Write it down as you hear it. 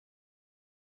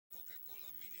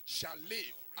shall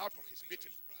live out of his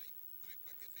beating.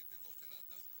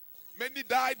 Many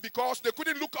died because they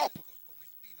couldn't look up.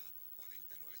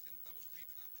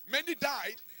 Many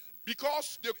died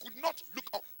because they could not look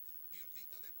up.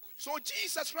 So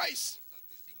Jesus Christ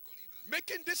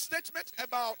making this statement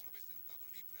about,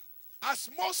 as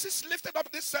Moses lifted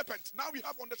up this serpent, now we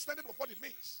have understanding of what it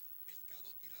means.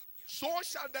 So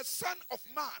shall the Son of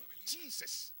Man,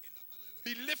 Jesus,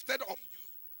 be lifted up.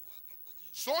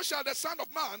 So shall the Son of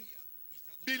Man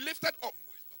be lifted up,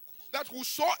 that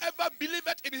whosoever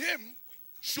believeth in him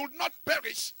should not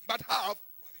perish, but have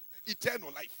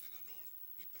eternal life.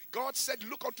 God said,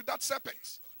 look unto that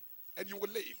serpent, and you will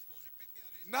live.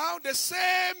 Now the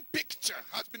same picture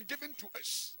has been given to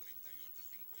us.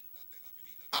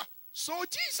 So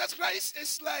Jesus Christ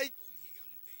is like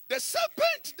the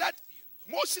serpent that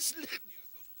Moses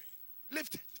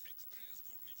lifted.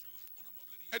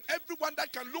 And everyone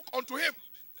that can look unto him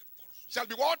shall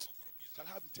be what? Shall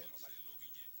have eternal life.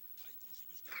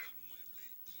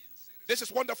 This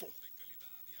is wonderful.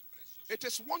 It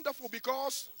is wonderful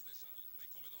because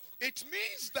it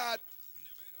means that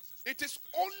it is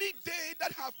only they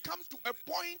that have come to a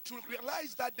point to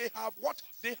realize that they have what?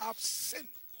 They have sinned.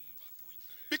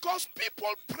 Because people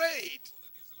prayed.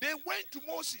 They went to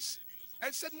Moses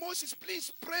and said, Moses,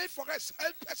 please pray for us.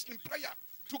 Help us in prayer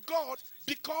to God,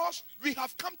 because we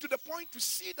have come to the point to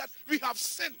see that we have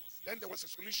sinned. Then there was a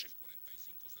solution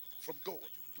from God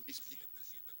to his people.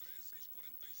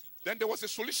 Then there was a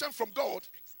solution from God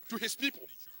to his people.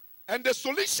 And the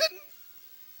solution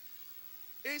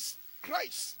is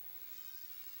Christ.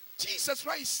 Jesus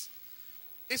Christ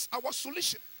is our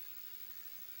solution.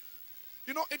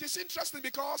 You know, it is interesting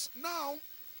because now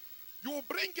you will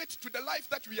bring it to the life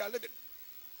that we are living.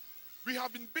 We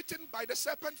have been bitten by the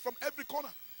serpent from every corner.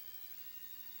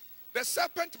 The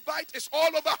serpent bite is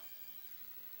all over.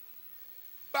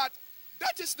 But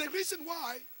that is the reason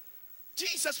why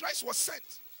Jesus Christ was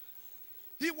sent.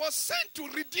 He was sent to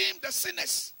redeem the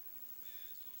sinners.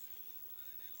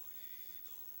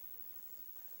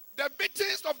 The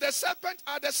beatings of the serpent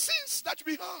are the sins that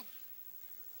we have.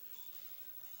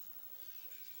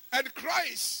 And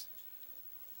Christ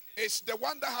is the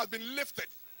one that has been lifted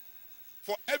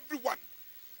for everyone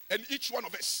and each one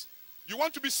of us. You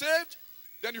want to be saved?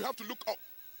 Then you have to look up.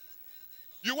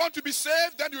 You want to be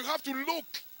saved? Then you have to look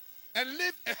and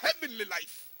live a heavenly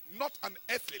life, not an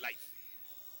earthly life.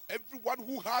 Everyone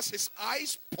who has his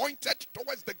eyes pointed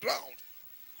towards the ground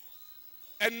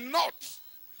and not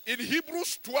in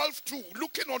Hebrews 12:2,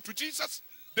 looking unto Jesus,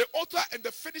 the author and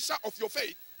the finisher of your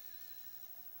faith,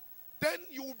 then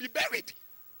you will be buried.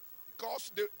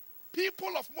 Because the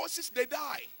people of Moses, they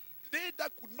died. They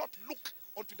that could not look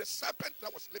unto the serpent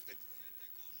that was lifted,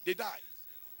 they died.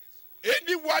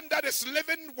 Anyone that is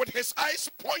living with his eyes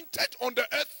pointed on the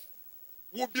earth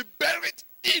will be buried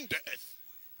in the earth.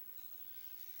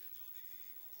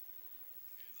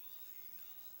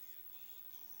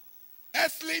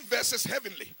 Earthly versus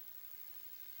heavenly.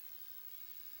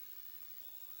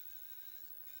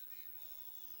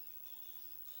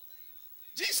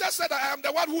 Jesus said, I am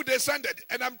the one who descended,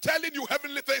 and I'm telling you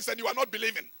heavenly things and you are not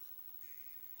believing.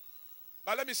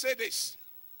 But let me say this.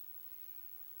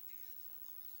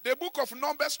 The book of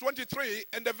Numbers 23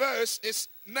 and the verse is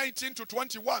 19 to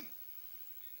 21.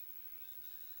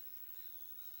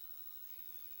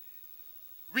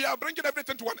 We are bringing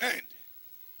everything to an end.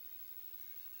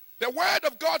 The word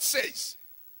of God says,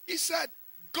 he said,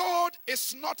 God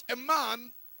is not a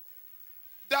man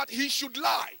that he should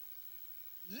lie,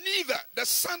 neither the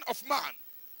Son of Man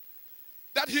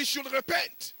that he should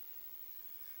repent.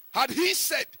 Had he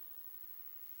said,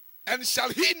 and shall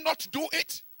he not do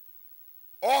it?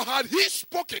 Or had he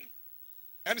spoken,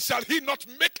 and shall he not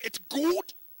make it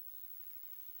good?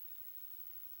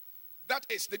 That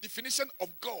is the definition of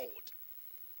God.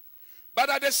 But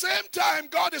at the same time,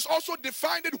 God is also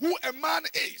defining who a man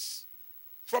is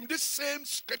from this same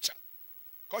scripture.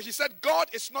 Because he said, God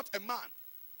is not a man.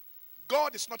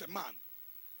 God is not a man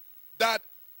that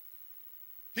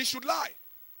he should lie.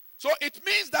 So it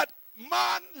means that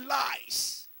man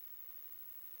lies.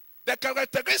 The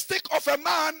characteristic of a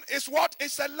man is what?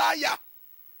 Is a liar.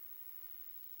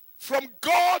 From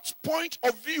God's point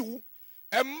of view,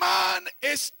 a man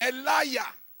is a liar.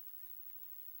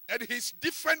 And he's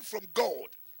different from God.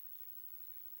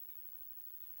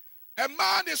 A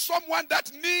man is someone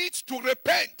that needs to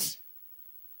repent.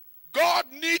 God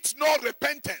needs no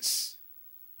repentance.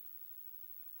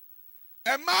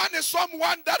 A man is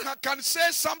someone that can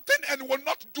say something and will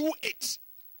not do it.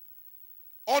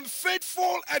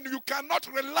 Unfaithful, and you cannot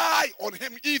rely on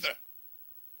him either.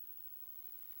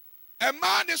 A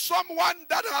man is someone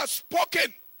that has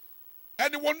spoken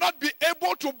and he will not be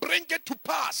able to bring it to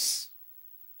pass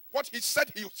what he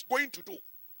said he was going to do.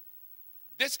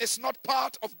 This is not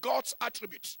part of God's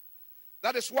attributes.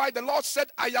 That is why the Lord said,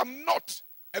 I am not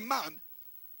a man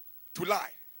to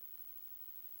lie.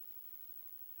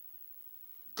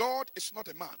 God is not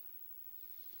a man.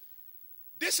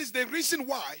 This is the reason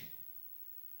why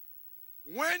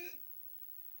when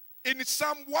in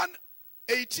Psalm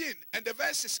 118 and the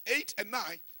verses 8 and 9,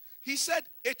 he said,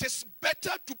 it is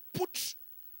better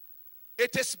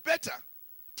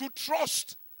to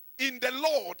trust in the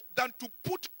Lord than to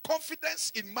put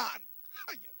confidence in man.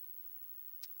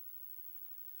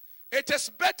 It is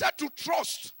better to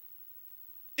trust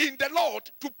in the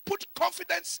Lord to put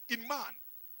confidence in man.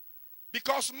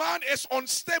 Because man is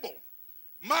unstable.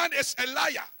 Man is a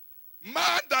liar.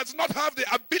 Man does not have the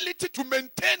ability to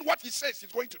maintain what he says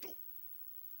he's going to do.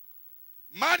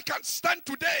 Man can stand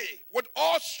today with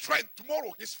all strength.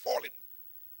 Tomorrow he's falling.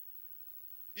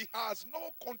 He has no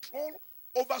control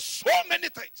over so many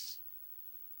things.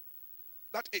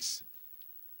 That is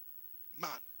man.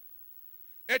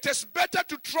 It is better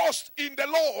to trust in the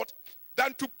Lord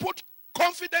than to put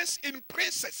confidence in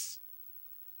princes.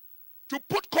 To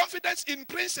put confidence in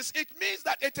princes, it means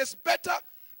that it is better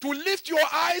to lift your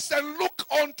eyes and look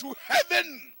unto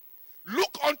heaven.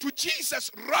 Look unto Jesus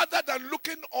rather than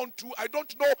looking unto, I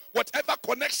don't know, whatever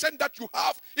connection that you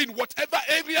have in whatever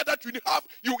area that you have.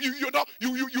 You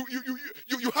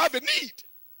have a need.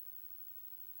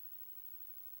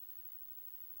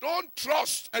 Don't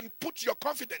trust and put your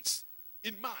confidence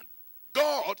in man.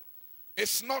 God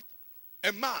is not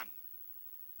a man.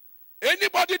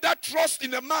 Anybody that trusts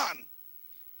in a man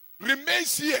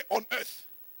remains here on earth.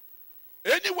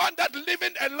 Anyone that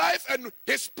living a life and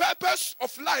his purpose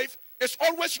of life is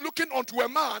always looking onto a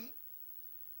man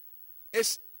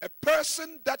is a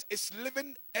person that is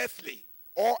living earthly,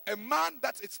 or a man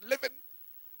that is living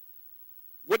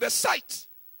with a sight,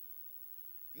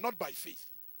 not by faith,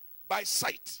 by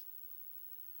sight.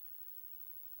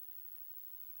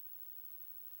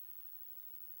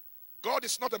 God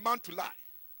is not a man to lie.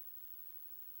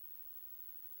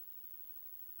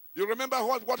 You remember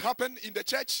what happened in the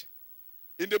church?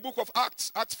 In the book of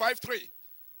Acts, Acts 5:3,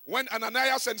 when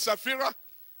Ananias and Sapphira,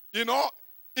 in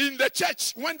the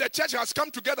church, when the church has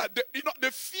come together,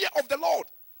 the fear of the Lord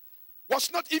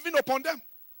was not even upon them.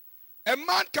 A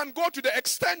man can go to the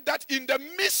extent that in the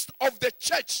midst of the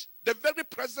church, the very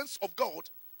presence of God,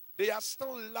 they are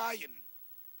still lying,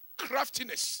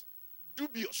 craftiness,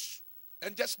 dubious,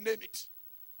 and just name it.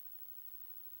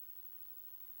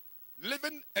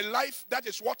 Living a life that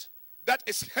is what? That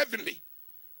is heavenly.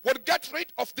 Would get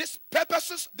rid of these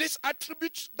purposes, these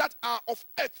attributes that are of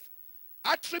earth,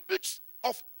 attributes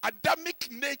of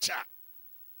Adamic nature,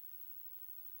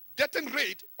 getting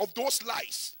rid of those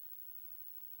lies.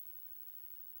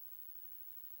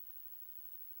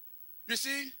 You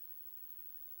see,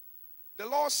 the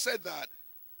Lord said that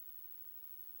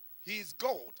he is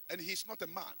God and he is not a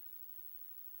man.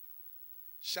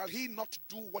 Shall he not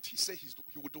do what he said he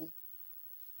would do?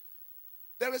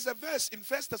 There is a verse in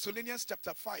 1 Thessalonians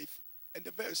chapter 5, and the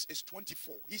verse is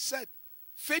 24. He said,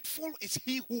 faithful is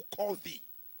he who called thee.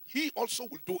 He also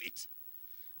will do it.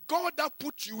 God that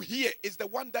put you here is the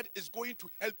one that is going to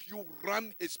help you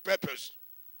run his purpose.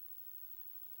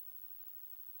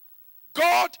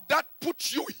 God that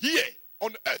put you here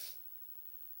on earth,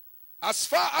 as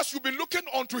far as you be looking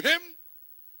unto him,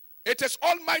 it is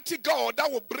Almighty God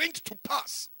that will bring to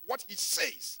pass what he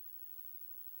says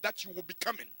that you will be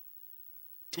coming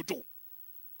to do.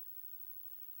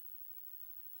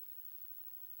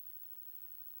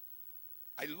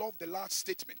 I love the last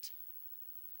statement.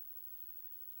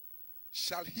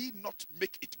 Shall he not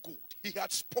make it good? He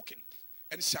had spoken,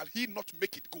 and shall he not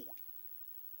make it good?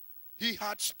 He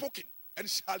had spoken, and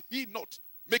shall he not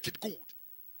make it good?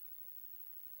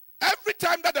 Every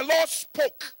time that the Lord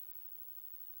spoke,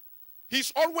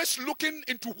 he's always looking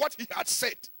into what he had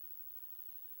said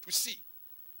to see.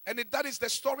 And that is the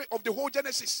story of the whole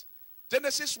Genesis.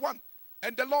 Genesis 1.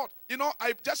 And the Lord,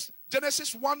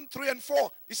 Genesis 1, 3, and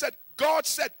 4. He said, God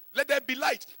said, let there be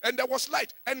light. And there was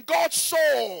light. And God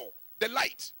saw the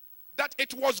light, that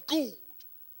it was good.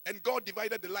 And God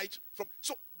divided the light from.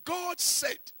 So God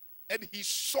said, and he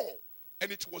saw,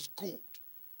 and it was good.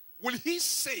 Will he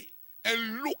say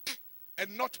and look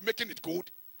and not making it good?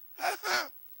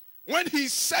 When he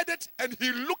said it and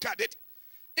he looked at it,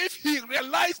 if he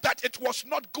realized that it was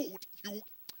not good,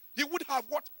 he would have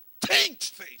what?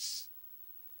 Changed things.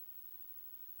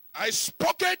 I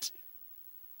spoke it.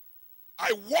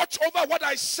 I watch over what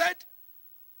I said.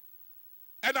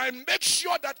 And I make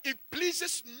sure that it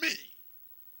pleases me,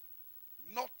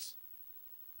 not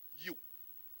you.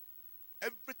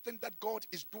 God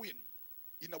is doing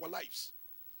in our lives,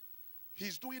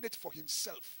 he's doing it for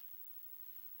himself.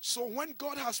 So when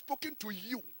God has spoken to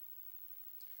you,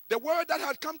 the word that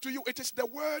had come to you, it is the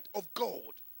word of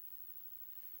God.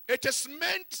 It is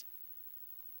meant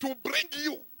to bring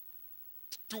you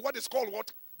to what is called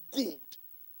what? Good.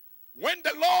 When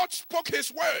the Lord spoke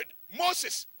his word,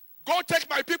 Moses, go take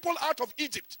my people out of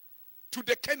Egypt to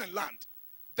the Canaan land.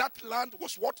 That land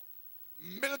was what?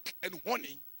 Milk and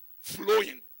honey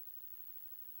flowing.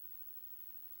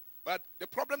 But the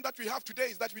problem that we have today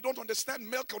is that we don't understand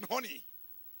milk and honey.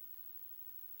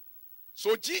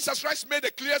 So Jesus Christ made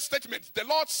a clear statement. The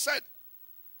Lord said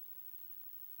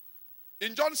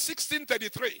in John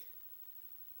 16:33,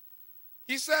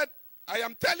 he said, I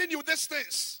am telling you these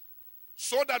things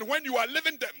so that when you are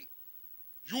living them,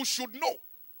 you should know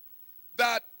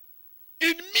that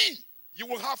in me you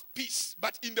will have peace,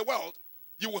 but in the world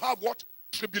you will have what?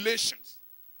 Tribulations.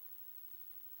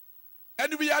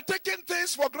 And we are taking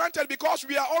things for granted because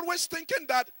we are always thinking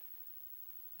that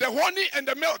the honey and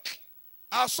the milk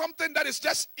are something that is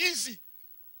just easy.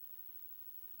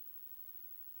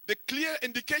 The clear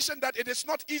indication that it is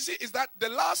not easy is that the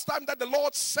last time that the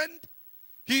Lord sent,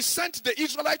 he sent the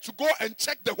Israelites to go and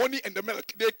check the honey and the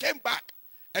milk. They came back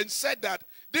and said that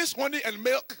this honey and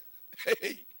milk,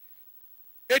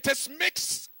 it is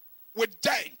mixed with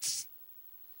giants,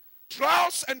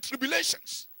 trials and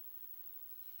tribulations.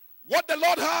 What the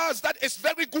Lord has that is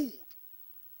very good,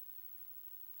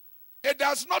 it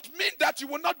does not mean that you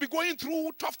will not be going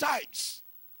through tough times.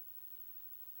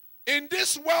 In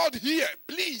this world here,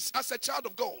 please, as a child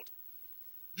of God,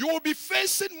 you will be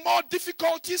facing more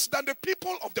difficulties than the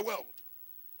people of the world.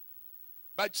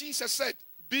 But Jesus said,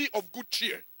 be of good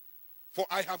cheer, for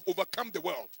I have overcome the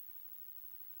world.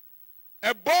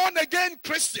 A born-again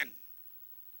Christian,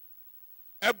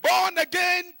 a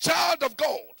born-again child of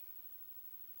God,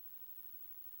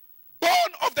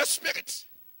 born of the Spirit,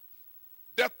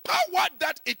 the power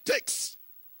that it takes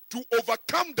to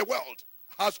overcome the world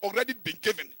has already been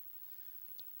given.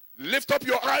 Lift up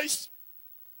your eyes.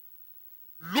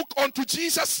 Look unto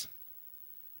Jesus,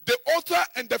 the author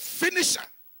and the finisher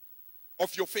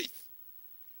of your faith,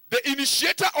 the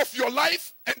initiator of your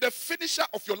life and the finisher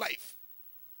of your life.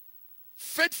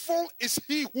 Faithful is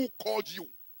he who called you.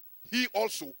 He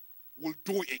also will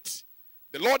do it.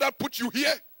 The Lord that put you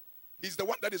here, he's the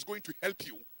one that is going to help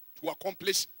you to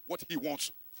accomplish what he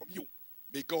wants from you.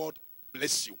 May God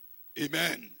bless you.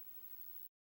 Amen.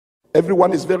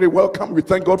 Everyone is very welcome. We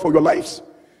thank God for your lives.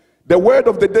 The word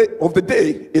of the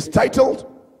day is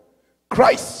titled,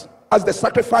 Christ as the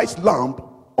sacrificed lamb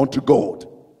unto God.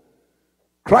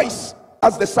 Christ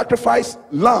as the sacrificed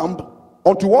lamb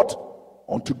unto what?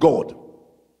 Unto God.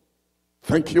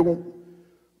 Thank you,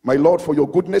 my Lord, for your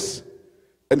goodness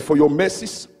and for your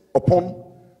mercies upon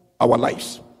our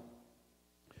lives.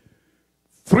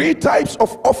 3 types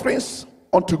of offerings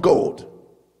unto God.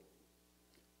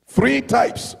 3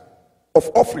 types of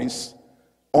offerings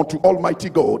unto Almighty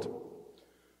God.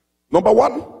 Number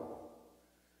 1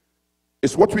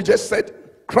 is what we just said,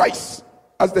 Christ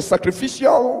as the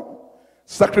sacrificial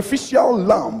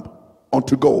lamb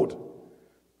unto God.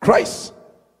 Christ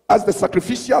as the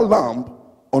sacrificial lamb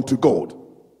unto God.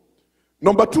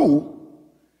 Number 2,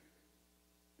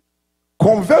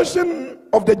 conversion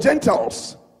of the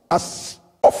Gentiles as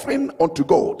offering unto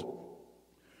God.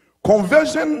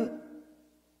 Conversion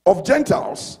of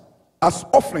Gentiles as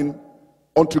offering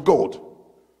unto God.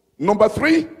 Number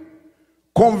 3,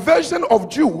 conversion of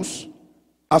Jews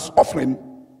as offering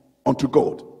unto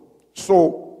God.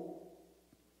 So,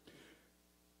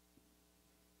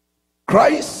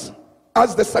 Christ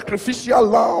as the sacrificial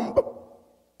lamb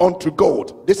unto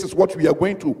God. This is what we are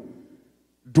going to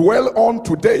dwell on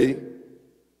today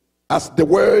as the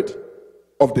word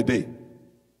of the day.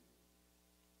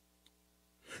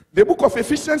 The book of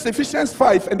Ephesians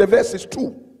 5 and the verse is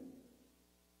 2.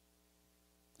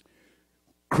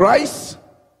 Christ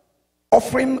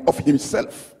offering of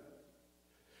himself.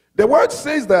 The word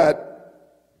says that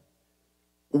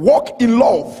walk in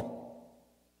love.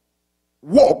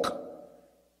 Walk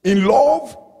in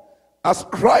love as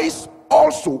Christ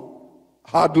also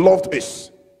had loved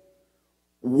us.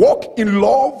 Walk in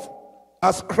love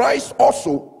as Christ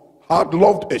also had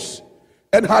loved us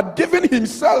and had given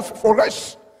himself for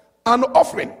us an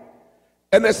offering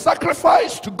and a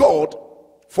sacrifice to God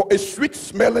for a sweet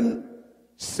smelling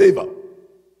savor.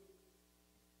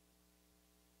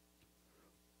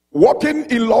 Walking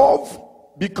in love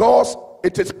because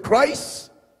it is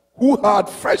Christ who had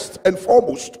first and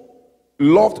foremost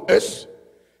loved us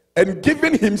and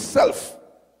given himself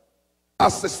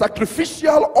as a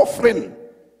sacrificial offering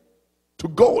to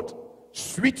God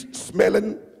sweet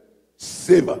smelling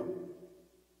savor.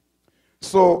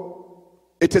 So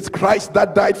it is Christ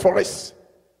that died for us.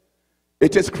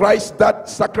 It is Christ that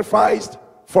sacrificed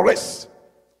for us.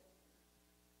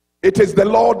 It is the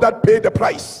Lord that paid the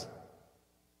price.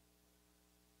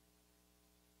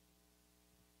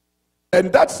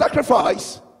 And that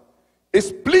sacrifice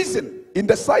is pleasing in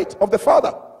the sight of the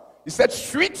Father. He said,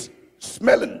 sweet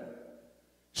smelling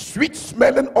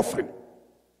offering.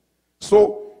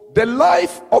 So the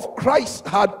life of Christ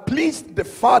had pleased the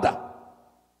Father,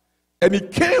 and he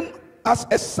came as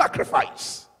a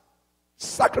sacrifice.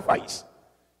 Sacrifice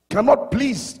cannot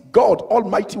please God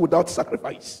Almighty without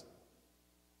sacrifice.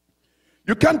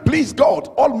 You can't please God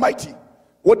Almighty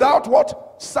without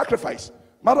what? Sacrifice.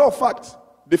 Matter of fact,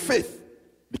 the faith,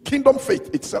 the kingdom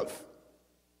faith itself,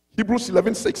 Hebrews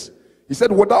 11:6, he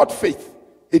said, without faith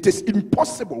it is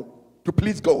impossible to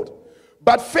please God.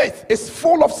 But faith is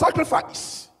full of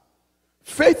sacrifice.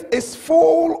 Faith is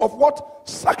full of what?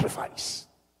 Sacrifice.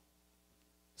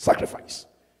 Sacrifice.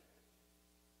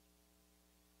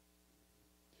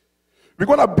 We're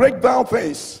going to break down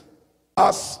things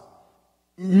as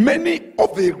many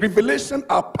of the revelation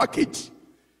are packaged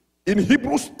in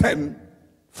Hebrews 10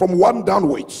 from 1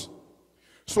 downwards.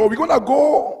 So we're going to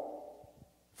go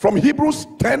from Hebrews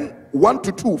 10, 1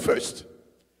 to 2 first,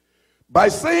 by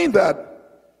saying that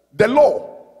the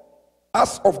law,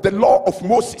 as of the law of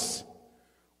Moses,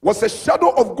 was a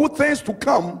shadow of good things to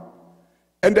come,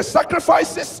 and the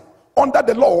sacrifices under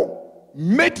the law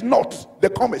made not the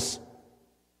promise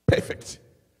perfect.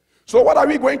 So what are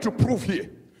we going to prove here?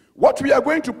 What we are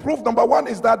going to prove, number one,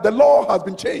 is that the law has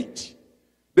been changed.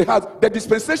 The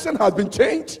dispensation has been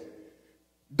changed.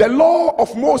 The law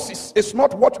of Moses is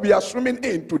not what we are swimming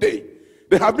in today.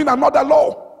 There has been another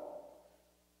law.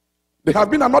 There has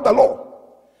been another law.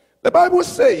 The Bible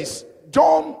says,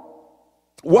 John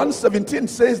 1:17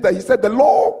 says that he said the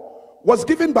law was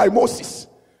given by Moses,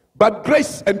 but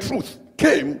grace and truth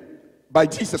came by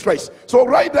Jesus Christ. So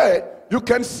right there, you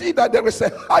can see that there is a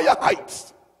higher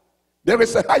height. There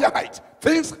is a higher height.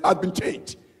 Things have been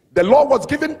changed. The law was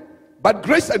given, but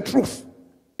grace and truth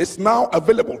is now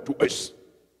available to us.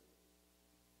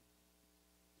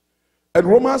 And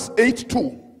Romans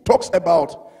 8:2 talks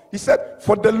about, he said,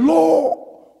 for the law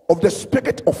of the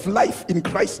Spirit of life in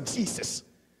Christ Jesus,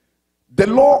 the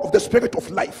law of the Spirit of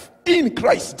life in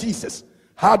Christ Jesus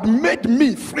had made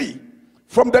me free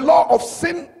from the law of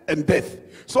sin and death.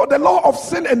 So the law of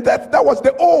sin and death, that was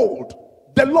the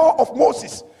law of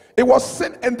Moses. It was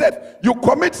sin and death. You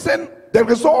commit sin, the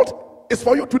result is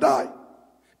for you to die.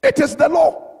 It is the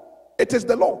law. It is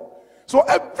the law. So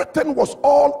everything was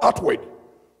all outward.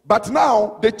 But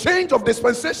now the change of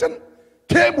dispensation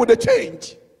came with the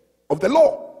change of the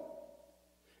law.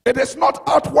 It is not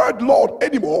outward law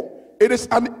anymore. It is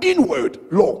an inward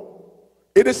law.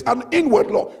 It is an inward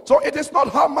law. So it is not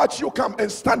how much you come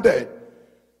and stand there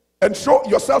and show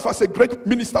yourself as a great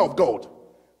minister of God,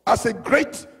 as a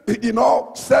great,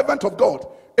 servant of God.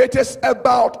 It is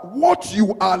about what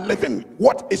you are living,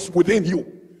 what is within you.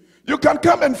 You can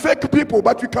come and fake people,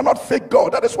 but you cannot fake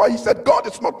God. That is why he said God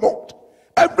is not mocked.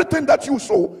 Everything that you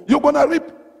sow, you're going to reap.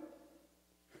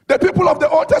 The people of the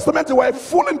Old Testament were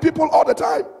fooling people all the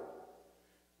time.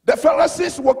 The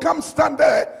Pharisees will come stand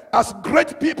there as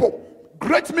great people,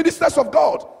 great ministers of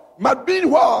God. But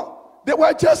meanwhile, they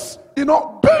were just,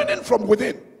 burning from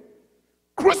within.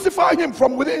 Crucify him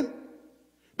from within.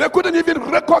 They couldn't even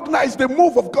recognize the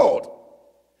move of God.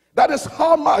 That is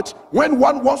how much when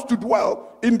one wants to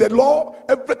dwell in the law,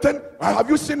 everything, have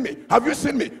you seen me? Have you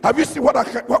seen me? Have you seen what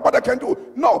I can do?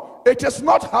 No, it is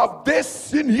not have they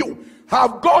seen you.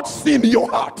 Have God seen your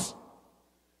heart?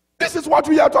 This is what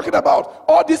we are talking about.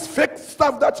 All this fake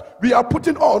stuff that we are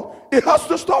putting on, it has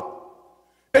to stop.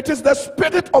 It is the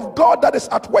Spirit of God that is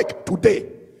at work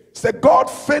today. Say God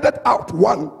faded out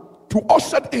one to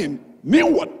usher in new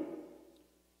one.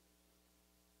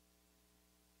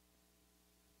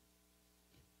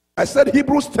 I said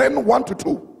Hebrews 10, 1 to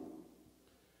 2.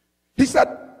 He said,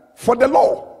 for the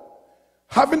law,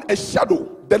 having a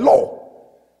shadow, the law,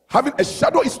 having a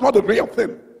shadow is not a real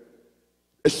thing.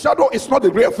 A shadow is not a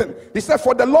real thing. He said,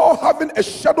 for the law having a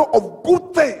shadow of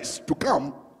good things to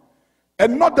come,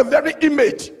 and not the very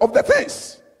image of the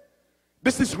things.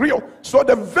 This is real. So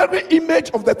the very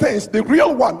image of the things, the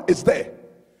real one is there.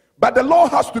 But the law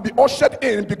has to be ushered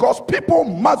in because people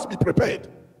must be prepared.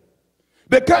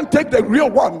 They can't take the real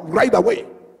one right away.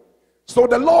 So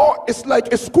the law is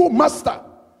like a schoolmaster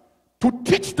to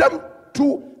teach them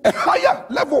to a higher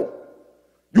level.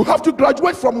 You have to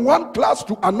graduate from one class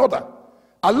to another.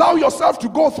 Allow yourself to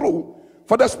go through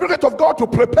for the Spirit of God to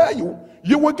prepare you,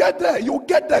 you will get there. You will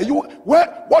get there.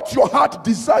 What your heart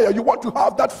desire, you want to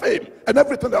have that fame and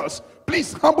everything else.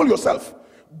 Please humble yourself.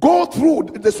 Go through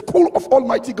the school of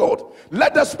Almighty God.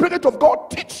 Let the Spirit of God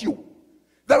teach you.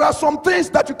 There are some things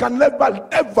that you can never,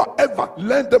 ever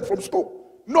learn them from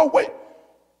school. No way.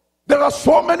 There are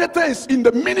so many things in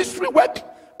the ministry work.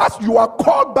 As you are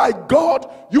called by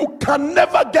God, you can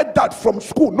never get that from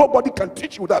school. Nobody can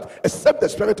teach you that except the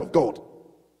Spirit of God.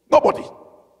 Nobody.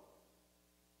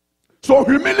 So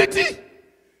humility,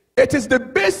 it is the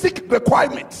basic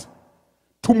requirement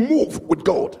to move with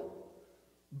God.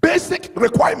 Basic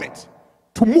requirement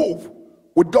to move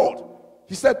with God.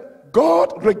 He said,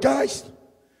 God regards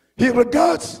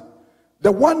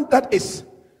the one that is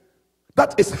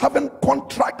having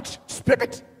contract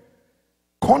spirit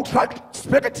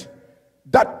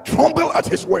that tremble at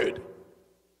his word.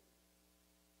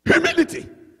 Humility.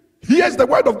 Hears the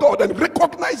word of God and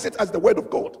recognize it as the word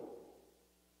of God.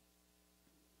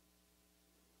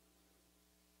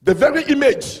 The very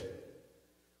image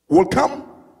will come,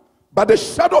 but the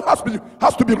shadow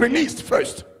has to be released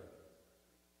first.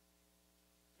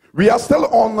 We are still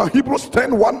on Hebrews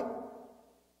 10:1.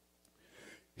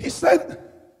 He said,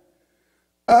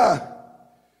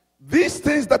 these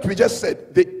things that we just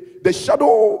said, the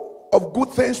shadow of good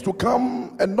things to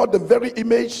come and not the very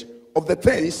image of the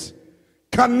things,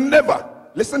 can never,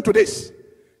 listen to this,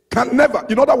 can never,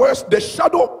 in other words, the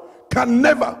shadow can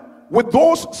never, with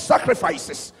those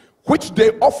sacrifices which they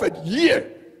offered year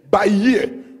by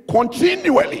year,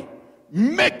 continually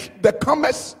make the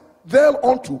comers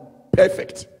thereunto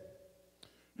perfect.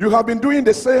 You have been doing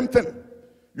the same thing.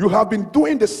 You have been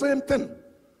doing the same thing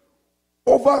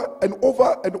over and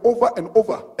over and over and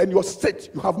over, and your state,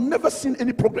 you have never seen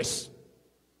any progress.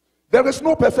 There is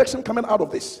no perfection coming out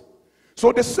of this.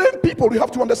 So the same people, you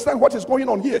have to understand what is going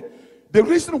on here. The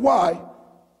reason why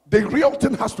the real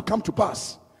thing has to come to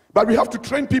pass, but we have to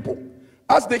train people.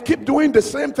 As they keep doing the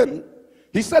same thing,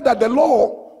 he said that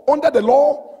under the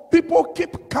law, people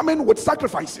keep coming with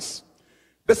sacrifices.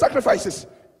 The sacrifices,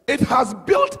 it has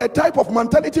built a type of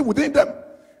mentality within them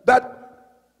that,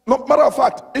 no matter of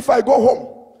fact, if I go home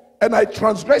and I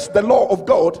transgress the law of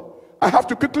God, I have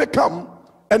to quickly come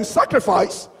and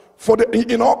sacrifice for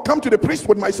come to the priest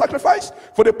with my sacrifice,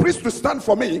 for the priest to stand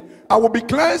for me. I will be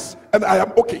cleansed and I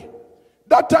am okay.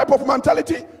 That type of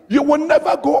mentality, you will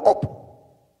never go up.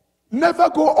 Never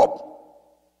go up.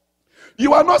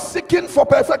 You are not seeking for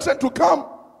perfection to come.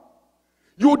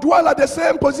 You dwell at the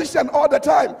same position all the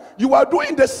time. You are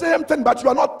doing the same thing, but you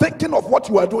are not thinking of what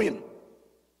you are doing.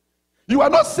 You are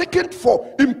not seeking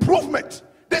for improvement.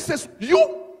 This is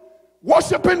you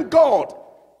worshiping God,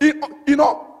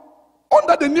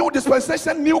 under the new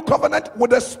dispensation, new covenant,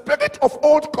 with the spirit of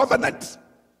old covenant.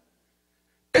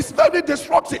 It's very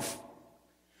destructive.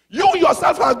 You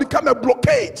yourself have become a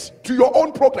blockade to your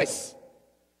own progress.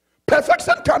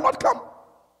 Perfection cannot come.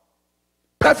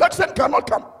 Perfection cannot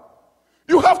come.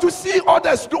 You have to see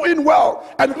others doing well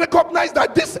and recognize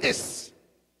that this is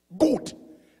good,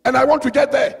 and I want to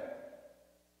get there.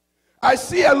 I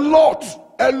see a lot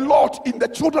in the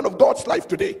children of God's life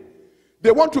today.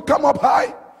 They want to come up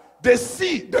high. They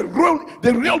see the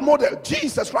real model,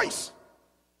 Jesus Christ.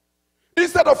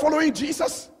 Instead of following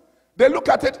Jesus, they look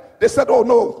at it, they said, oh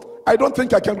no, I don't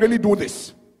think I can really do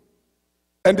this.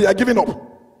 And they are giving up.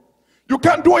 You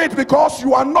can't do it because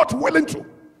you are not willing to.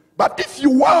 But if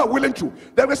you are willing to,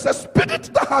 there is a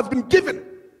spirit that has been given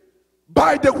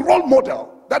by the role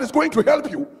model that is going to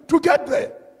help you to get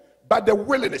there. But the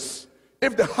willingness,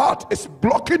 if the heart is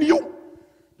blocking you,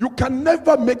 you can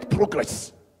never make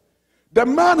progress. The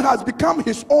man has become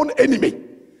his own enemy.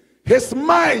 His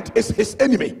mind is his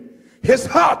enemy. His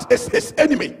heart is his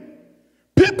enemy.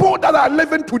 People that are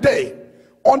living today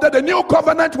under the new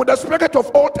covenant with the spirit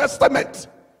of Old Testament,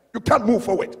 you can't move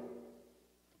forward.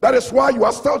 That is why you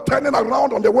are still turning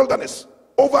around on the wilderness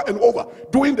over and over,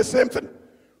 doing the same thing.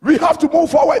 We have to move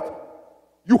forward.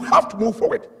 You have to move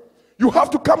forward. You have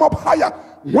to come up higher.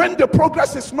 When the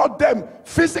progress is not there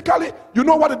physically, you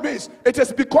know what it means. It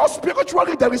is because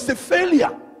spiritually there is a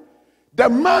failure. The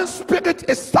man's spirit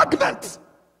is stagnant.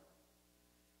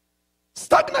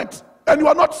 Stagnant. And you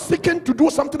are not seeking to do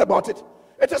something about it.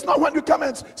 It is not when you come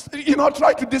and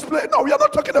try to display. No, we are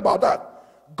not talking about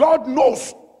that. God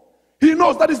knows. He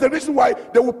knows. That is the reason why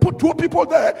they will put two people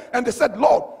there and they said,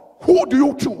 Lord, who do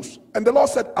you choose? And the Lord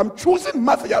said, I'm choosing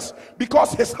Matthias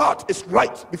because his heart is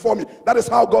right before me. That is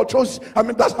how God chooses.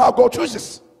 That's how God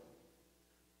chooses.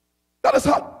 That is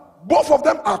how both of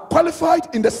them are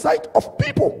qualified in the sight of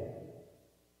people.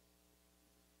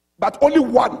 But only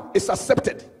one is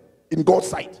accepted in God's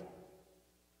sight.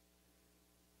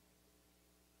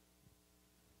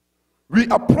 we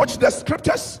approach the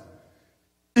scriptures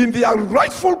in their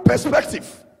rightful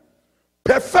perspective,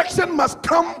 perfection must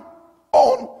come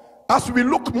on as we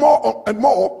look more and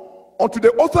more onto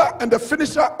the author and the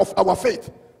finisher of our faith,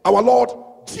 our Lord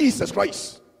Jesus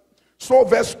Christ. So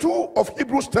verse 2 of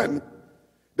Hebrews 10,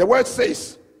 the word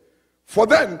says, for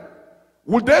then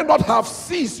would they not have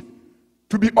ceased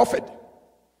to be offered?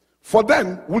 For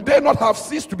then would they not have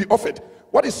ceased to be offered?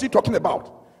 What is he talking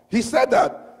about? He said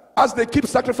that as they keep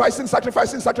sacrificing,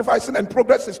 and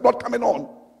progress is not coming on,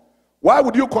 why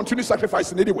would you continue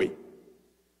sacrificing anyway?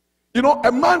 You know,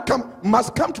 a man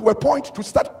must come to a point to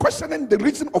start questioning the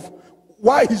reason of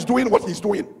why he's doing what he's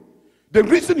doing. The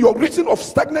reason, your reason of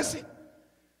stagnancy.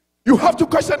 You have to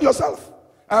question yourself.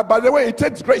 By the way, it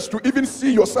takes grace to even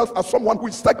see yourself as someone who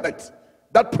is stagnant.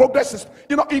 That progress is,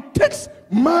 you know, it takes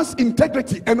man's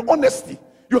integrity and honesty.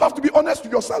 You have to be honest to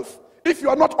yourself. If you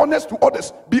are not honest to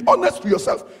others, be honest to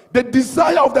yourself. The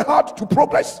desire of the heart to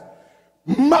progress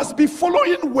must be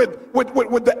following with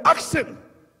the action,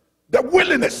 the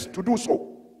willingness to do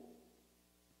so.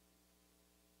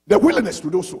 The willingness to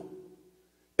do so.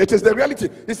 It is the reality.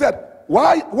 He said,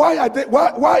 why are they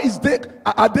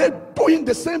doing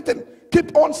the same thing?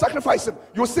 Keep on sacrificing.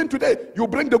 You sin today, you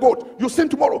bring the goat. You sin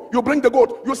tomorrow, you bring the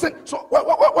goat. You sin. So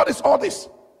what is all this?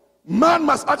 Man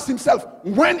must ask himself,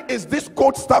 when is this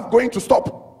goat stuff going to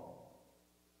stop?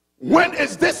 When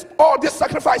is this, all these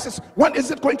sacrifices, when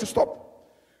is it going to stop?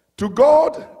 To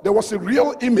God, there was a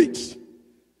real image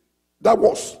that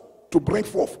was to bring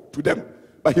forth to them.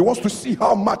 But he wants to see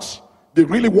how much they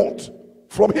really want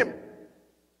from him.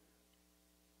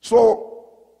 So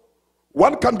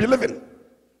one can be living,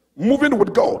 moving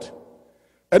with God,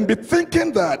 and be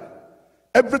thinking that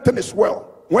everything is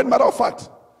well, when matter of fact,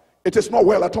 it is not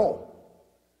well at all.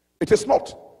 It is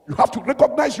not. You have to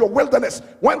recognize your wilderness.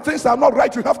 When things are not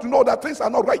right, you have to know that things are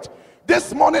not right.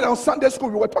 This morning on Sunday school,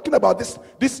 we were talking about these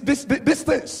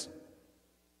things.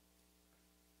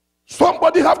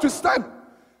 Somebody have to stand.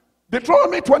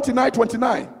 Deuteronomy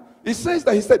 29:29. He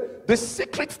said, the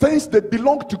secret things that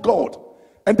belong to God,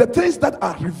 and the things that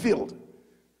are revealed,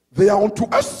 they are unto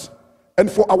us and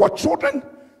for our children,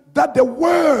 that the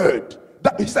word,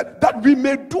 that he said, that we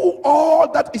may do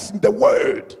all that is in the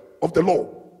word of the law.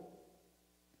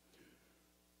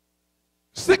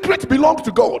 Secret belongs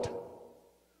to God.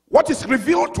 What is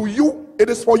revealed to you, it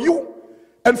is for you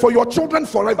and for your children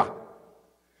forever.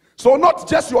 So not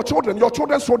just your children, your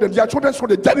children's children, their children's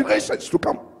children, generations to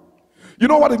come. You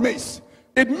know what it means?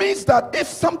 It means that if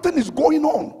something is going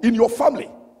on in your family,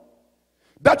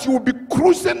 that you will be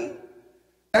cruising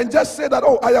and just say that,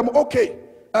 oh, I am okay.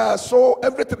 So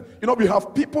everything, you know, we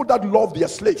have people that love their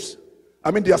slaves.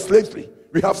 I mean, their slavery.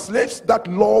 We have slaves that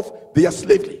love their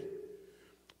slavery.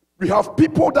 We have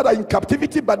people that are in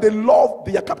captivity, but they love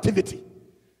their captivity.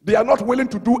 They are not willing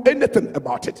to do anything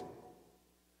about it.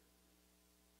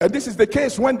 And this is the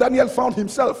case when Daniel found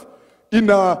himself in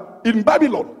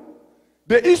Babylon.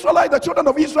 The children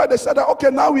of Israel, they said, okay,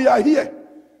 now we are here.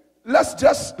 Let's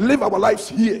just live our lives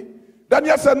here.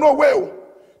 Daniel said, no way.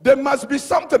 There must be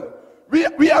something.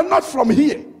 We are not from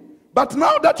here. But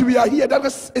now that we are here, there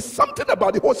is something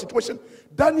about the whole situation.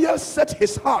 Daniel set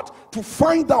his heart to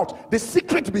find out the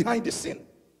secret behind the sin.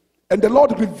 And the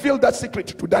Lord revealed that secret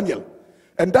to Daniel.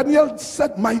 And Daniel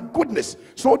said, my goodness,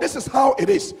 so this is how it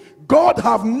is. God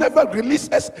have never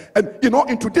released us and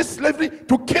into this slavery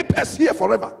to keep us here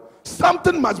forever.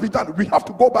 Something must be done. We have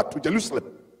to go back to Jerusalem.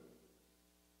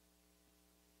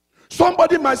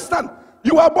 Somebody must stand.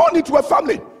 You are born into a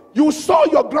family. You saw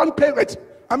your grandparents.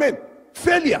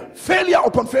 Failure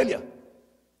upon failure.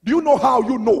 Do you know how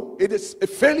you know it is a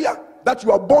failure that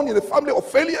you are born in a family of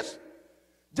failures?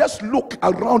 Just look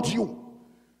around you.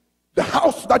 The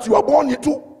house that you are born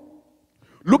into.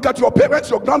 Look at your parents,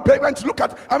 your grandparents. Look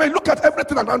at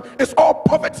everything around. It's all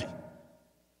poverty.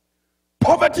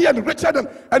 Poverty and riches,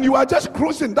 and you are just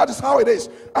cruising. That is how it is.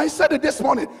 I said it this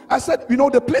morning. I said,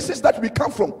 the places that we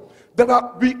come from,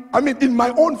 in my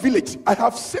own village, I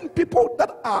have seen people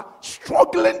that are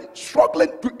struggling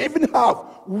to even have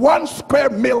 1 square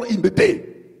meal in the day.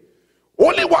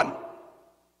 Only one.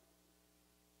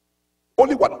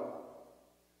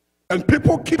 And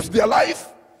people keep their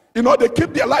life, they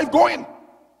keep their life going.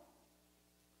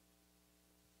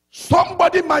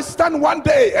 Somebody might stand one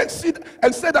day and say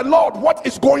that, Lord, what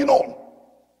is going on?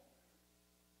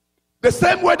 The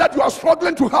same way that you are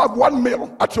struggling to have 1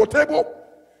 meal at your table,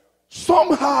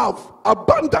 some have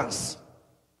abundance.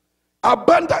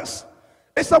 Abundance.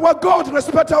 Is our God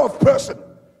respecter of person?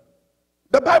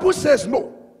 The Bible says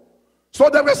no. So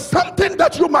there is something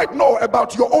that you might know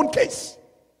about your own case.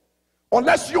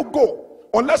 Unless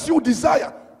you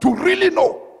desire to really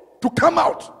know to come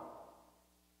out,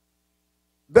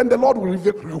 then the Lord will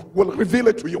reveal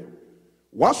it to you.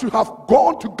 Once you have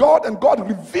gone to God and God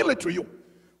reveal it to you,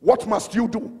 what must you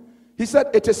do? He said,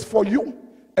 it is for you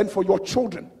and for your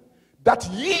children, that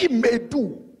ye may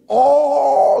do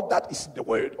all that is the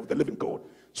word of the living God.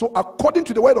 So according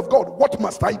to the word of God, what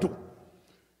must I do?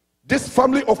 This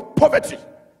family of poverty,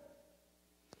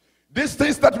 these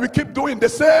things that we keep doing, the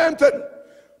same thing.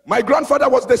 My grandfather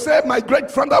was the same, my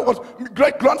great-grandfather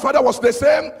was the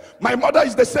same, my mother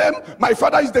is the same, my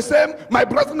father is the same, my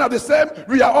brethren are the same,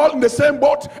 we are all in the same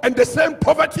boat and the same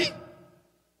poverty.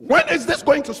 When is this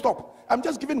going to stop? I'm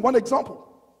just giving one example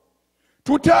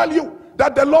to tell you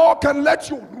that the Lord can let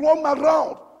you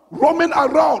roaming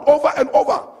around over and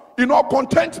over in all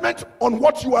contentment on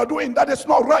what you are doing. That is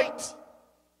not right.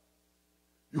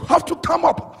 You have to come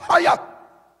up higher,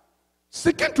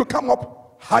 seeking to come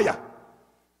up higher.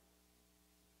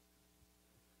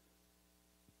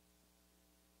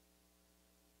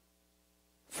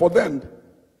 For then,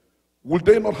 will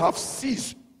they not have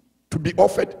ceased to be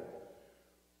offered?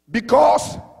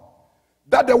 Because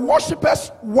that the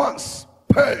worshippers once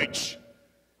purged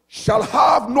shall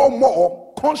have no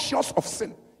more conscience of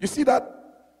sin. You see that?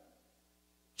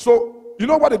 So, you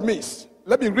know what it means?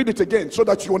 Let me read it again so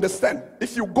that you understand.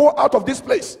 If you go out of this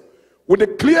place with a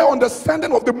clear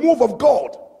understanding of the move of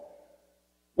God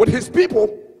with his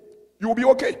people, you will be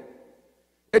okay.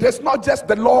 It is not just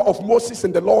the law of Moses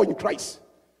and the law in Christ.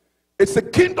 It's a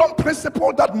kingdom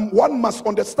principle that one must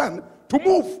understand to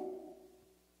move.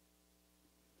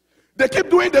 They keep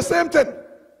doing the same thing.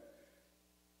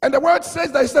 And the word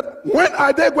says that he said, when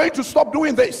are they going to stop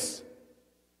doing this?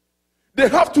 They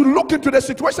have to look into the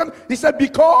situation. He said,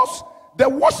 because the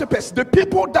worshippers, the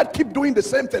people that keep doing the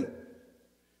same thing,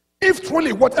 if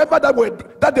truly whatever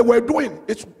that they were doing,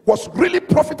 it was really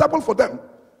profitable for them,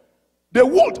 it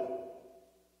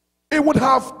would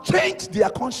have changed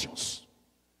their conscience.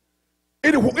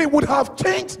 It would have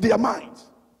changed their minds.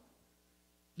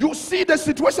 You see the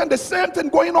situation, the same thing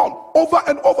going on over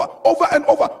and over,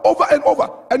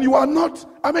 and you are not,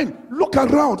 look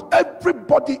around,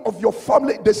 everybody of your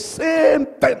family, the same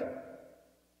thing.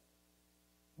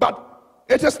 But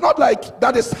it is not like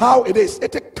that is how it is.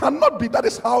 It cannot be that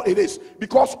is how it is,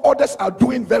 because others are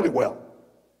doing very well.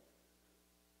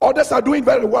 Others are doing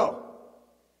very well.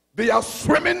 They are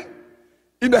swimming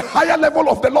in the higher level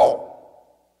of the law.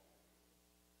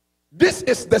 This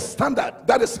is the standard.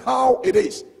 That is how it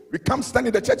is. We come stand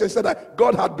in the church and say that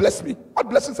God had blessed me. What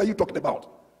blessings are you talking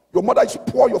about? Your mother is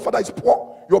poor, your father is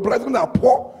poor, your brethren are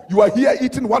poor. You are here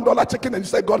eating $1 chicken and you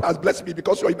say God has blessed me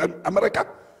because you're in America.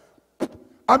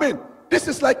 This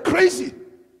is like crazy.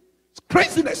 It's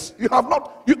craziness. You have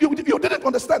not, you didn't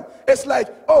understand. It's like,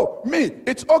 oh, me,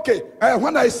 it's okay.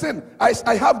 When I sin,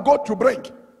 I have God to bring.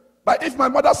 But if my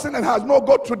mother sin and has no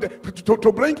God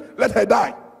to bring, let her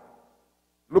die.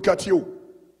 Look at you.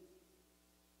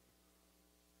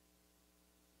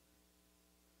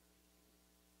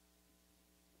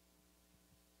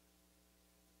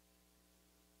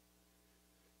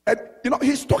 And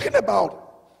he's talking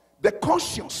about the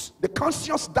conscience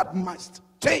that must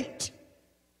change.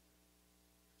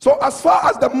 So as far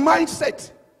as the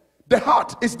mindset, the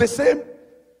heart is the same,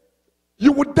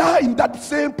 you would die in that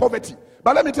same poverty.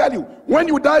 But let me tell you, when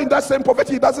you die in that same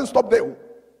poverty, it doesn't stop there.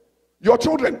 Your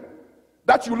children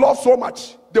that you love so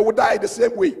much, they will die the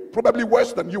same way, probably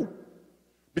worse than you,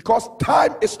 because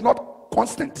time is not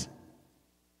constant.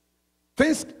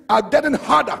 Things are getting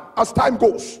harder as time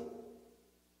goes.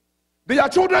 They are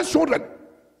children's children.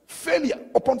 Failure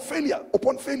upon failure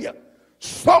upon failure.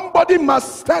 Somebody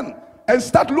must stand and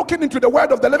start looking into the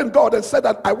word of the living God and say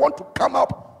that I want to come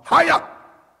up higher.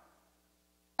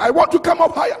 I want to come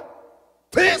up higher.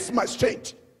 Things must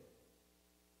change.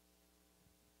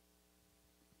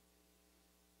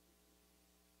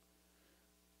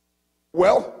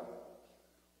 Well,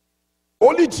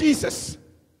 only Jesus,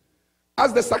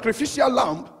 as the sacrificial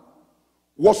lamb,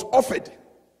 was offered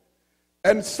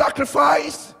and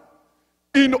sacrificed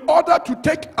in order to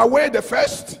take away the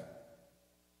first,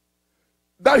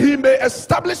 that he may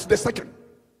establish the second.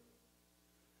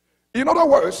 In other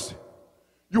words,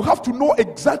 you have to know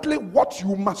exactly what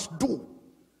you must do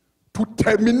to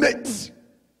terminate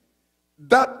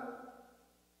that,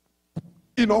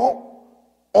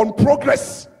 on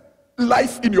progress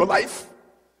life in your life,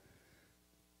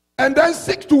 and then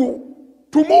seek to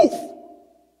move.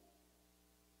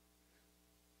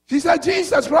 He said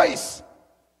Jesus Christ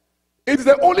is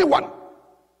the only one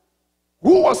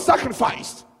who was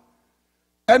sacrificed,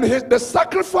 and the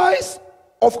sacrifice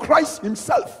of Christ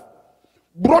himself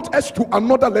brought us to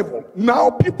another level.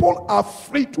 Now people are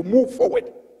free to move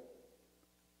forward.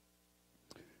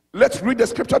 Let's read the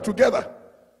scripture together.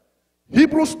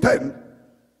 Hebrews 10.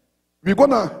 We're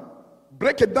going to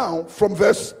break it down from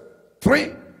verse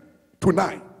 3 to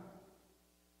 9.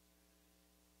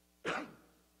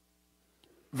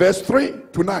 Verse 3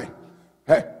 to 9.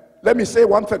 Hey, let me say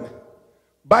one thing.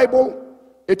 Bible,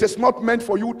 it is not meant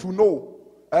for you to know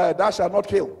thou shalt not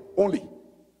kill only.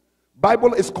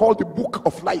 Bible is called the book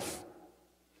of life.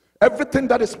 Everything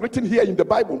that is written here in the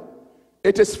Bible,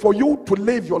 it is for you to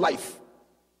live your life.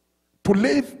 To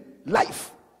live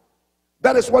life.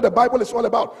 That is what the Bible is all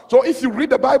about. So if you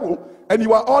read the Bible and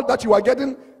you are all that you are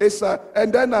getting is,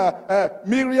 and then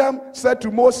Miriam said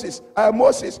to Moses,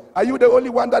 Moses, are you the only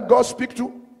one that God speaks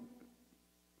to?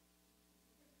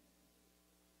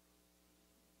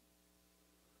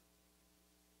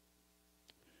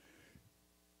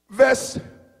 Verse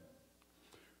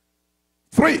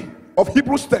 3 of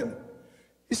Hebrews 10.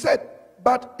 He said,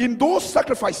 but in those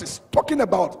sacrifices, talking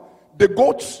about the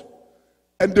goats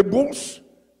and the bulls,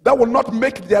 that will not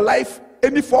make their life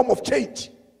any form of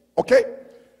change. Okay?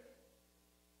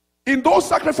 In those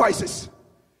sacrifices,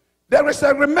 there is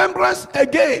a remembrance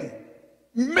again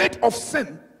made of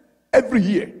sin every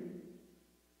year.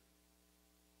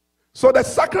 So the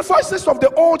sacrifices of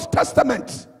the Old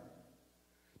Testament,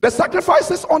 the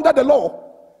sacrifices under the law,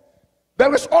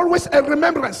 there is always a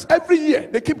remembrance. Every year,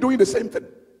 they keep doing the same thing.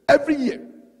 Every year.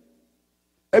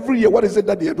 Every year, what is it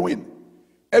that they are doing?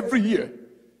 Every year,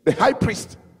 the high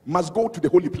priest must go to the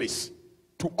holy place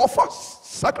to offer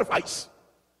sacrifice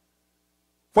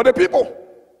for the people.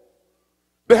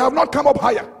 They have not come up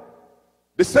higher.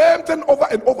 The same thing over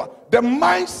and over. The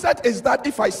mindset is that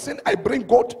if I sin, I bring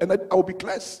goat and I will be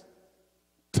cleansed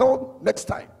till next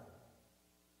time.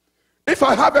 If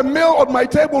I have a meal on my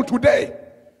table today,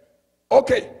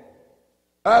 okay,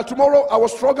 tomorrow I will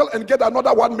struggle and get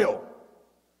another one meal.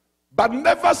 But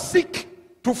never seek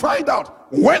to find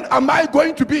out, when am I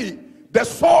going to be the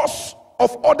source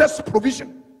of others'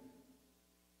 provision?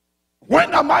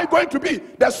 When am I going to be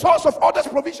the source of others'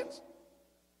 provisions?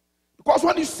 Because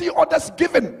when you see others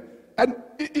given, and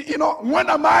you know, when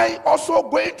am I also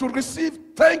going to receive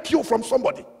thank you from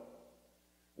somebody?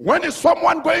 When is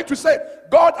someone going to say,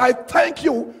 God, I thank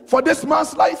you for this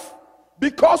man's life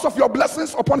because of your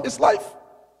blessings upon his life?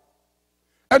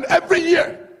 And every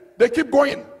year, they keep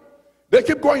going. They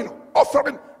keep going,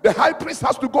 offering. The high priest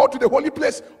has to go to the holy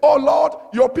place. Oh Lord,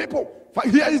 your people,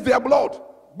 here is their blood.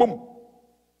 Boom.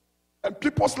 And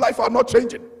people's life are not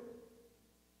changing.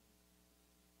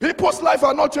 People's life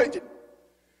are not changing.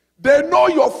 They know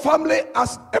your family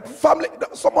as a family.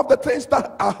 Some of the things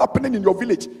that are happening in your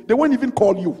village, they won't even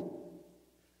call you.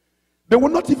 They will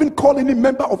not even call any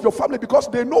member of your family because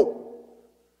they know.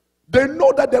 They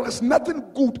know that there is nothing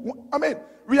good. I mean,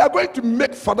 we are going to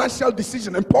make financial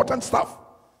decisions, important stuff.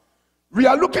 We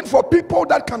are looking for people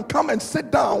that can come and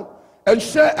sit down and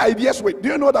share ideas with. Do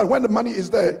you know that when the money is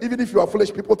there, even if you are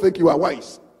foolish, people think you are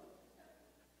wise?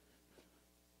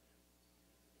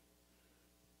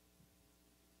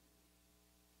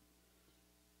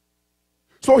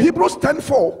 So Hebrews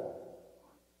 10:4,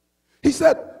 he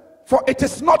said, for it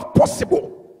is not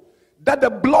possible that the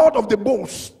blood of the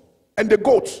bulls and the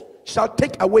goats shall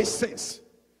take away sins.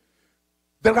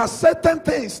 There are certain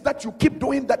things that you keep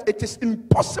doing that it is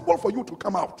impossible for you to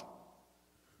come out.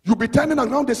 You'll be turning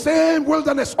around the same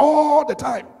wilderness all the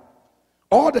time.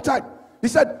 All the time. He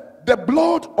said, the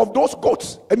blood of those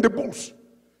goats and the bulls,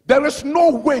 there is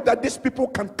no way that these people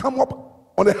can come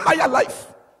up on a higher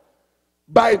life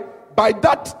by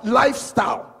that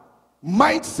lifestyle,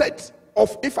 mindset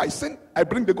of if I sin, I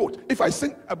bring the goat. If I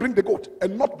sin, I bring the goat,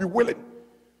 and not be willing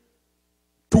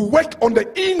to work on the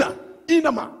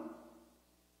inner man.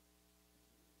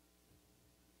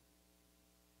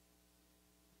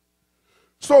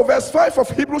 So verse 5 of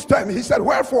Hebrews 10, he said,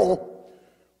 wherefore,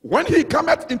 when he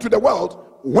cometh into the world,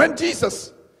 when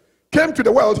Jesus came to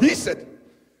the world, he said,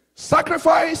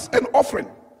 sacrifice and offering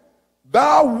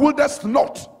thou wouldest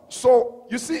not. So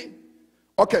you see,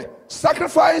 okay,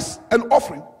 sacrifice and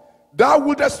offering thou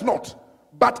wouldest not,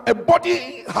 but a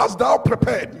body hast thou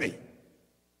prepared me.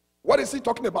 What is he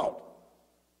talking about?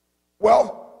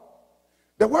 Well,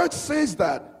 the word says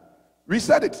that, we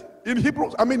said it in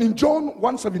Hebrews, in John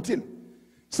 1:17,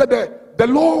 said that the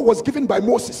law was given by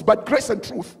Moses, but grace and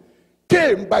truth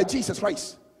came by Jesus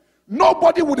Christ.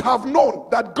 Nobody would have known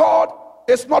that God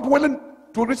is not willing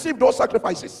to receive those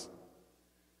sacrifices.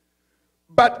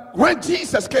 But when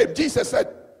Jesus came, Jesus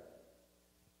said,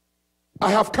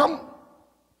 I have come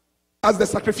as the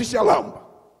sacrificial lamb.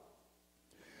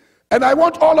 And I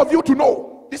want all of you to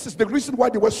know, this is the reason why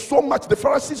the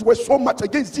Pharisees were so much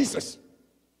against Jesus.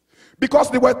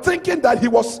 Because they were thinking that he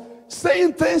was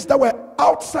saying things that were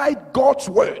outside God's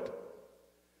word.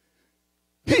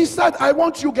 He said, I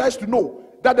want you guys to know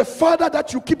that the father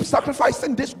that you keep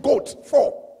sacrificing this goat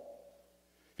for,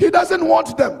 he doesn't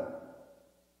want them.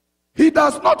 He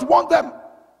does not want them.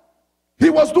 He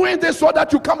was doing this so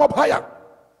that you come up higher.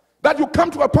 That you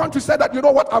come to a point to say that, you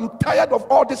know what, I'm tired of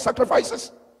all these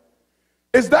sacrifices.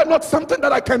 Is there not something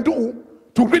that I can do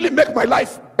to really make my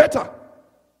life better?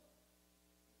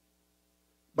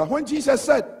 But when Jesus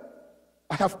said,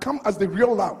 I have come as the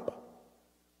real lamb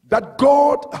that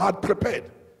God had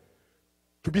prepared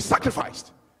to be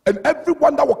sacrificed, and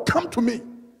everyone that will come to me,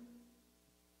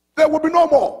 there will be no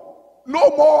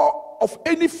more of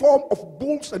any form of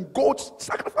bulls and goats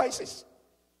sacrifices.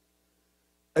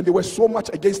 And they were so much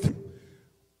against him.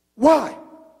 Why?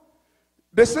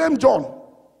 The same John,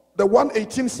 the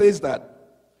 1:18 says that.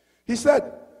 He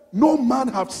said, no man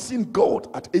have seen God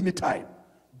at any time,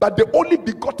 but the only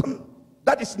begotten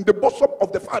that is in the bosom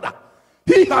of the Father,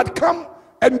 he had come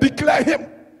and declared him.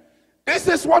 This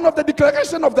is one of the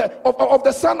declaration of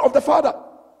the Son of the Father.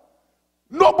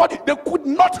 Nobody, they could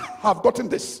not have gotten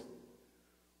this.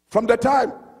 From the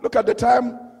time, look at the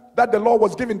time that the law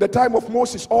was given, the time of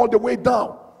Moses all the way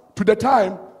down to the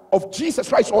time of Jesus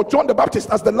Christ or John the Baptist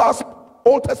as the last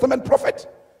Old Testament prophet.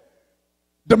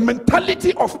 The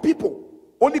mentality of people,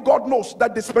 only God knows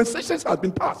that dispensations have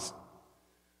been passed.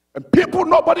 And people,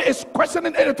 nobody is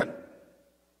questioning anything.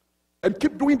 And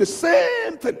keep doing the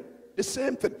same thing. The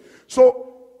same thing.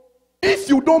 So, if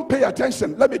you don't pay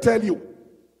attention, let me tell you,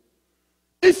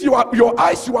 if you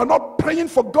are not praying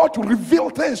for God to reveal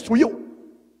things to you,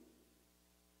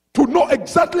 to know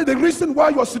exactly the reason why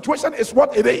your situation is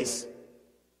what it is,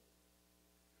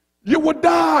 you will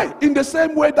die in the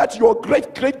same way that your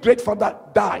great-great-great-father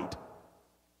died.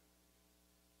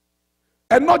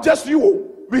 And not just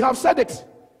you, we have said it,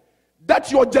 that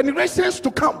your generations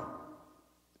to come,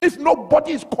 if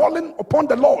nobody is calling upon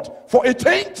the Lord for a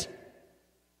change,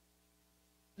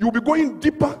 you'll be going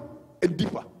deeper and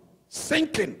deeper,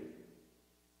 sinking.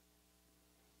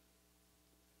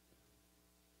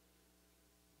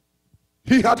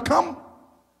 He had come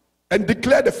and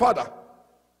declared the Father,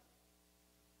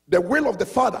 the will of the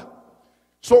Father.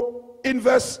 So in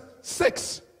verse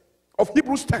 6 of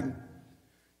Hebrews 10,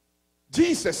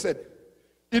 Jesus said,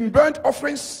 in burnt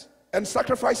offerings and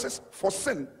sacrifices for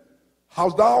sin,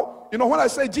 hast thou, when I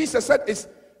say Jesus said, is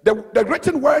the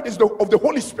written word is of the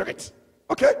Holy Spirit.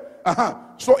 Okay?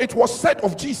 So it was said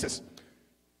of Jesus,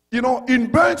 in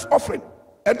burnt offering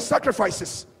and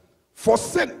sacrifices for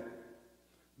sin,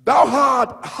 thou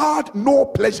had no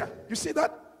pleasure. You see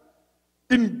that?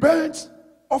 In burnt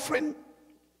offering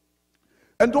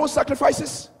and those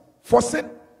sacrifices for sin,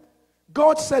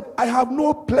 God said, I have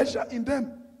no pleasure in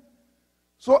them.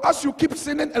 So as you keep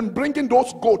sinning and bringing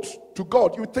those goats to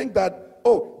God, you think that,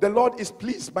 oh, the Lord is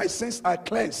pleased, my sins are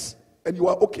cleansed, and you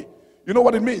are okay. You know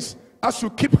what it means? As you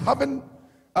keep having,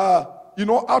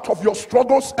 out of your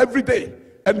struggles every day,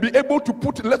 and be able to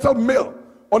put a little meal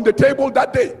on the table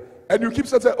that day, and you keep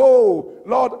saying, oh,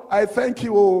 Lord, I thank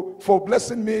you for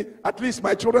blessing me. At least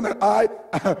my children and I,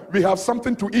 we have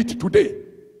something to eat today.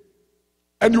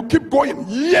 And you keep going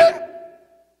year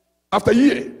after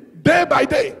year, day by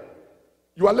day.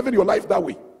 You are living your life that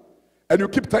way. And you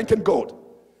keep thanking God.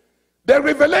 The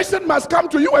revelation must come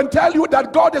to you and tell you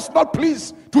that God is not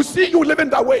pleased to see you living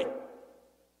that way.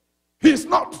 He is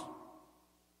not.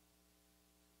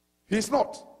 He is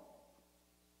not.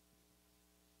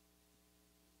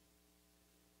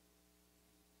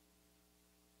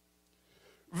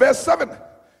 Verse 7,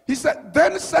 he said,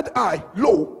 then said I,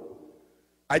 lo,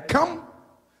 I come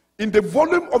in the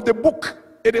volume of the book,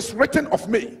 it is written of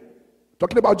me,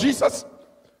 talking about Jesus,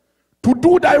 to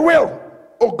do thy will,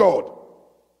 O God.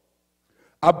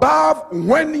 Above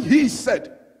when he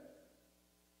said,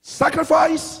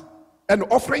 sacrifice and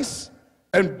offerings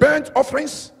and burnt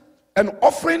offerings and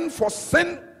offering for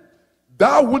sin,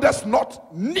 thou wouldest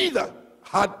not, neither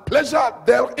had pleasure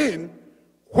therein,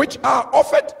 which are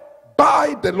offered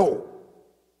by the law.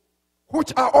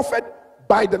 Which are offered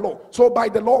by the law. So by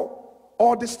the law,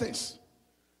 all these things,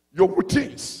 your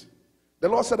routines, the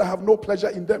Lord said, I have no pleasure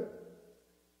in them.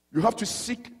 You have to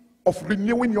seek of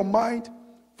renewing your mind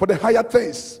for the higher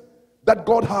things that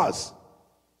God has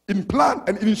in plan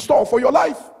and in store for your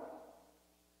life.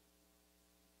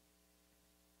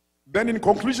 Then in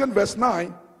conclusion, verse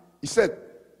 9, he said,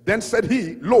 then said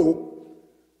he, lo,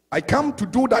 I come to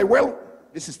do thy will.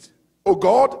 This is, O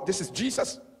God, this is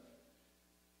Jesus.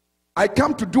 I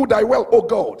come to do thy will, O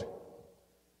God.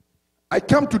 I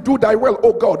come to do thy will,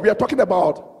 O God. We are talking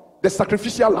about the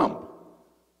sacrificial lamb.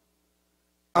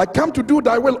 I come to do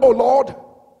thy will, O Lord.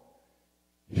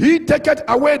 He taketh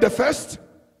away the first,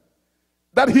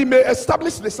 that he may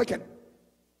establish the second.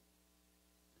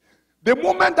 The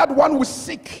moment that one will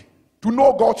seek to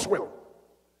know God's will,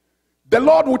 the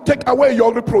Lord will take away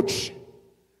your reproach.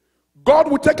 God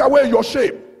will take away your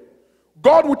shame.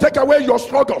 God will take away your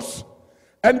struggles.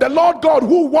 And the Lord God,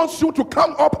 who wants you to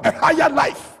come up a higher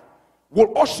life,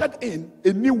 will usher in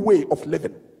a new way of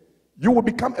living. You will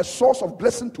become a source of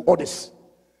blessing to others.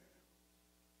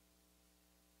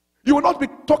 You will not be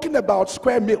talking about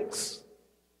square meals,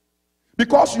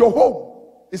 because your home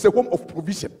is a home of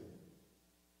provision.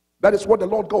 That is what the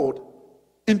Lord God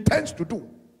intends to do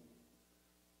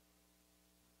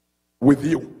with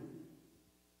you.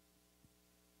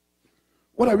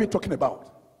 What are we talking about?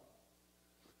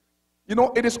 You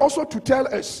know, it is also to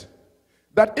tell us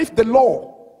that if the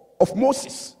law of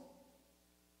Moses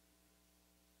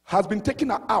has been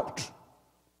taken out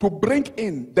to bring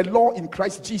in the law in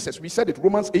Christ Jesus, we said it,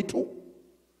 Romans 8:2,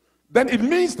 then it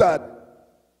means that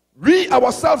we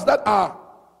ourselves that are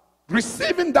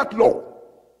receiving that law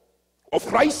of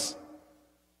Christ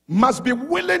must be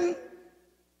willing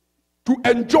to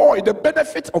enjoy the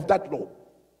benefit of that law.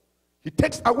 He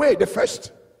takes away the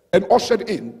first and ushered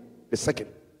in the second.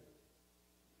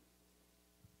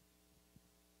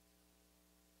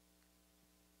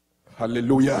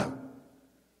 Hallelujah.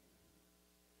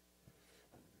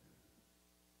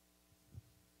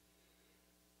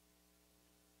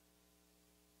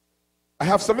 I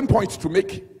have 7 points to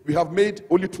make. We have made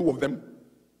only 2 of them.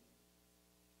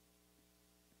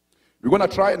 We're going to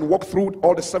try and walk through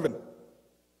all the 7.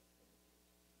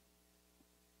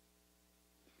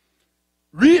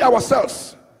 We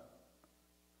ourselves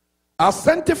are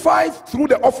sanctified through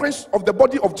the offerings of the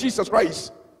body of Jesus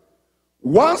Christ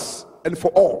once and for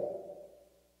all.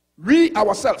 We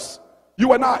ourselves,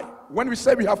 you and I, when we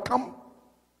say we have come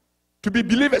to be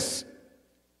believers,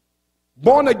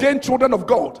 born again children of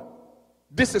God,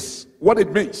 this is what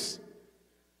it means.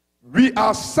 We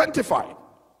are sanctified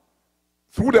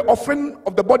through the offering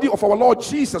of the body of our Lord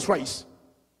Jesus Christ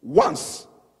once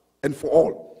and for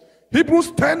all.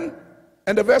 Hebrews 10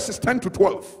 and the verses 10 to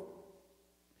 12.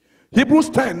 Hebrews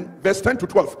 10 verse 10 to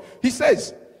 12. He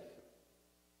says,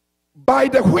 by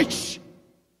the which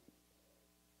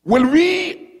will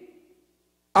we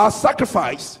are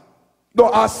sanctified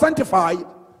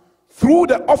through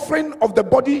the offering of the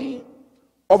body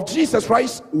of Jesus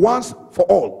Christ once for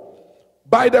all.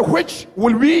 By the which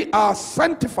will we are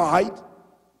sanctified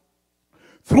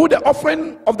through the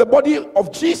offering of the body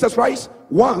of Jesus Christ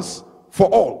once for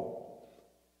all.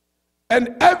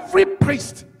 And every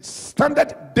priest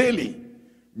standeth daily,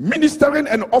 ministering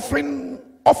and offering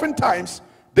oftentimes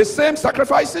the same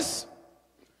sacrifices,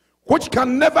 which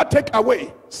can never take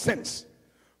away sins.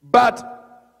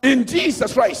 But in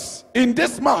Jesus Christ, in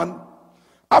this man,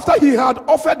 after he had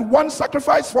offered one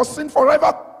sacrifice for sin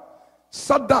forever,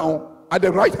 sat down at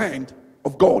the right hand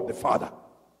of God the Father.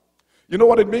 You know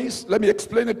what it means? Let me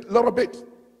explain it a little bit.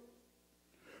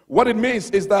 What it means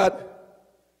is that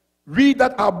we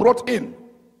that are brought in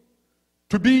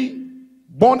to be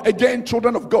born again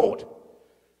children of God,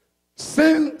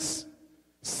 sin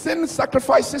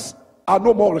sacrifices are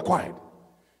no more required,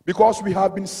 because we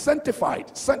have been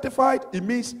sanctified. Sanctified, it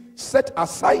means set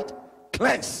aside,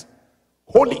 cleansed,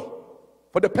 holy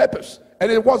for the purpose.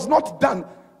 And it was not done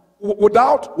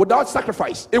without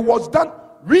sacrifice. It was done,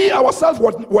 we ourselves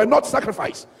were not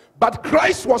sacrificed, but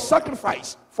Christ was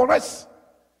sacrificed for us.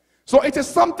 So it is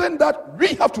something that we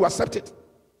have to accept it.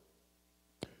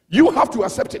 You have to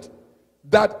accept it,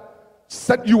 that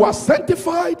you are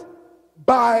sanctified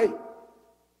by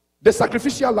the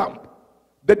sacrificial lamb.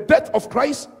 The death of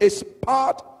Christ is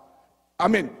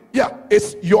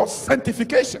it's your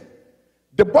sanctification.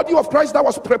 The body of Christ that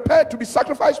was prepared to be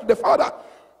sacrificed to the Father,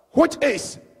 which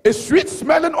is a sweet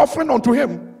smelling offering unto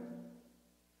him,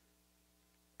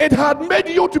 it had made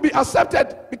you to be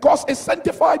accepted because it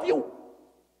sanctified you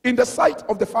in the sight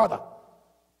of the Father.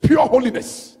 Pure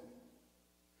holiness.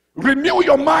 Renew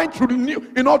your mind to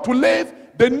live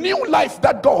the new life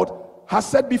that God has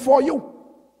set before you.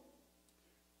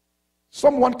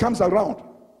 Someone comes around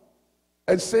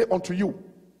and say unto you,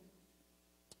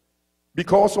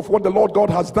 because of what the Lord God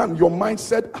has done, your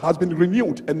mindset has been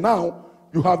renewed, and now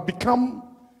you have become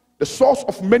the source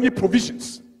of many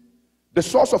provisions. The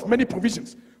source of many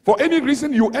provisions. For any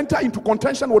reason, you enter into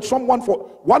contention with someone for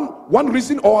one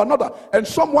reason or another, and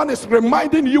someone is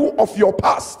reminding you of your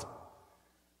past.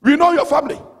 We know your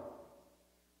family.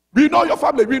 We know your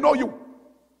family. We know you.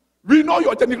 We know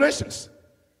your generations.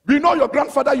 We know your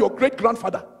grandfather, your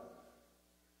great-grandfather.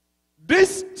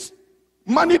 This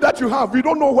money that you have, we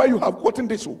don't know where you have gotten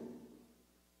this.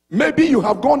 Maybe you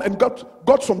have gone and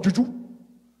got some juju.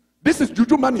 This is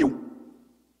juju money.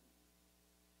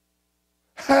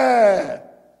 Hey.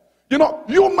 You know,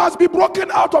 you must be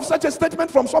broken out of such a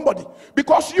statement from somebody,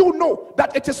 because you know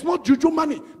that it is not juju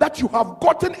money, that you have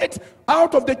gotten it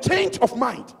out of the change of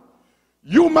mind.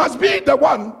 You must be the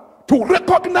one to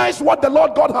recognize what the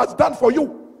Lord God has done for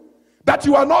you. That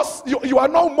you are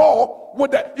no more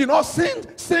with the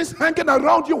sins hanging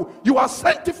around you. You are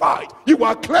sanctified. You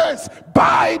are cleansed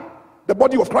by the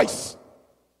body of Christ.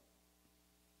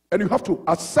 And you have to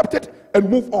accept it and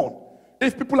move on.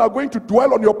 If people are going to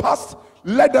dwell on your past,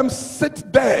 let them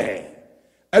sit there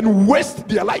and waste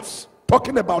their lives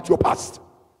talking about your past.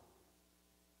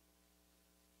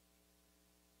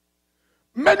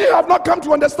 Many have not come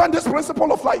to understand this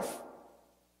principle of life.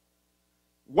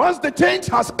 Once the change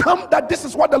has come, that this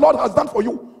is what the Lord has done for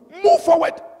you, move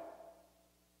forward.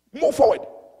 Move forward.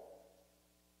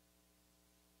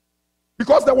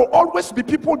 Because there will always be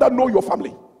people that know your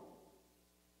family.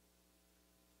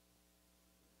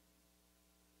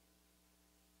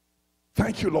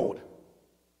 Thank you, Lord.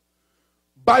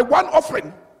 By one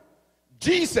offering,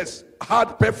 Jesus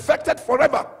had perfected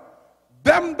forever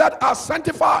them that are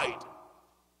sanctified.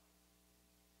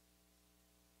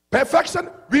 Perfection,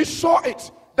 we saw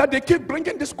it, that they keep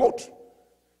bringing this goat.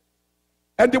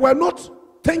 And they were not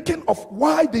thinking of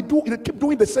why they keep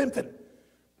doing the same thing.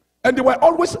 And they were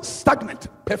always stagnant.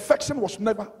 Perfection was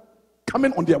never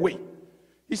coming on their way.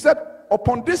 He said,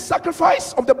 upon this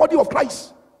sacrifice of the body of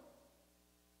Christ,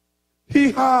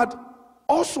 he had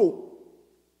also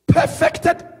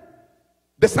perfected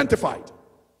the sanctified.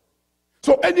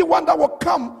 So anyone that will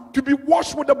come to be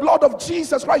washed with the blood of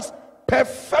Jesus Christ,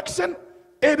 perfection,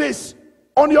 it is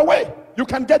on your way. You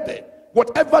can get there.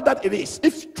 Whatever that it is,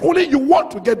 if truly you want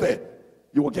to get there,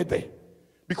 you will get there.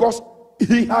 Because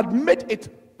he had made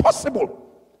it possible.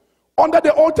 Under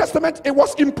the Old Testament, it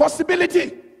was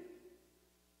impossibility.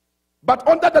 But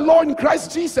under the law in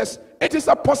Christ Jesus, it is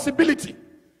a possibility.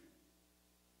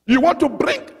 You want to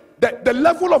bring the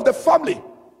level of the family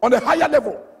on a higher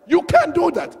level. You can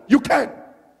do that. You can.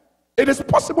 It is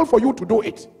possible for you to do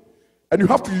it. And you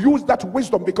have to use that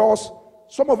wisdom, because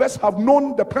some of us have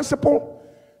known the principle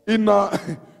in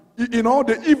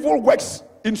the evil works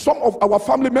in some of our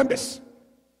family members.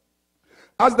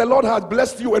 As the Lord has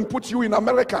blessed you and put you in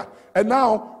America, and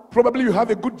now probably you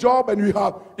have a good job, and you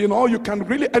have, you can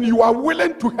really, and you are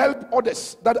willing to help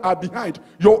others that are behind,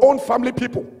 your own family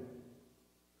people.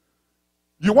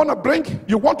 You want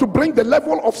to bring the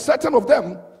level of certain of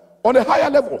them on a higher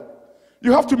level.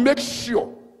 You have to make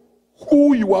sure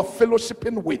who you are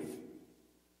fellowshipping with,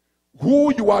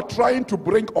 who you are trying to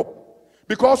bring up.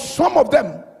 Because some of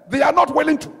them, they are not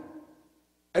willing to.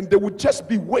 And they would just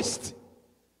be wasting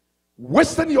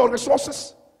your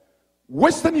resources,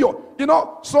 wasting your,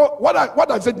 So what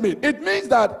does it mean? It means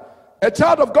that a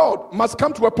child of God must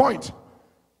come to a point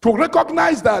to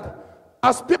recognize that,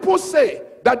 as people say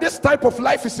that this type of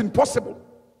life is impossible,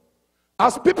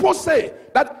 as people say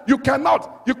that you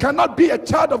cannot be a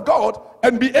child of God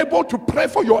and be able to pray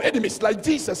for your enemies, like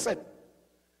Jesus said.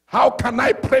 How can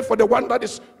I pray for the one that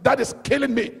is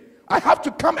killing me? I have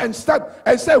to come and stand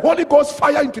and say, Holy Ghost,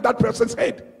 fire into that person's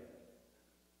head.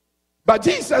 But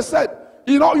Jesus said,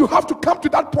 you have to come to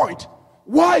that point.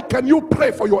 Why can you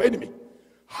pray for your enemy?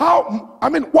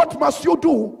 What must you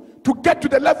do to get to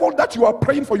the level that you are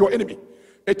praying for your enemy?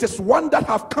 It is one that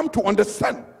have come to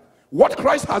understand what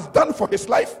Christ has done for his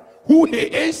life, who he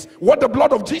is, what the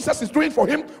blood of Jesus is doing for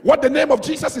him, what the name of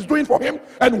Jesus is doing for him,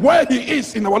 and where he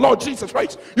is in our Lord Jesus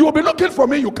Christ. You will be looking for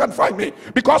me, you can't find me,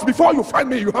 because before you find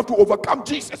me, you have to overcome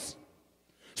Jesus.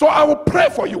 So I will pray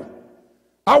for you.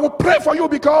 I will pray for you,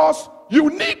 because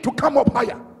you need to come up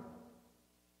higher.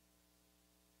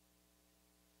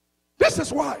 This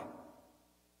is why.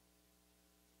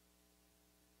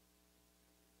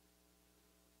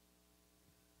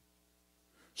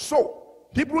 So,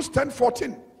 Hebrews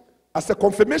 10:14, as a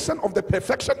confirmation of the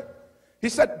perfection, he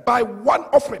said, by one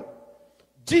offering,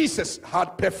 Jesus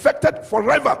had perfected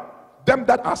forever them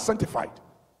that are sanctified.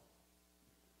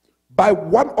 By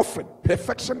one offering,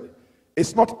 perfection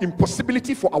is not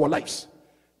impossibility for our lives.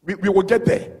 We will get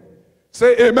there.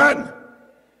 Say amen.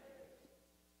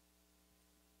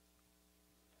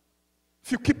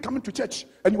 If you keep coming to church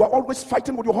and you are always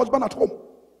fighting with your husband at home,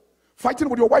 fighting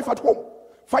with your wife at home,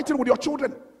 fighting with your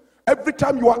children, every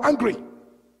time you are angry,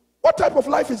 what type of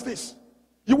life is this?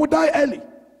 You will die early.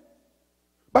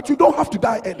 But you don't have to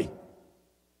die early.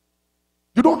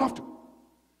 You don't have to.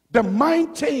 The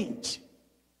mind change,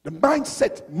 the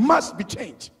mindset must be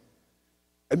changed.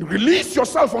 And release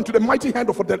yourself onto the mighty hand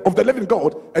of the living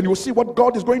God, and you will see what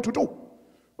God is going to do.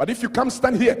 But if you come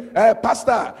stand here,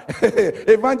 pastor,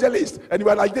 evangelist, and you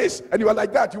are like this, and you are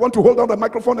like that, you want to hold on the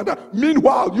microphone and that.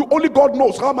 Meanwhile, only God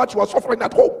knows how much you are suffering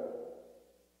at home.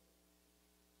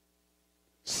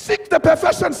 Seek the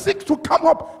perfection, seek to come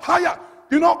up higher.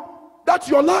 That's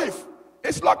your life.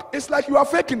 It's like you are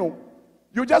faking.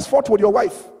 You just fought with your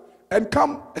wife and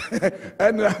come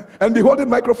and be holding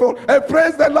microphone and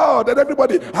praise the Lord and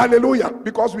everybody, hallelujah,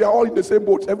 because we are all in the same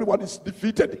boat. Everyone is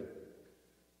defeated.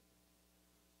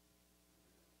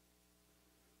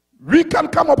 We can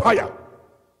come up higher.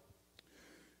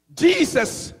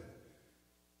 Jesus,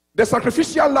 the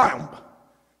sacrificial lamb,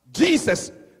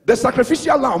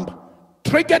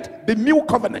 triggered the new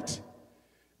covenant.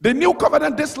 The new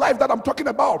covenant, this life that I'm talking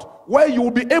about, where you will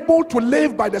be able to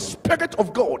live by the Spirit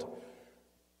of God,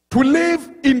 to live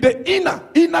in the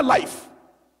inner life,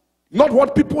 not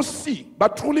what people see,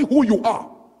 but truly who you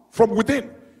are from within.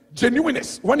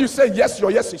 Genuineness. When you say yes, your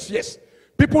yes is yes.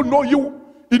 People know you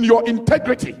in your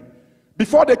integrity.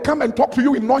 Before they come and talk to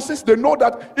you in nonsense, they know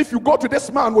that if you go to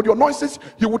this man with your nonsense,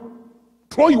 he would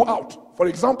throw you out, for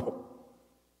example.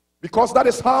 Because that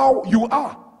is how you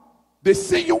are. They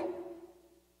see you.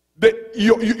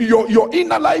 Your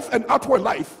inner life and outward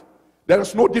life, there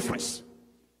is no difference.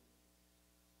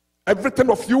 Everything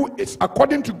of you is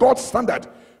according to God's standard.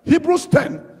 Hebrews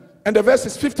 10 and the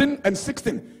verses 15 and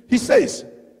 16, he says,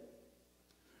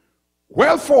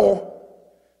 wherefore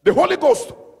the Holy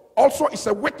Ghost also is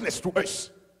a witness to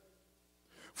us.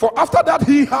 For after that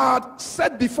he had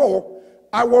said before,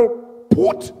 I will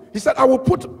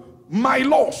put my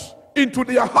laws into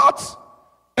their hearts,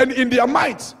 and in their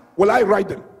minds will I write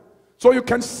them. So you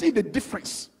can see the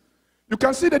difference. You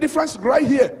can see the difference right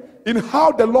here in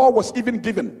how the law was even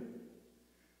given.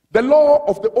 The law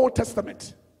of the Old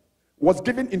Testament was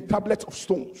given in tablets of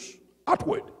stones,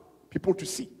 outward, people to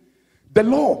see. The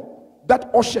law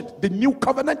that ushered the new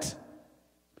covenant,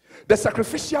 the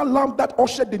sacrificial lamb that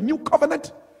ushered the new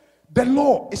covenant, the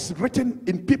law is written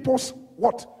in people's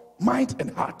what? Mind and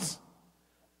hearts.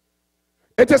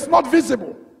 It is not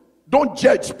visible. Don't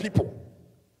judge people.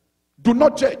 Do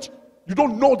not judge. You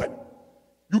don't know them.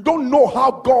 You don't know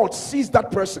how God sees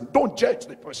that person. Don't judge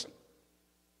the person.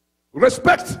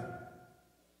 Respect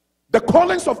the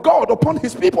callings of God upon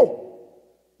his people.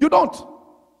 You don't.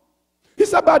 He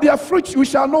said, by their fruits we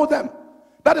shall know them.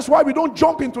 That is why we don't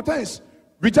jump into things.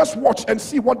 We just watch and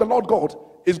see what the Lord God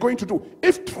is going to do.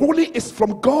 If truly is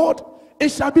from God, it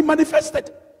shall be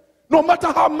manifested. No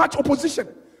matter how much opposition.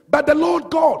 But the Lord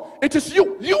God, it is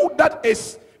you that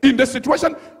is in the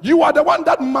situation. You are the one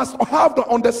that must have the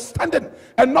understanding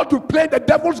and not to play the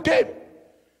devil's game.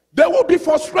 They will be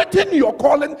frustrating your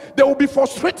calling. They will be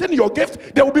frustrating your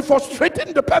gift. They will be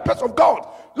frustrating the purpose of God.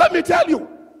 Let me tell you,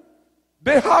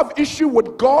 they have issue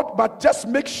with God, but just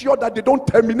make sure that they don't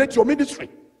terminate your ministry.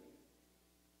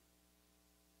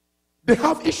 They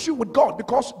have issue with God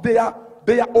because they are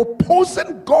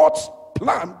opposing God's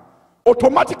plan.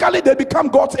 Automatically they become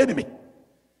God's enemy.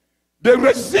 They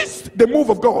resist the move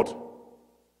of God.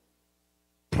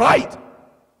 Pride.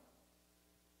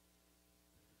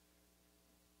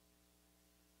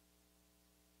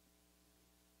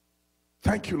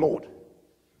 Thank you, Lord.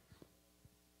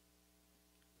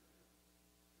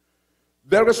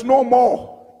 There is no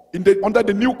more under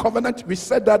the new covenant. We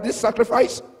said that this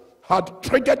sacrifice had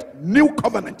triggered new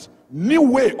covenant, new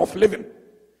way of living.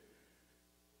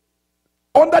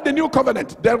 Under the new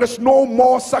covenant, there is no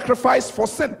more sacrifice for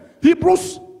sin.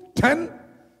 Hebrews 10,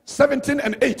 17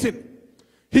 and 18.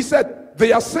 He said,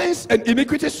 their sins and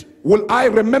iniquities will I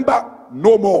remember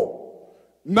no more.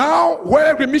 Now,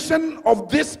 where remission of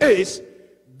this is,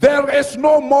 there is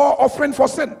no more offering for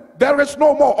sin. There is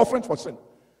no more offering for sin.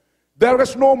 There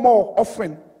is no more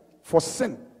offering for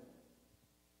sin.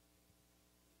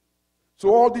 So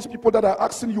all these people that are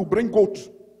asking you, bring goat,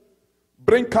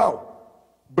 bring cow,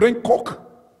 bring cock,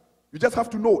 you just have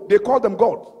to know, they call them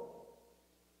God.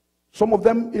 Some of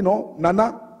them,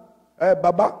 Nana,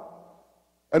 Baba,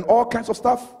 and all kinds of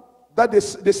stuff that they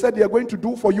said they are going to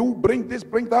do for you, bring this,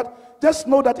 bring that. Just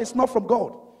know that it's not from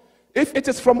God. If it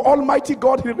is from Almighty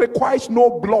God, he requires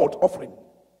no blood offering.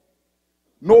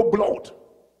 No blood.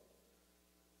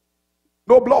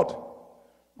 No blood.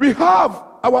 We have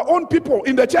our own people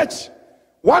in the church.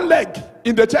 One leg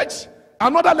in the church,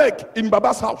 another leg in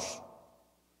Baba's house.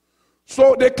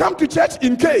 So they come to church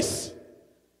in case.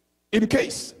 In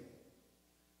case.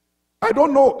 I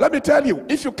don't know. Let me tell you,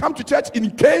 if you come to church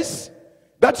in case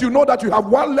that you know that you have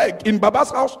one leg in Baba's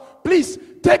house, please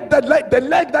take the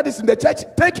leg that is in the church,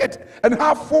 take it and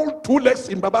have full 2 legs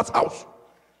in Baba's house.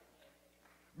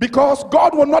 Because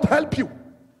God will not help you.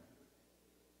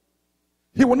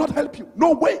 He will not help you.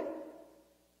 No way.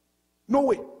 No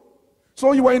way.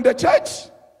 So you are in the church.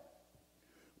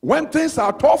 When things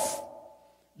are tough,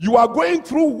 you are going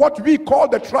through what we call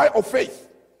the trial of faith.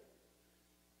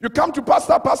 You come to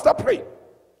pastor, pastor prayed.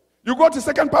 You go to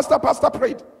second pastor, pastor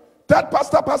prayed. Third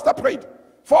pastor, pastor prayed.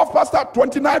 Fourth pastor,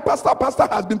 29 pastor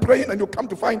has been praying, and you come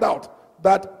to find out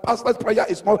that pastor's prayer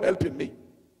is not helping me.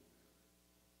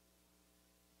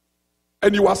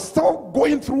 And you are still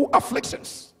going through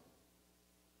afflictions.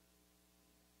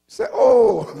 Say,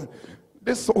 oh,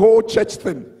 this whole church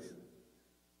thing.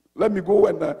 Let me go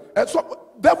and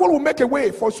so devil will make a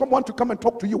way for someone to come and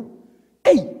talk to you.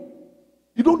 Hey,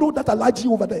 you don't know that allergy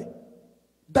over there?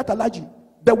 That allergy,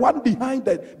 the one behind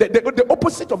the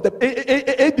opposite of the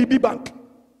ADB bank.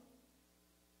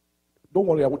 Don't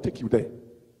worry, I will take you there.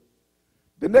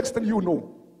 The next thing you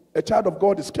know, a child of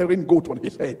God is carrying goat on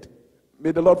his head.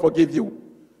 May the Lord forgive you.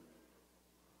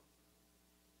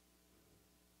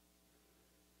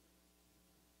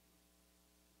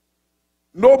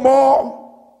 No more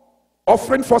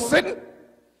offering for sin.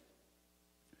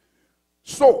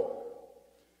 So,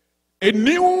 a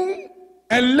new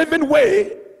and living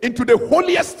way into the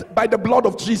holiest by the blood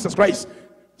of Jesus Christ.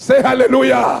 Say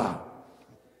hallelujah.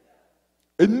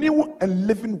 A new and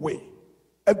living way.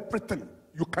 Everything.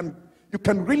 You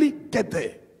can really get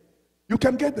there. You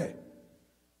can get there.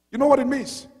 You know what it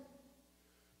means?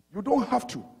 You don't have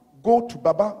to go to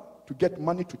Baba to get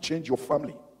money to change your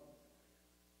family.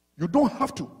 You don't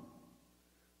have to.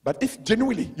 But if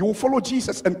genuinely you will follow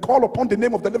Jesus and call upon the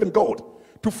name of the living God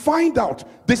to find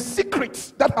out the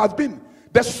secrets that has been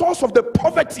the source of the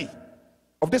poverty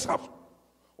of this house,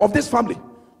 of this family,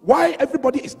 why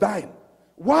everybody is dying,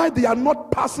 why they are not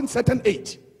passing certain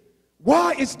age,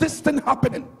 why is this thing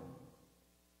happening?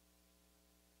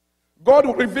 God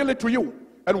will reveal it to you.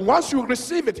 And once you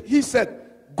receive it, he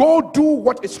said, go do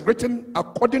what is written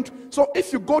according to. So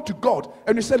if you go to God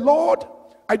and you say, Lord,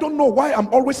 I don't know why I'm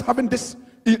always having this,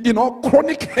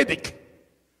 chronic headache.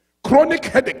 Chronic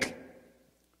headache.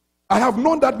 I have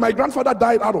known that my grandfather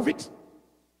died out of it.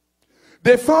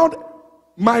 They found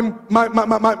my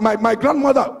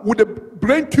grandmother with a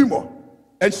brain tumor,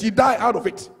 and she died out of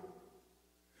it.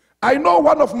 I know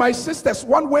one of my sisters,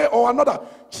 one way or another,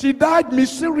 she died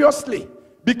mysteriously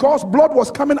because blood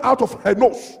was coming out of her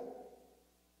nose.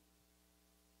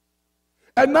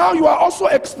 And now you are also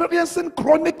experiencing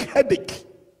chronic headache.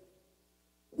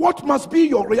 What must be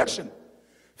your reaction?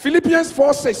 Philippians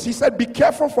 4 says, he said, be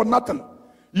careful for nothing.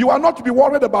 You are not to be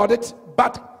worried about it,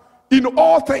 but in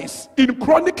all things, in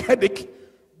chronic headache,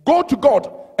 go to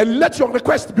God and let your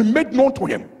request be made known to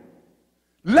him.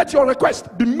 Let your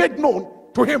request be made known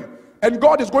to him, and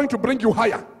God is going to bring you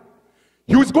higher.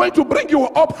 He is going to bring you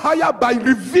up higher by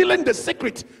revealing the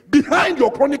secret behind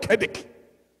your chronic headache.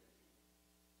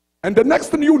 And the next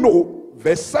thing you know,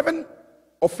 verse 7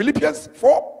 of Philippians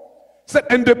 4 said,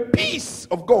 and the peace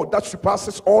of God that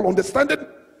surpasses all understanding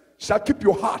shall keep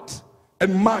your heart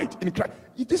and mind in Christ.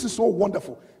 This is so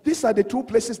wonderful. These are the two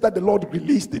places that the Lord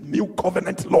released the new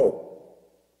covenant law.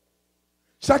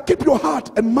 Shall keep your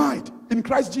heart and mind in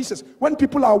Christ Jesus. When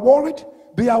people are worried,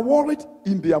 they are worried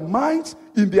in their minds,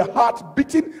 in their heart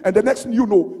beating, and the next thing you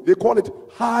know, they call it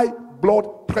high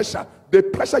blood pressure. They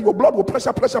pressure your blood will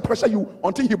pressure you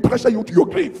until he pressure you to your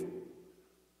grave.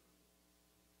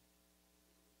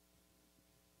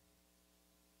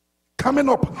 Coming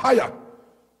up higher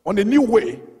on a new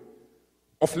way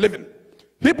of living.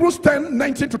 Hebrews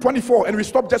 10:19-24, and we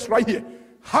stop just right here.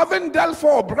 Having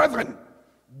therefore, brethren,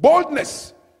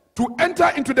 boldness to enter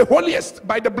into the holiest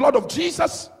by the blood of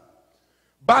Jesus,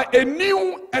 by a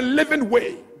new and living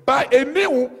way,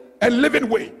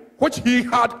 which he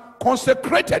had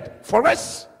consecrated for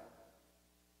us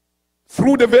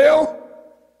through the veil,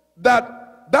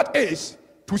 that is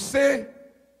to say,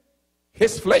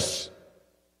 his flesh.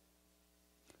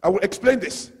 I will explain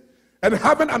this. And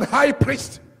having an high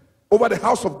priest over the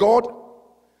house of God,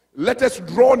 let us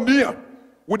draw near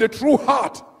with a true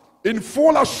heart in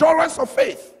full assurance of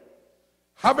faith,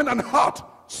 having an heart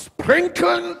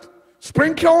sprinkled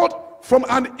from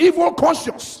an evil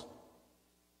conscience,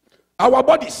 our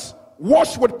bodies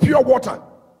washed with pure water.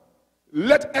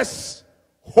 Let us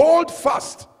hold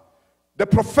fast the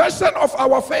profession of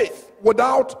our faith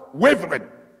without wavering,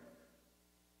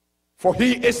 for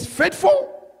he is faithful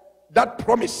that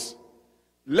promise.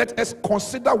 Let us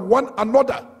consider one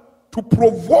another to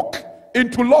provoke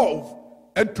into love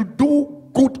and to do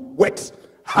good works.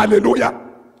 Hallelujah.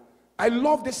 I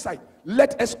love this side.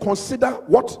 Let us consider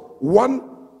what?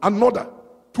 One another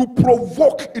to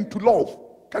provoke into love.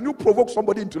 Can you provoke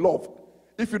somebody into love?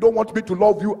 If you don't want me to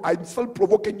love you, I'm still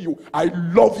provoking you. I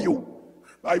love you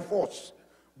by force,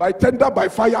 by tender, by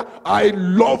fire. I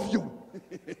love you.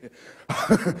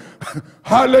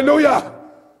 Hallelujah.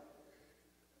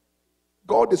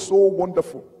 God is so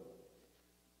wonderful.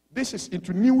 This is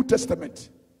into New Testament.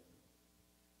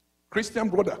 Christian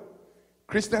brother,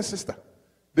 Christian sister,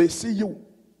 they see you.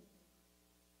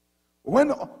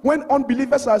 When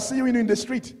unbelievers are seeing you in the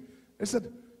street, they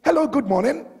said, hello, good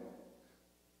morning.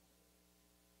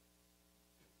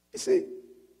 You see,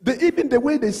 even the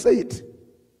way they say it,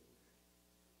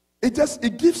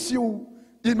 it gives you,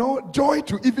 joy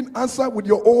to even answer with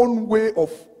your own way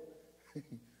of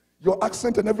your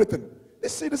accent and everything. They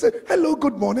say, hello,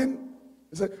 good morning.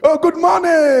 They say, oh, good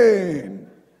morning.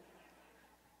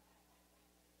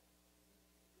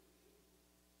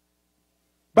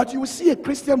 But you will see a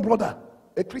Christian brother,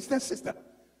 a Christian sister.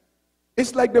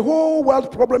 It's like the whole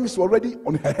world problem is already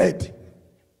on her head.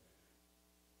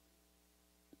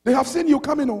 They have seen you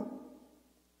coming on,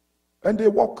 and they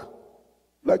walk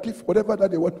like if whatever that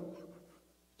they want,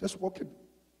 just walking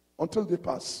until they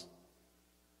pass.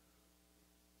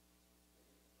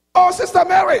 Oh, Sister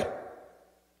Mary.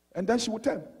 And then she would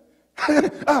tell,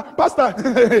 Pastor,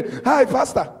 hi,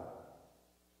 Pastor.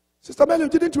 Sister Mary,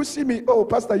 didn't you see me? Oh,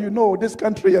 Pastor, you know this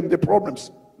country and the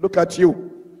problems. Look at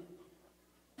you.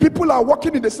 People are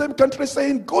walking in the same country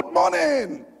saying, good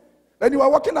morning. And you are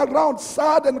walking around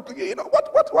sad and,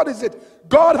 what is it?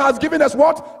 God has given us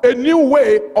what? A new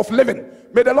way of living.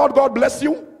 May the Lord God bless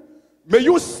you. May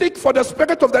you seek for the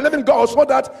Spirit of the living God so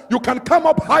that you can come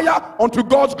up higher unto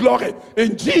God's glory.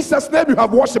 In Jesus' name you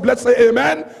have worship. Let's say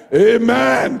amen.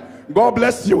 Amen. God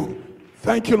bless you.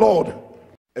 Thank you, Lord.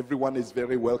 Everyone is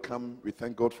very welcome. We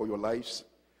thank God for your lives.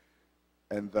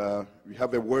 And we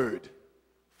have a word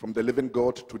from the living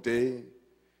God today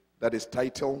that is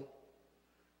titled,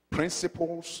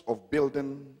 Principles of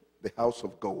Building the House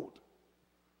of God.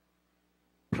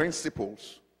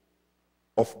 Principles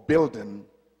of Building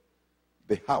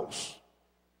the House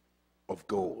of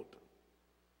God.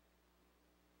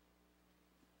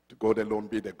 To God alone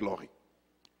be the glory.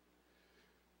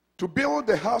 To build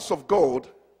the house of God,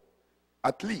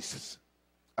 at least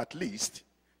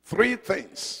three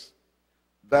things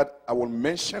that I will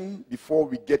mention before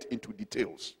we get into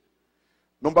details.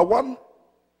 Number one,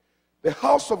 the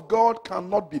house of God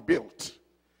cannot be built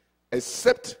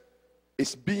except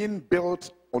it's being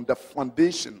built on the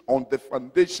foundation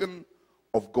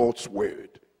of God's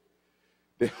word.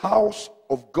 The house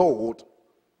of God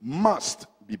must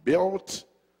be built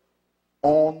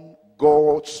on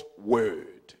God's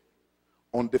word,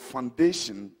 on the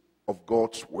foundation of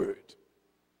God's word.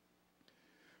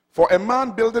 For a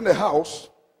man building a house,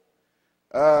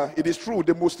 it is true,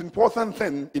 the most important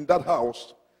thing in that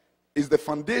house is the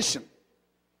foundation.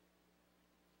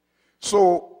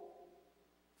 So,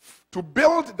 to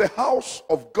build the house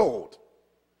of God,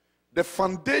 the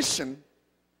foundation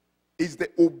is the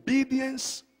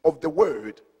obedience of the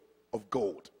word of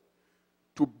God.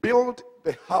 To build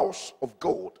the house of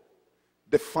God,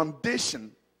 the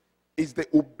foundation is the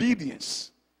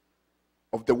obedience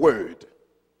of the word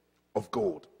of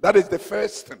God. That is the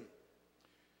first thing.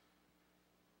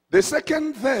 The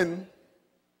second thing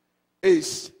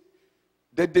is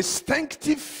the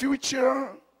distinctive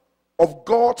feature of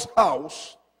God's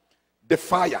house, the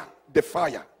fire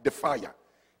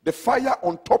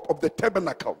on top of the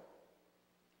tabernacle,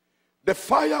 the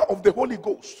fire of the Holy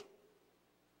Ghost.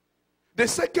 The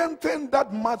second thing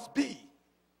that must be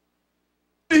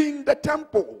in the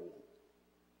temple,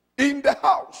 in the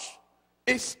house,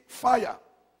 is fire,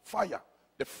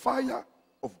 the fire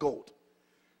of God.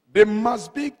 There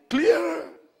must be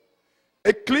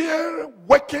a clear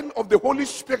working of the Holy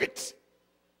Spirit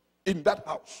in that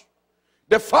house.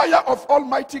 The fire of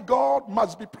Almighty God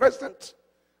must be present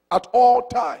at all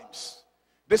times.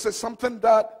 This is something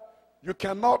that you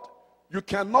cannot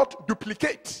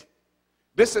duplicate.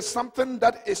 This is something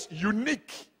that is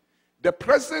unique. The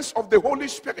presence of the Holy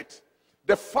Spirit,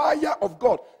 the fire of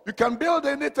God. You can build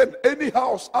anything, any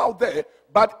house out there,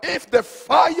 but if the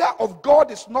fire of God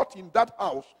is not in that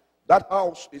house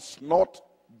is not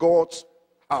God's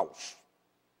house.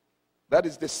 That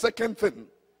is the second thing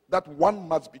that one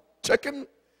must be checking,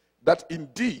 that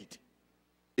indeed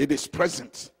it is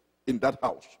present in that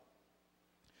house.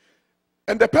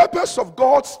 And the purpose of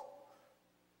God's,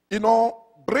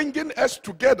 bringing us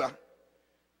together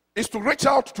is to reach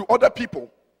out to other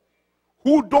people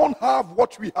who don't have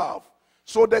what we have.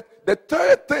 So that the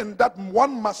third thing that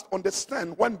one must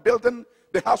understand when building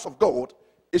the house of God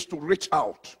is to reach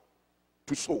out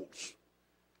to souls.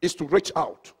 Is to reach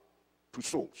out to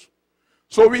souls.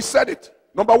 So we said it.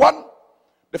 Number one,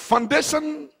 the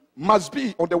foundation must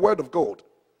be on the word of God.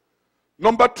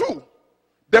 Number two,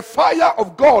 The fire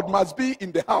of God must be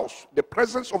in the house, the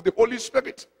presence of the Holy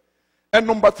Spirit. And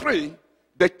number 3,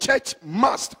 the church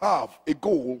must have a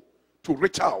goal to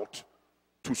reach out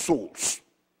to souls.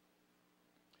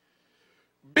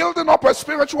 Building up a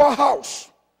spiritual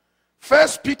house. 1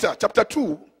 Peter chapter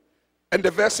 2 and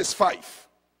the verse is 5.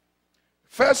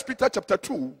 1 Peter chapter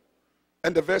 2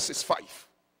 and the verse is 5.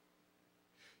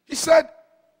 He said,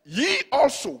 ye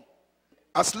also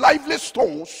as lively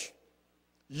stones,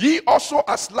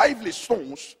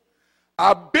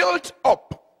 are built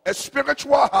up a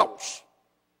spiritual house,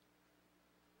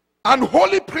 and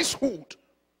holy priesthood,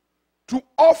 to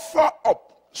offer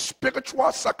up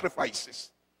spiritual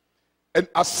sacrifices and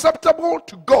acceptable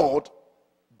to God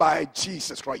by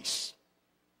Jesus Christ.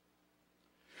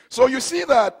 So you see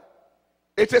that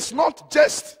it is not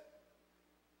just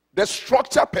the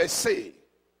structure per se,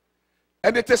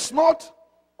 and it is not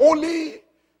only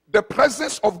the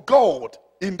presence of God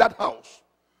in that house.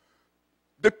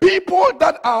 The people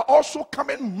that are also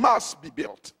coming must be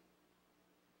built.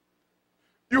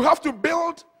 You have to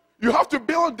build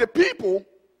the people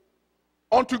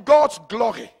unto God's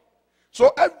glory.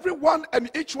 So everyone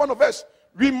and each one of us,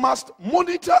 we must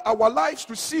monitor our lives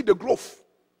to see the growth.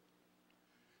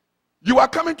 You are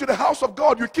coming to the house of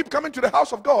God. You keep coming to the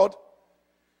house of God.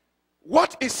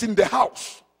 What is in the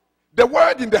house? The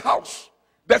word in the house,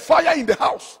 the fire in the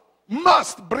house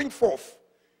must bring forth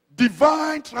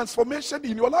divine transformation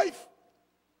in your life.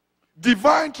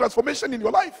 Divine transformation in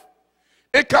your life.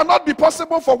 It cannot be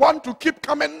possible for one to keep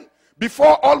coming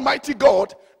before Almighty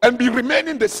God and be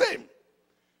remaining the same.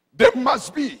 There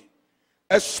must be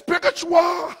a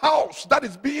spiritual house that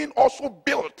is being also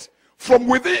built from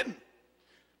within.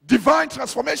 Divine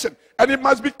transformation. And it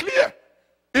must be clear.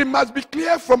 It must be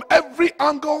clear from every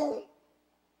angle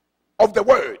of the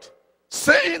word,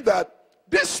 saying that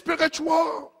this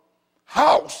spiritual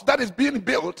house that is being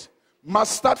built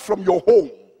must start from your home,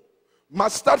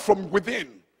 must start from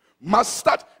within,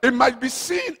 it might be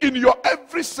seen in your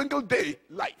every single day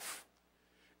life.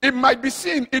 It might be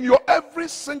seen in your every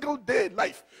single day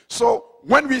life. So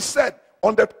when we said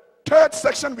on the 3rd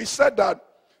section, we said that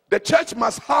the church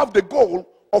must have the goal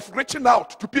of reaching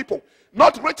out to people,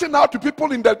 not reaching out to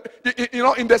people in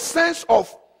the sense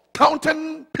of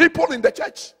counting people in the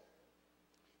church,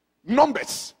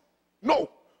 numbers, no,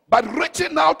 but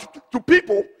reaching out to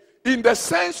people in the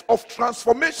sense of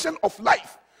transformation of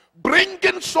life,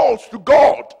 bringing souls to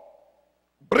God,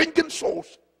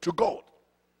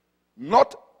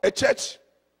 not a church.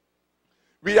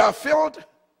 We are filled,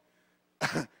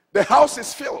 the house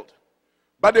is filled,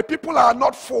 but the people are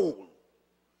not full.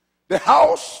 The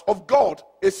house of God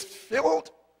is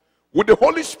filled with the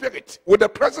Holy Spirit, with the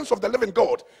presence of the living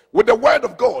God, with the word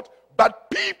of God, but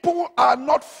people are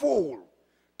not full.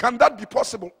 Can that be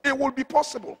possible? It will be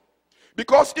possible.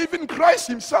 Because even Christ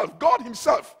himself, God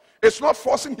himself, is not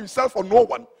forcing himself on no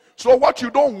one. So what you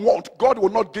don't want, God will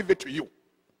not give it to you.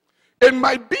 It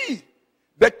might be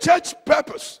the church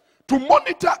purpose to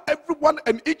monitor everyone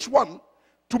and each one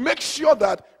to make sure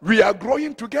that we are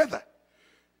growing together.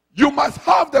 You must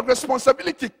have the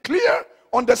responsibility, clear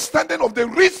understanding of the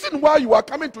reason why you are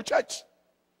coming to church.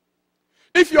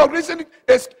 If your reason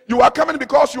is you are coming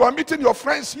because you are meeting your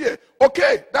friends here,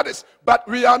 okay, that is, but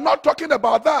we are not talking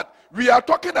about that. We are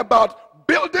talking about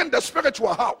building the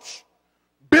spiritual house.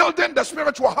 Building the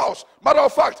spiritual house. Matter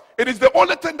of fact, it is the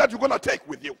only thing that you're going to take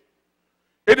with you.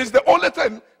 It is the only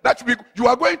thing that you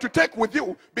are going to take with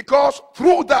you, because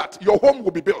through that your home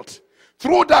will be built.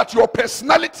 Through that your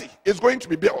personality is going to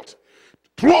be built.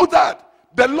 Through that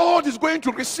the Lord is going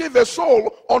to receive a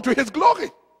soul unto his glory.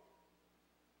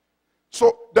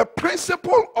 So the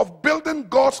principle of building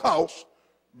God's house,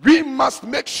 we must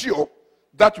make sure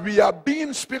that we are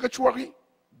being spiritually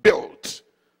built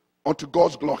unto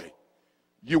God's glory.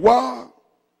 You are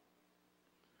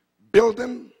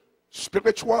building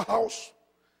spiritual house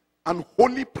and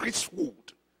holy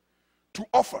priesthood to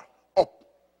offer up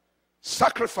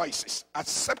sacrifices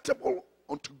acceptable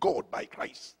unto God by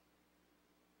Christ.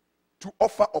 To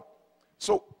offer up.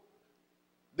 So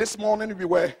this morning we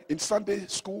were in Sunday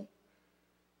school.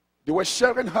 They were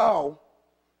sharing how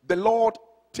the Lord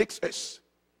takes us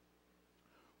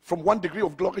from one degree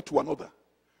of glory to another.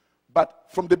 But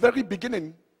from the very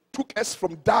beginning, took us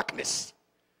from darkness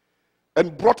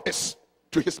and brought us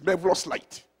to his marvelous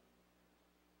light.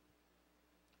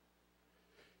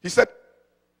 He said,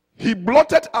 he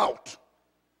blotted out,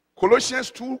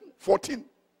 Colossians 2:14,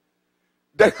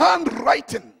 the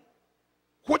handwriting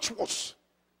which was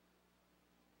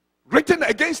written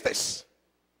against us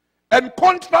and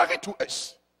contrary to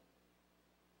us.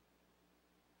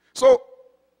 So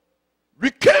we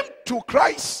came to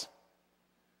Christ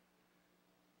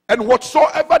and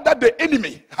whatsoever that the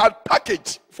enemy had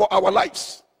packaged for our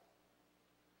lives.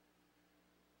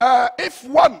 If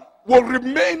one will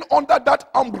remain under that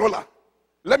umbrella,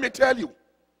 let me tell you,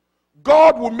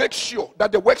 God will make sure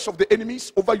that the works of the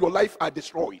enemies over your life are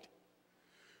destroyed.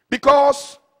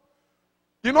 Because,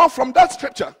 from that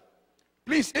scripture,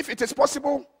 please, if it is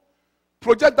possible,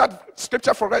 project that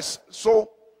scripture for us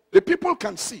so the people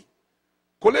can see.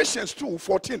 Colossians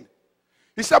 2:14.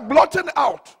 He said, blotting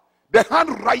out the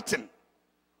handwriting,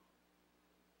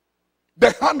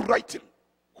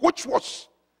 which was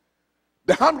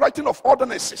the handwriting of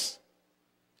ordinances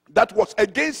that was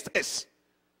against us,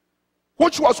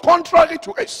 which was contrary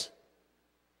to us.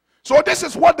 So this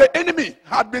is what the enemy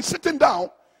had been sitting down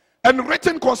and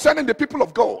written concerning the people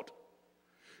of God.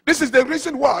 This is the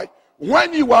reason why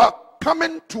when you are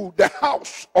coming to the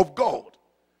house of God,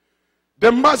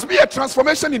 there must be a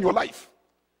transformation in your life.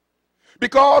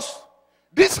 Because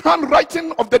this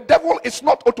handwriting of the devil is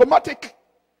not automatic.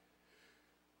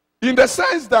 In the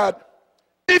sense that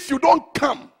if you don't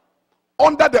come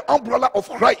under the umbrella of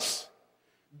Christ,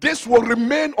 this will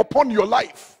remain upon your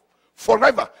life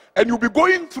forever. And you'll be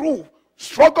going through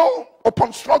struggle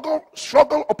upon struggle,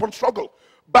 struggle upon struggle.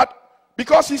 But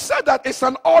because he said that it's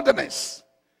an ordinance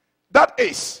that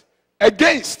is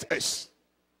against us,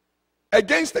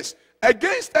 against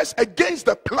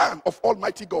the plan of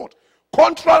Almighty God,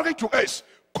 contrary to us,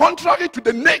 contrary to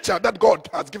the nature that God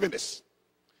has given us.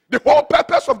 The whole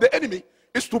purpose of the enemy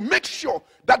is to make sure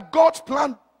that God's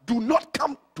plan do not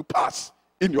come to pass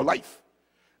in your life.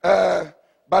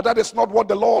 But that is not what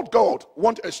the Lord God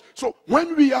wants us. So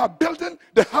when we are building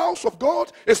the house of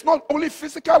God, it's not only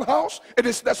physical house, it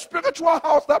is the spiritual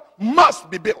house that must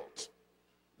be built.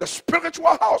 The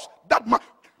spiritual house that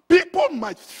people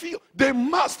might feel, they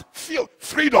must feel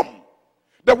freedom.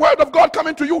 The word of God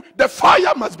coming to you, the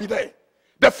fire must be there.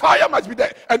 The fire must be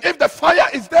there. And if the fire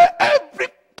is there,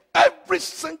 every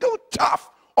single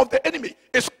chaff of the enemy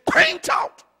is quenched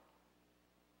out.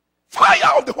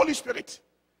 Fire of the Holy Spirit.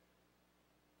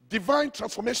 Divine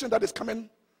transformation that is coming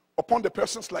upon the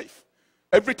person's life.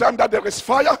 Every time that there is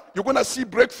fire, you're going to see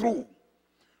breakthrough.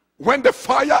 When the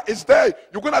fire is there,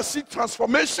 you're going to see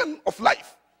transformation of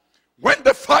life. When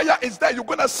the fire is there, you're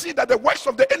going to see that the works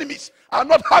of the enemies are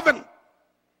not having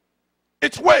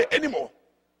its way anymore.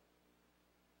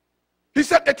 He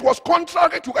said it was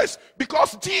contrary to us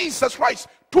because Jesus Christ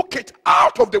took it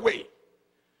out of the way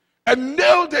and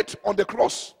nailed it on the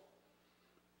cross.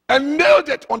 And nailed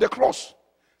it on the cross.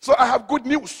 So I have good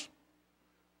news.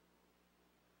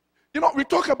 We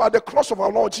talk about the cross of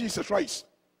our Lord Jesus Christ.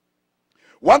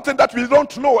 One thing that we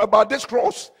don't know about this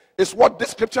cross is what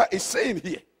this scripture is saying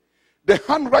here. The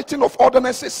handwriting of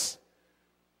ordinances,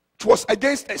 it was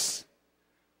against us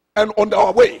and on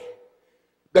our way.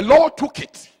 The Lord took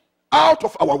it out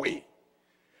of our way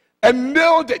and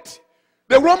nailed it.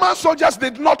 The Roman soldiers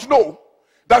did not know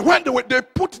that when they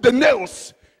put the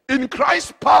nails in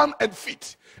Christ's palm and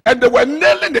feet and they were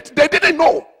nailing it, they didn't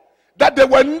know that they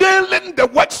were nailing the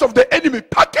works of the enemy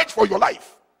packaged for your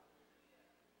life.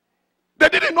 They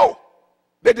didn't know.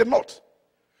 They did not.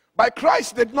 By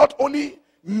Christ did not only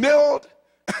nailed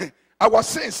our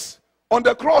sins on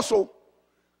the cross, so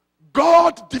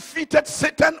God defeated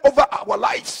Satan over our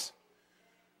lives.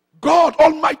 God,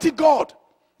 Almighty God,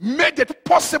 made it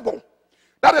possible.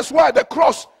 That is why the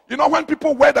cross, when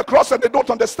people wear the cross and they don't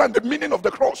understand the meaning of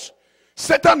the cross,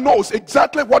 Satan knows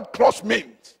exactly what cross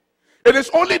means. It is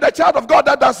only the child of God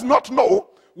that does not know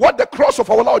what the cross of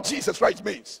our Lord Jesus Christ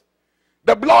means.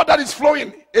 The blood that is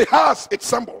flowing, it has its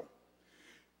symbol.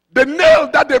 The nail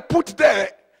that they put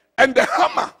there and the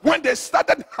hammer, when they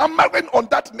started hammering on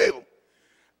that nail,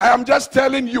 I am just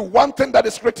telling you one thing that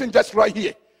is written just right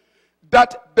here.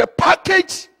 That the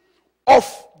package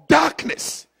of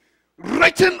darkness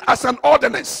written as an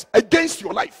ordinance against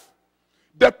your life,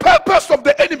 the purpose of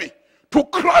the enemy to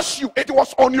crush you, it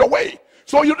was on your way.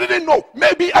 So you didn't know.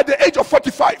 Maybe at the age of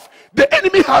 45, the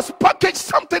enemy has packaged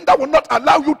something that will not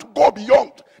allow you to go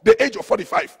beyond the age of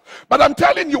 45. But I'm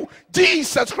telling you,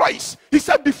 Jesus Christ, he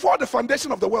said before the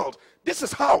foundation of the world, this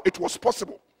is how it was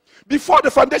possible. Before the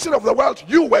foundation of the world,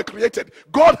 you were created.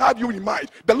 God had you in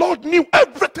mind. The Lord knew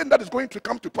everything that is going to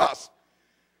come to pass.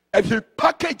 And he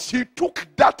took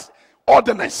that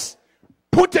ordinance,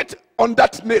 put it on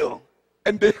that nail,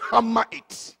 and they hammer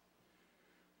it.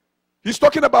 He's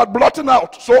talking about blotting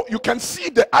out. So you can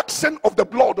see the action of the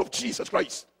blood of Jesus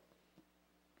Christ.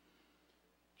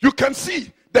 You can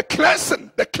see the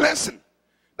cleansing,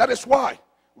 That is why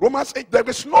Romans 8, there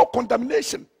is no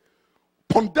condemnation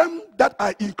upon them that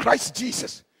are in Christ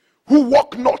Jesus, who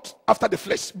walk not after the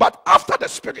flesh, but after the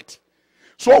Spirit.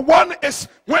 So one is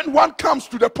when one comes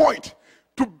to the point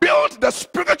to build the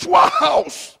spiritual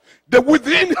house, the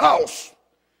within house.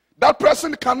 That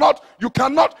person you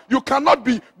cannot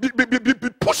be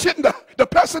pushing the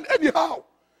person anyhow,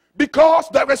 because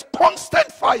there is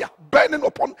constant fire burning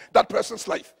upon that person's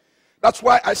life. That's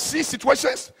why I see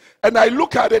situations and I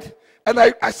look at it and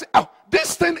I say, oh,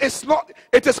 this thing is not,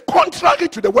 it is contrary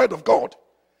to the word of God.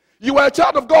 You are a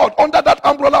child of God under that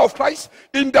umbrella of Christ.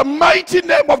 In the mighty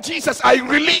name of Jesus, I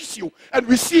release you, and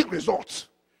we see results.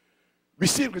 We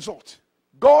see results.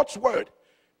 God's word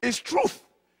is truth.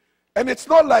 And it's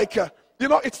not like,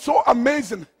 it's so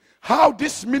amazing how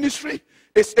this ministry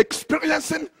is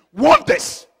experiencing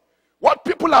wonders. What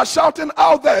people are shouting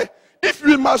out there, if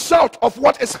we must shout of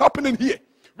what is happening here.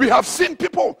 We have seen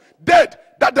people dead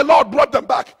that the Lord brought them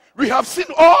back. We have seen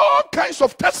all kinds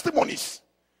of testimonies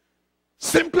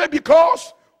simply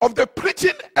because of the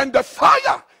preaching and the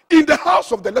fire in the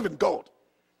house of the living God.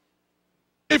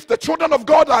 If the children of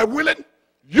God are willing,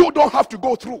 you don't have to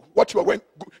go through what you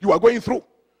are going through.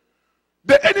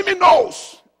 The enemy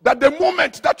knows that the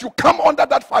moment that you come under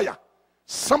that fire,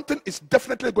 something is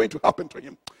definitely going to happen to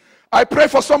him. I pray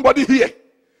for somebody here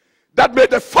that may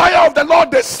the fire of the Lord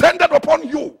descend upon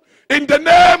you in the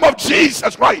name of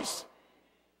Jesus Christ.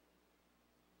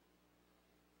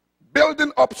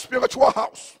 Building up spiritual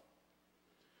house.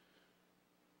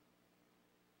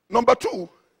 Number 2,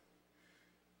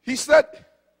 he said,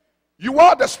 you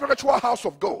are the spiritual house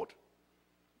of God.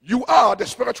 You are the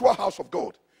spiritual house of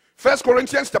God. 1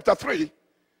 Corinthians chapter 3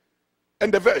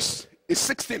 and the verse is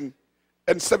 16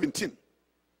 and 17.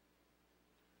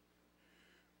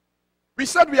 We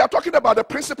said we are talking about the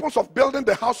principles of building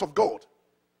the house of God.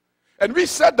 And we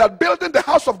said that building the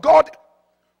house of God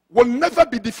will never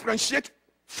be differentiated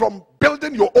from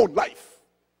building your own life.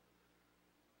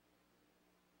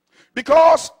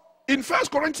 Because in 1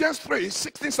 Corinthians 3,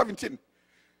 16, 17,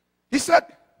 he said,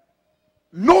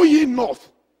 know ye not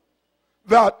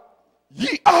that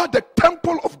ye are the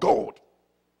temple of God,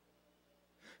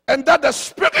 and that the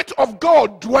Spirit of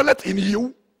God dwelleth in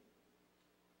you?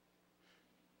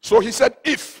 So he said,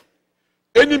 if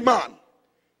any man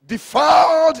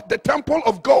defiled the temple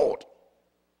of God,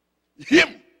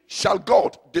 him shall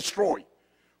God destroy.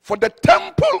 For the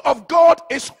temple of God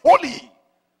is holy,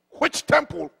 which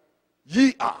temple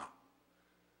ye are.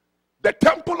 The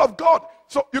temple of God.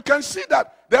 So you can see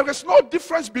that there is no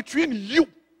difference between you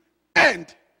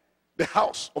and the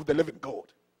house of the living God.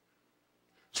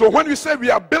 So when we say we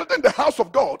are building the house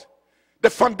of God, the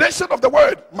foundation of the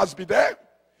word must be there.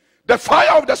 The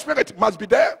fire of the Spirit must be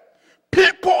there.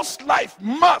 People's life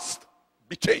must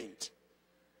be changed.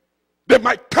 They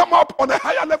might come up on a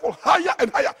higher level, higher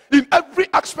and higher, in every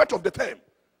aspect of the term.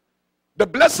 The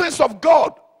blessings of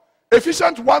God,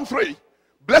 Ephesians 1:3,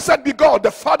 blessed be God,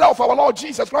 the Father of our Lord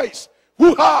Jesus Christ,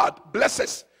 who had blessed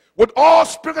us with all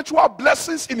spiritual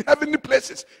blessings in heavenly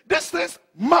places. These things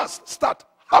must start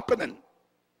happening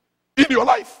in your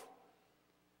life.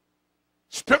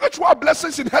 Spiritual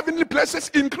blessings in heavenly places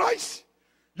in Christ.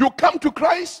 You come to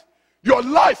Christ, your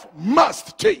life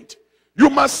must change. You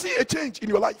must see a change in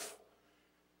your life.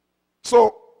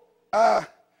 So,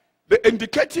 the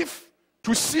indicative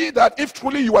to see that if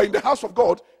truly you are in the house of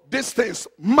God, these things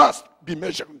must be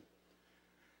measured.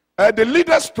 The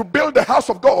leaders to build the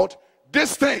house of God,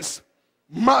 these things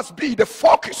must be the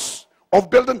focus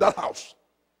of building that house.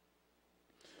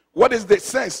 What is the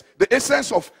sense? The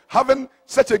essence of having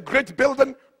such a great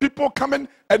building, people coming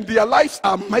and their lives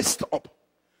are messed up.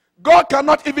 God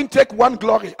cannot even take one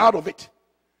glory out of it.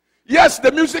 Yes,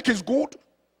 the music is good.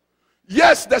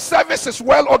 Yes, the service is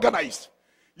well organized.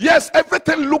 Yes,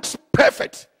 everything looks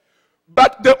perfect.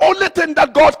 But the only thing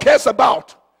that God cares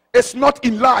about is not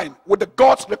in line with the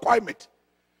God's requirement.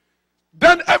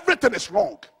 Then everything is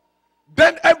wrong.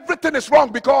 Then everything is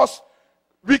wrong, because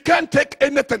we can't take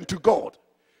anything to God.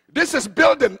 This is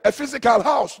building a physical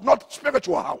house, not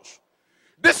spiritual house.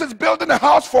 This is building a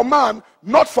house for man,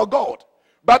 not for God.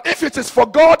 But if it is for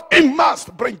God, it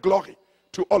must bring glory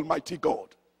to Almighty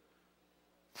God.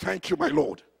 Thank you, my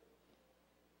Lord.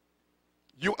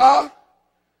 You are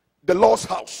the Lord's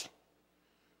house.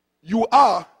 You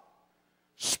are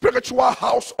spiritual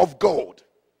house of God.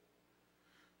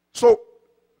 So,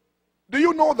 do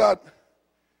you know that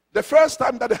the first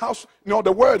time that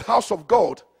the word house of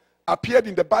God appeared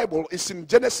in the Bible is in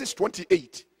Genesis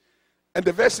 28 and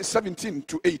the verses 17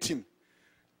 to 18.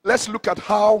 Let's look at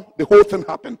how the whole thing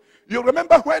happened. You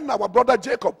remember when our brother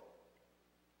Jacob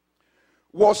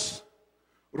was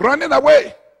running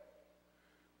away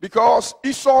because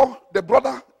Esau, the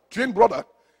brother, twin brother,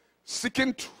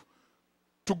 seeking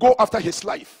to go after his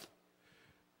life.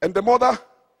 And the mother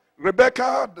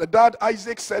Rebecca, the dad,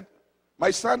 Isaac, said, my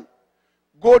son,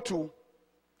 go to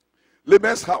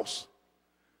Laban's house.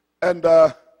 And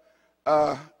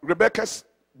Rebecca's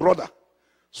brother.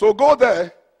 So go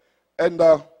there and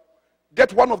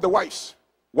get one of the wives,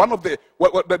 one of the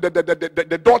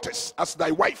daughters as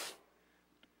thy wife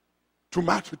to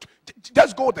marry.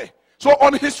 Just go there. So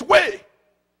on his way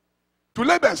to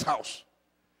Laban's house,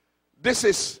 this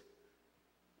is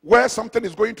where something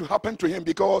is going to happen to him,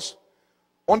 because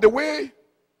on the way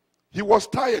he was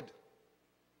tired,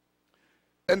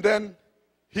 and then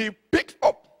he picked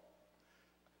up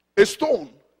a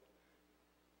stone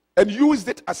and used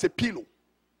it as a pillow.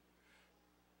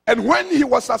 And when he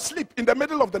was asleep in the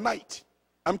middle of the night,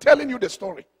 I'm telling you the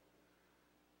story,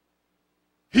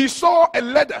 he saw a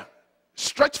ladder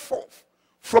stretched forth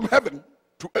from heaven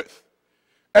to earth.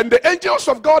 And the angels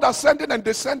of God ascending and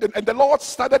descending, and the Lord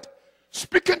started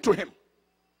speaking to him.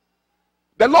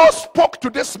 The Lord spoke to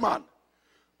this man.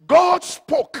 God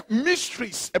spoke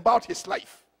mysteries about his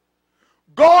life.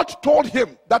 God told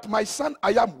him that, my son,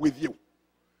 I am with you.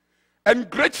 And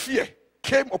great fear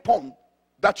came upon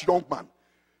that young man.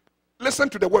 Listen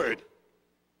to the word.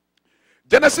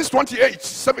 Genesis 28,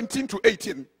 17 to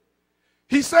 18.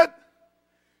 He said,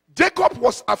 Jacob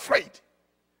was afraid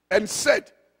and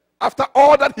said, after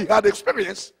all that he had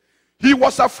experienced, he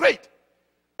was afraid.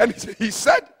 And he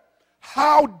said,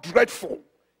 how dreadful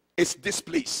is this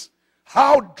place?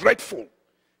 How dreadful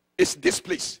is this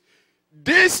place?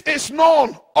 This is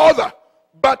none other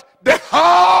but the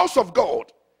house of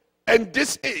God, and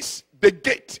this is the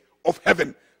gate of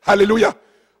heaven. Hallelujah.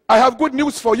 I have good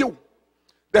news for you.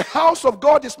 The house of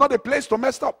God is not a place to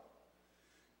mess up.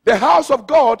 The house of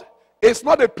God is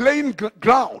not a plain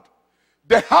ground.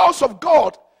 The house of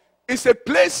God is a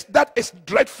place that is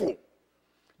dreadful.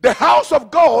 The house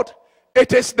of God,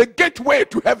 it is the gateway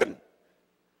to heaven.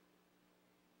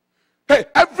 Hey,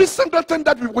 every single thing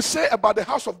that we will say about the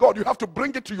house of God, you have to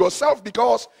bring it to yourself,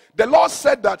 because the Lord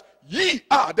said that ye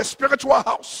are the spiritual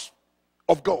house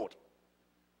of God.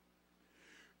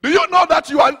 Do you know that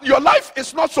your life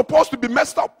is not supposed to be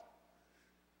messed up?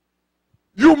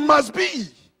 You must be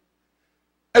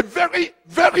a very,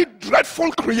 very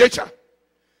dreadful creature.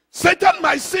 Satan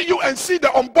might see you and see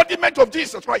the embodiment of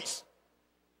Jesus Christ.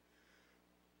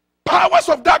 Powers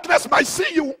of darkness might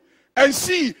see you and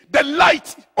see the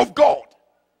light of God.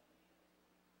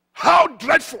 How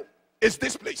dreadful is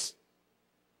this place?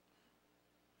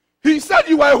 He said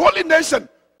you are a holy nation,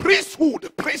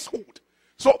 priesthood.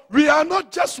 So we are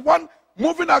not just one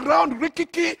moving around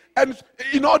rikiki and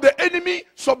the enemy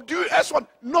subdue us one.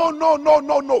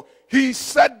 No. He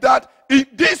said that in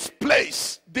this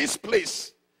place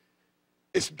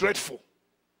is dreadful.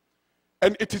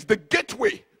 And it is the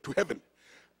gateway to heaven.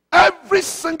 Every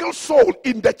single soul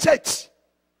in the church,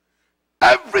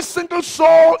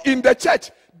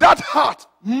 that heart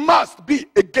must be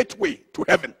a gateway to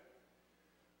heaven.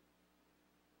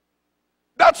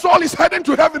 That soul is heading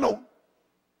to heaven. Oh.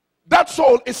 That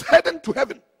soul is heading to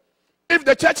heaven. If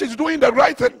the church is doing the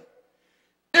right thing,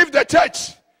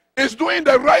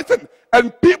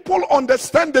 and people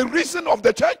understand the reason of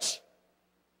the church,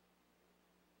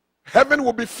 heaven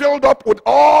will be filled up with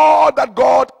all that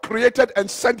God created and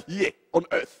sent here on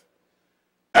earth.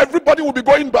 Everybody will be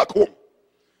going back home.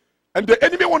 And the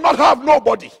enemy will not have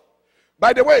nobody.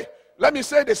 By the way, let me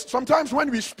say this. Sometimes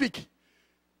when we speak,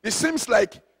 it seems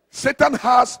like Satan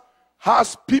has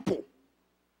people,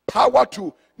 power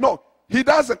to. No, he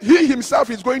doesn't. He himself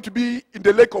is going to be in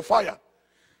the lake of fire.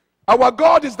 Our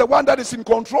God is the one that is in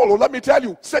control. Let me tell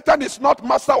you, Satan is not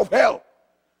master of hell.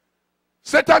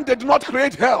 Satan did not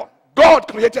create hell. God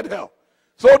created hell.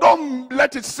 So don't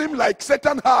let it seem like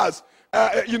Satan has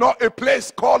a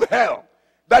place called hell,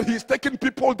 that he's taking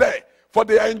people there for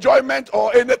their enjoyment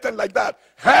or anything like that.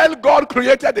 Hell, God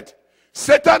created it.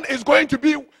 Satan is going to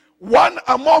be one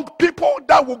among people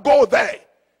that will go there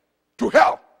to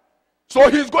hell. So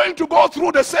he's going to go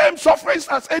through the same sufferings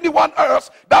as anyone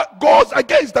else that goes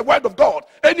against the word of God.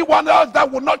 Anyone else that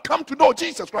will not come to know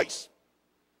Jesus Christ.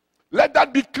 Let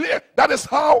that be clear. That is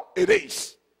how it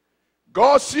is.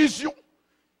 God sees you.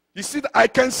 He said, I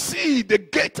can see the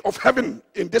gate of heaven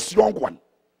in this young one.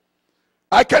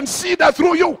 I can see that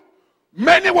through you,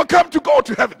 many will come to go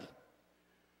to heaven.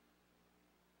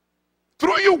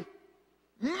 Through you,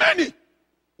 many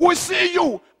will see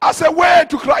you as a way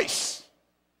to Christ.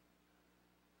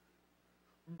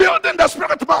 Building the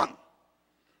spirit man.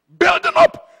 Building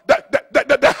up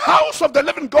the house of the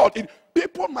living God.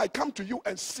 People might come to you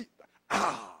and see,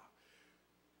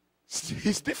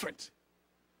 he's different.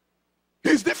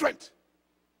 He's different.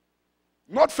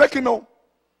 Not faking, no.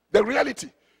 The reality.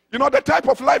 You know, the type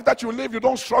of life that you live, you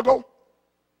don't struggle.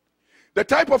 The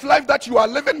type of life that you are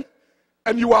living,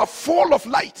 and you are full of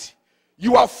light.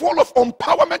 You are full of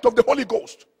empowerment of the Holy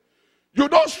Ghost. You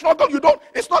don't struggle.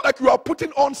 It's not like you are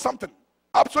putting on something.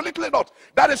 Absolutely not.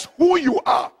 That is who you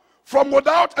are, from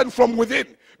without and from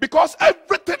within. Because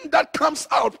everything that comes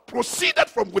out proceeded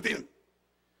from within.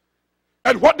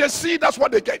 And what they see, that's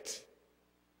what they get.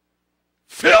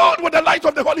 Filled with the light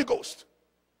of the Holy Ghost.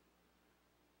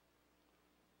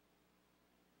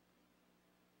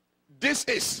 This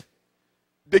is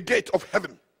the gate of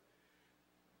heaven.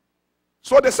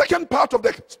 So the second part of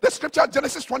the scripture,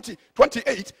 Genesis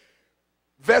 28,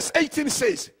 verse 18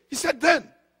 says, he said, then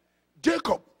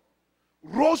Jacob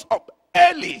rose up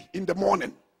early in the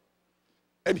morning,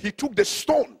 and he took the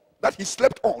stone that he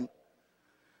slept on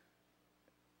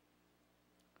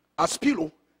as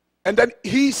pillow, and then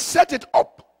he set it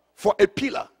up for a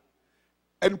pillar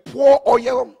and poured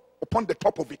oil upon the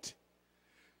top of it.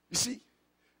 You see,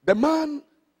 the man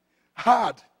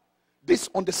had this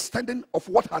understanding of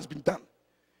what has been done.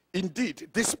 Indeed,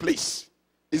 this place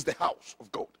is the house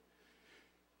of God.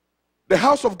 The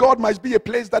house of God must be a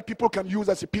place that people can use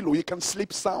as a pillow. You can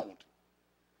sleep sound.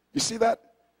 You see that?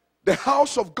 The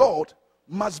house of God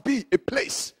must be a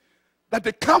place that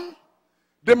they come,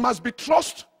 there must be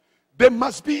trust, there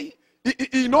must be,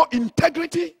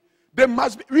 integrity. There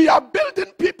must be. We are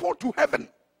building people to heaven.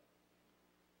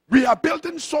 We are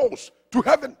building souls to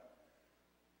heaven.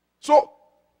 So,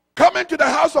 coming to the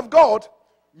house of God,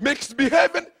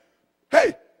 misbehaving,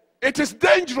 hey, it is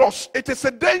dangerous. It is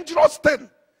a dangerous thing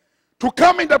to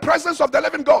come in the presence of the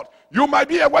living God. You might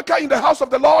be a worker in the house of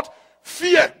the Lord.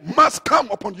 Fear must come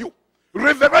upon you.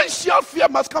 Reverential fear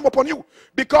must come upon you.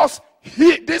 Because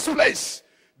this place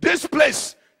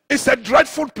is a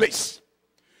dreadful place.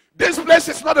 This place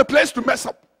is not a place to mess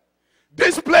up.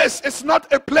 This place is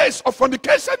not a place of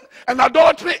fornication and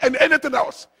adultery and anything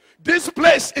else. This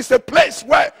place is a place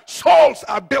where souls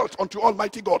are built unto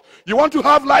Almighty God. You want to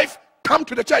have life? Come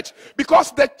to the church.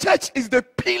 Because the church is the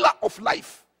pillar of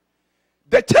life.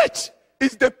 The church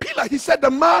is the pillar. He said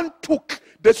the man took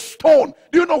the stone.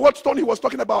 Do you know what stone he was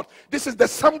talking about? This is the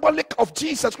symbolic of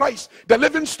Jesus Christ. The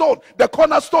living stone, the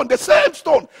cornerstone, the same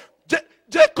stone.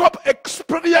 Jacob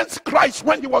experienced Christ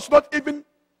when he was not even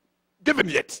given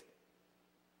yet.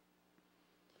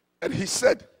 And he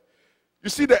said, you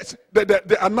see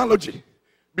the analogy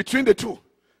between the two.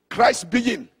 Christ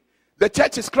being, the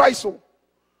church is Christ. So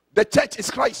the church is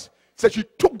Christ. He said, you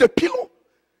took the pillow,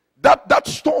 that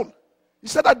stone. He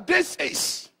said that this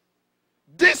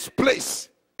place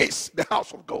is the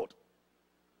house of God.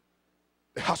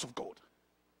 The house of God.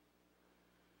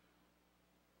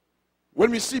 When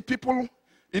we see people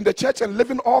in the church and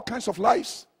living all kinds of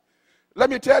lives, let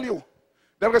me tell you,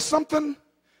 there is something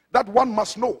that one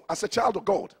must know as a child of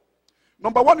God.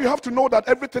 Number one, you have to know that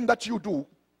everything that you do,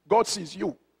 God sees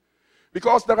you.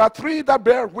 Because there are three that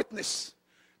bear witness.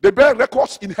 They bear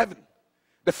records in heaven.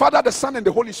 The Father, the Son, and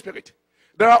the Holy Spirit.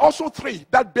 There are also three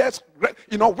that bears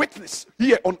witness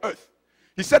here on earth.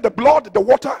 He said the blood, the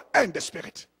water, and the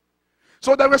Spirit.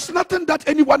 So there is nothing that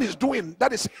anyone is doing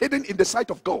that is hidden in the sight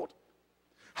of God.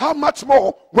 How much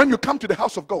more when you come to the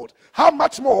house of God? How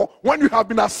much more when you have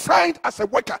been assigned as a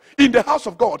worker in the house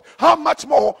of God? How much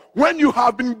more when you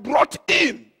have been brought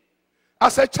in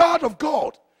as a child of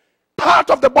God, part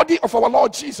of the body of our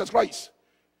Lord Jesus Christ?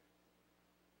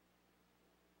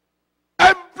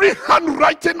 Every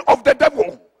handwriting of the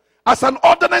devil as an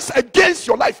ordinance against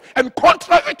your life and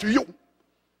contrary to you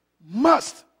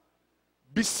must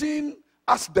be seen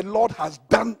as the Lord has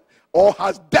done or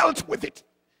has dealt with it.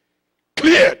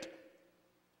 Cleared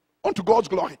unto God's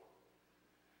glory.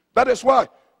 That is why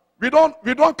we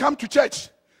don't come to church.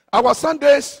 Our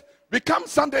Sundays become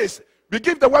Sundays. We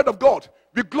give the word of God.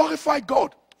 We glorify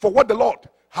God for what the Lord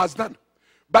has done.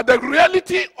 But the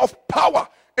reality of power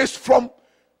is from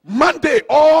Monday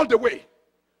all the way.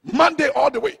 Monday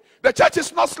all the way. The church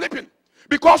is not sleeping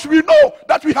because we know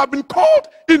that we have been called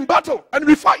in battle and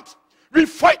we fight. We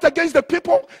fight against the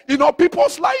people in our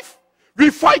people's life. We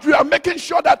fight, we are making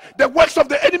sure that the works of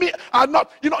the enemy are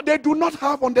not, they do not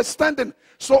have understanding.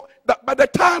 So that by the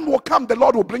time will come, the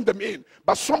Lord will bring them in.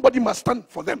 But somebody must stand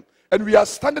for them. And we are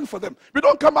standing for them. We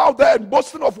don't come out there and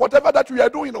boasting of whatever that we are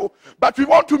doing. But we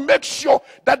want to make sure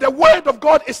that the word of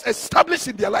God is established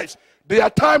in their lives. Their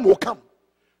time will come.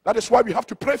 That is why we have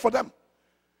to pray for them.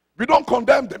 We don't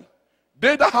condemn them.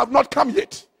 They that have not come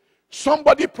yet,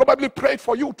 somebody probably prayed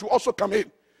for you to also come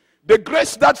in. The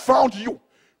grace that found you,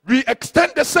 we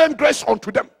extend the same grace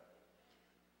unto them.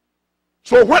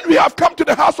 So when we have come to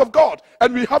the house of God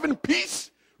and we having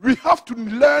peace, we have to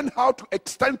learn how to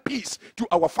extend peace to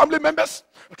our family members,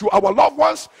 to our loved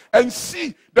ones, and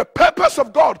see the purpose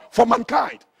of God for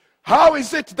mankind. How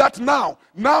is it that now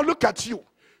look at you.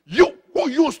 You who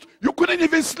you couldn't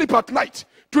even sleep at night.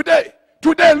 Today,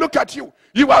 look at you.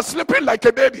 You are sleeping like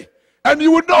a baby. And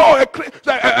you will know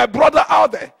a brother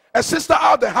out there, a sister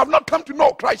out there have not come to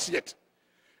know Christ yet.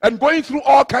 And going through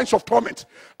all kinds of torment.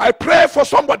 I pray for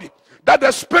somebody that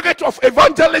the spirit of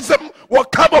evangelism will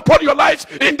come upon your lives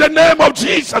in the name of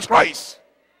Jesus Christ.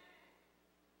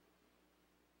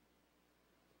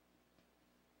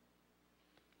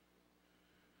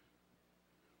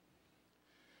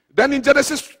 Then in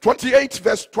Genesis 28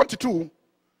 verse 22,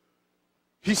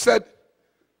 he said,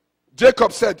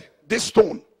 Jacob said, this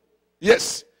stone,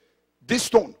 yes, this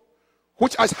stone,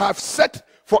 which I have set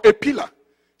for a pillar,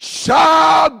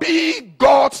 shall be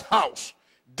God's house.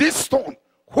 This stone,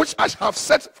 which I have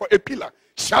set for a pillar,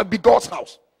 shall be God's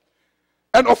house.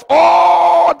 And of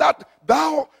all that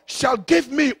thou shalt give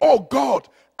me, O God,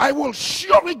 I will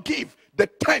surely give the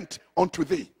tenth unto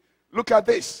thee. Look at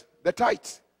this, the tithe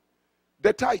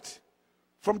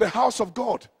from the house of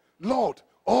God. Lord,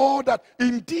 all that,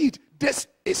 indeed, this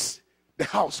is the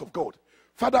house of God.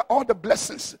 Father, all the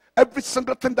blessings, every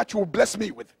single thing that you will bless me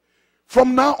with,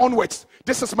 from now onwards,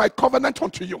 this is my covenant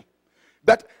unto you,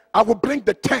 that I will bring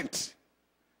the tenth.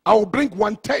 I will bring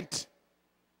 1/10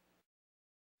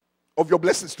 of your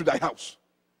blessings to thy house.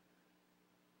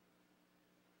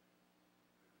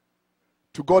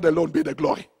 To God alone be the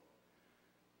glory.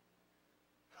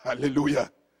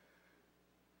 Hallelujah.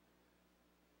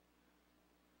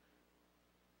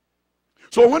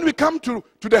 So when we come to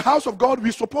the house of God,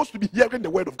 we're supposed to be hearing the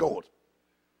word of God.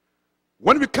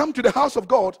 When we come to the house of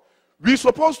God, we're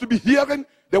supposed to be hearing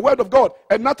the word of God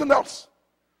and nothing else.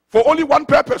 For only one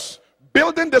purpose: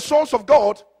 building the souls of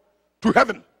God to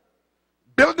heaven.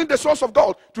 Building the souls of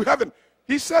God to heaven.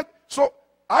 He said, so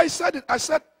I said it, I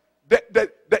said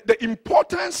the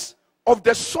importance of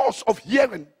the source of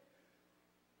hearing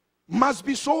must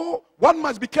be so, one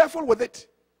must be careful with it.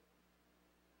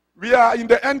 We are in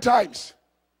the end times.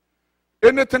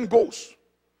 Anything goes.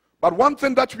 But one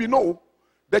thing that we know,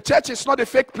 the church is not a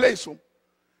fake place.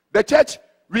 The church,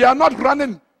 we are not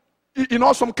running,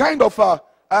 some kind of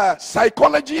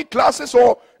psychology classes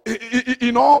or,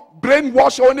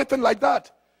 brainwash or anything like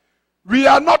that. We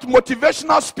are not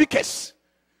motivational speakers.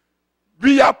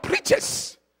 We are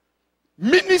preachers,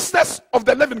 ministers of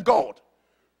the living God.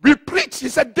 We preach. He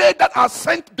said, they that are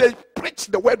sent, they preach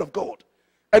the word of God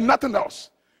and nothing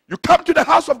else. You come to the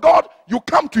house of God, you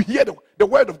come to hear the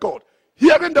word of God.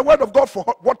 Hearing the word of God for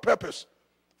what purpose?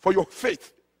 For your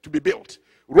faith to be built.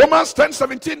 Romans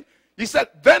 10:17, he said,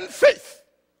 then faith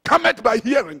cometh by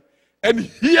hearing, and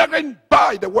hearing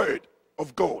by the word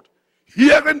of God.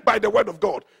 Hearing by the word of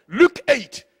God. Luke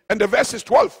 8 and the verse is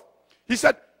 12. He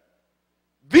said,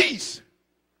 these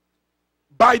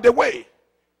by the way,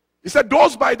 he said,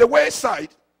 those by the wayside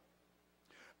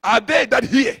are they that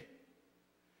hear.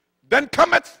 Then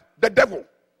cometh the devil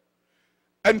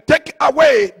and take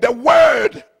away the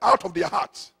word out of their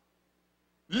hearts,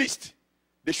 lest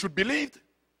they should believe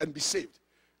and be saved.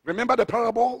 Remember the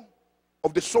parable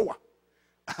of the sower.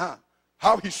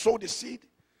 How he sowed the seed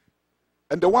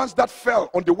and the ones that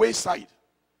fell on the wayside.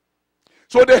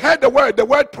 So they heard the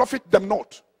word profit them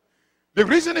not. The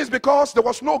reason is because there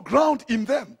was no ground in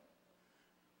them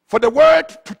for the word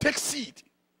to take seed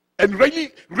and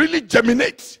really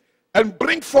germinate and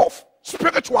bring forth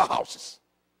spiritual houses.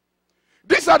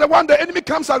 These are the ones the enemy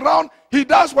comes around, he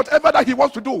does whatever that he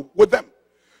wants to do with them.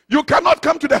 You cannot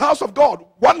come to the house of God,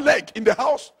 one leg in the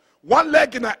house, one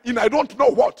leg in I don't know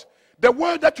what. The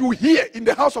word that you hear in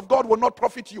the house of God will not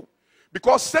profit you,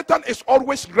 because Satan is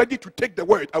always ready to take the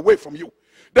word away from you.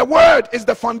 The word is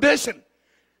the foundation.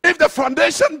 If the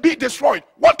foundation be destroyed,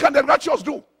 what can the righteous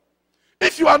do?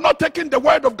 If you are not taking the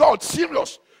word of God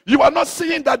serious, you are not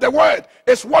seeing that the word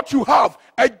is what you have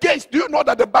against. Do you know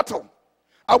that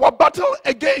our battle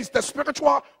against the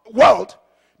spiritual world,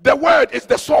 the word is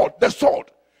the sword. The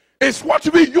sword is what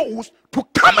we use to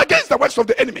come against the works of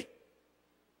the enemy.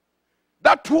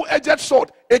 That two-edged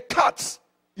sword, it cuts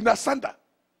in asunder.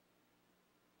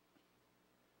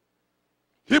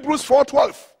 Hebrews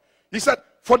 4:12, he said,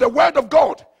 for the word of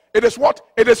God, it is what?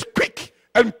 It is quick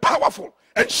and powerful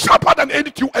and sharper than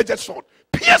any two-edged sword,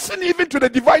 piercing even to the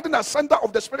dividing asunder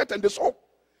of the spirit and the soul.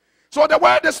 So the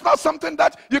word is not something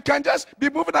that you can just be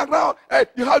moving around.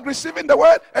 You are receiving the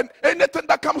word, and anything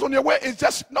that comes on your way is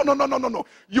just, no.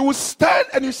 You stand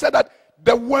and you say that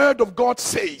the word of God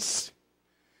says.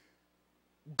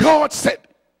 God said.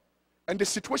 And the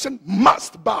situation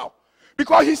must bow.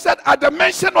 Because he said, at the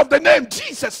mention of the name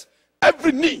Jesus,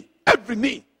 every knee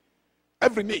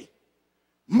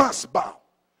must bow.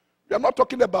 We are not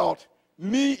talking about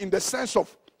knee in the sense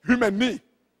of human knee.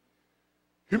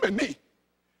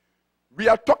 We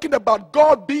are talking about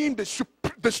God being the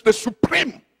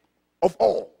supreme of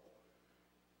all.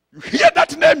 You hear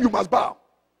that name, you must bow.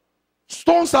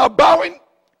 Stones are bowing,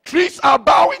 trees are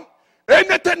bowing,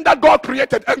 anything that God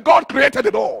created, and God created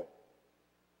it all.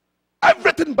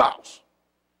 Everything bows.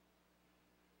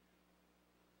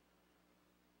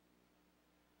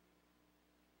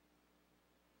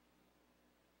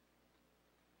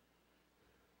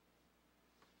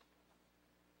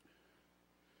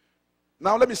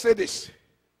 Now let me say this.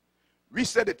 We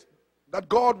said it, that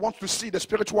God wants to see the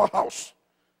spiritual house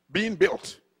being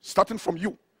built, starting from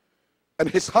you. And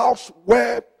his house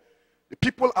where the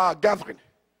people are gathering.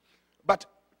 But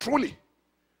truly,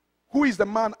 who is the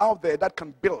man out there that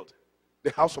can build the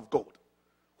house of God?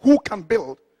 Who can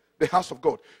build the house of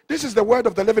God? This is the word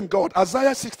of the living God.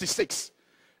 Isaiah 66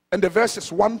 and the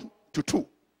verses 1 to 2.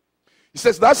 He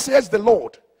says, thus says the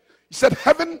Lord. He said,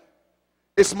 heaven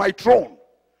is my throne,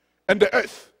 and the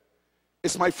earth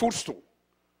is my footstool.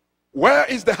 Where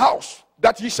is the house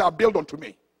that ye shall build unto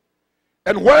me?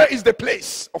 And where is the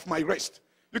place of my rest?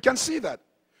 You can see that.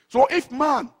 So if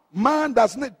man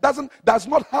does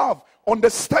not have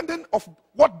understanding of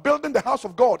what building the house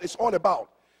of God is all about.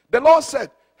 The Lord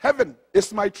said, heaven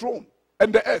is my throne,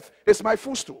 and the earth is my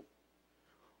footstool.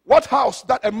 What house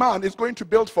that a man is going to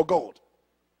build for God?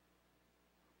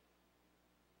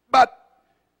 But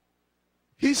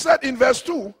he said in verse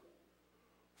 2,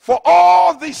 for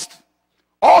all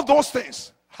those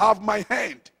things have my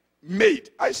hand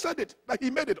made. I said it, like he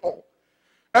made it all.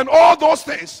 And all those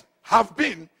things have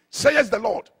been, says the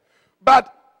Lord.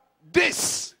 But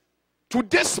to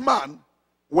this man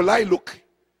will I look.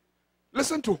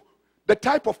 Listen to the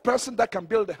type of person that can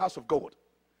build the house of God.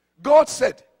 God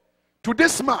said, to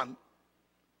this man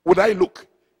would I look,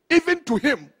 even to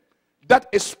him that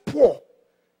is poor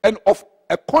and of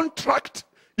a contrite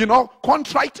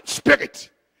spirit,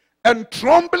 and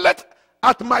trembleth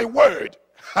at my word.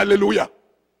 Hallelujah.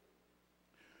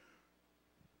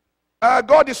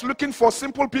 God is looking for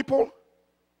simple people,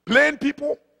 plain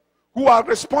people, who are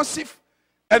responsive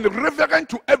and reverent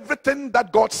to everything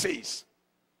that God says.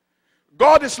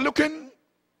 God is looking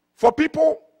for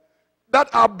people that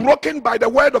are broken by the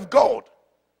word of God.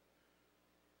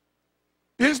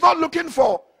 He's not looking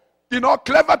for,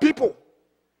 clever people.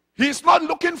 He's not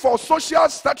looking for social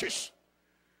status.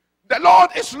 The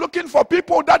Lord is looking for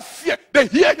people that fear. They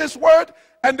hear his word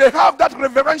and they have that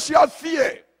reverential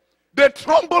fear. They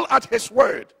tremble at his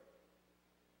word.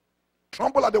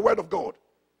 Tremble at the word of God.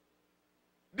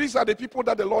 These are the people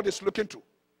that the Lord is looking to.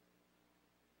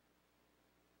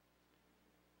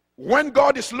 When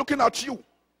God is looking at you,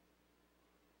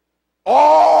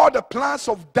 all the plans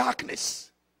of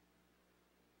darkness,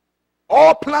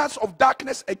 all plans of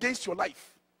darkness against your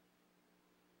life,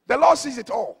 the Lord sees it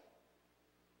all.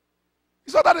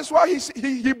 So that is why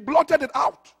he blotted it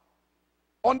out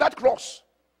on that cross.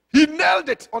 He nailed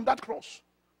it on that cross.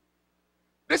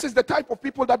 This is the type of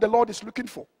people that the Lord is looking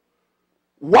for.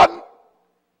 One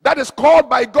that is called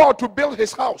by God to build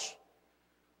his house.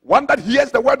 One that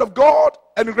hears the word of God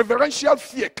and reverential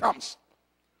fear comes.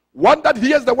 One that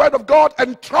hears the word of God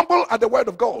and tremble at the word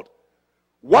of God.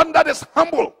 One that is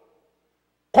humble,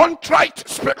 contrite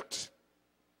spirit.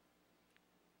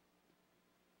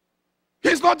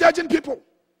 He's not judging people.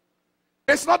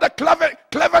 It's not the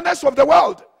cleverness of the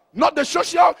world, not the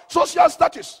social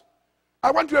status.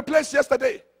 I went to a place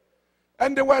yesterday,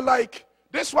 and they were like,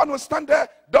 this one will stand there,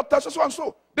 Dr.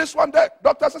 So-and-so. This one there,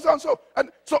 Dr. So-and-so. And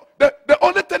so the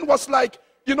only thing was like,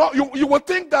 you would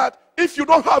think that if you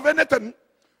don't have anything,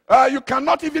 you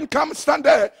cannot even come stand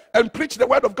there and preach the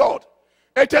word of God.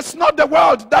 It is not the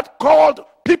world that called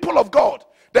people of God.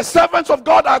 The servants of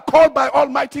God are called by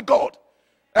Almighty God.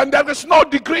 And there is no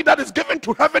degree that is given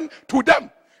to heaven to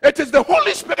them. It is the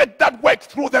Holy Spirit that works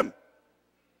through them.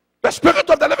 The Spirit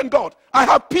of the living God. I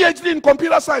have PhD in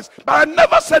computer science, but I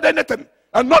never said anything.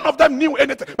 And none of them knew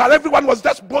anything. But everyone was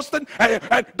just boasting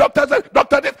and doctor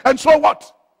this, and so what?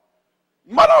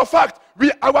 Matter of fact,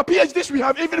 our PhDs, we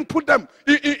have even put them,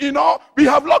 we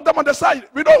have locked them on the side.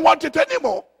 We don't want it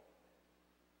anymore.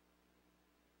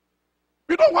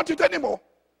 We don't want it anymore.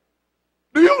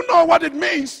 Do you know what it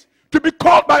means to be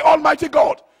called by Almighty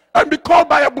God and be called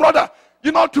by a brother?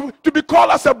 To be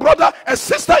called as a brother, a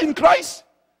sister in Christ.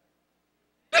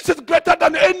 This is greater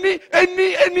than any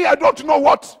I don't know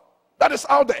what that is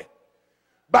out there.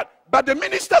 But the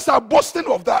ministers are boasting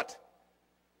of that.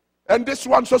 And this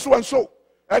one so and so.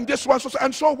 And this one so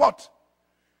and so what?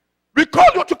 We call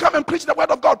you to come and preach the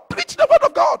word of God. Preach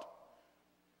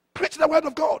the word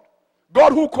of God.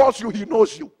 God who calls you, he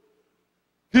knows you.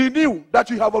 He knew that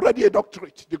you have already a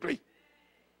doctorate degree.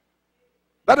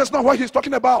 That is not what he's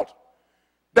talking about.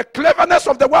 The cleverness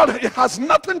of the world, it has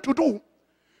nothing to do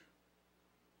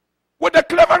with the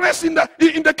cleverness in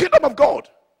the kingdom of God.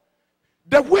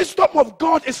 The wisdom of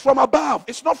God is from above.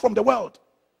 It's not from the world.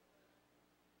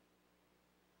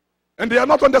 And they are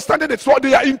not understanding it. So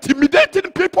they are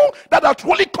intimidating people that are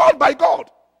truly called by God.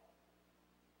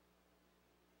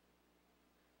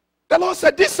 The Lord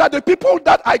said, these are the people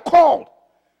that I called.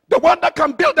 The one that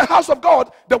can build the house of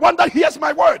God. The one that hears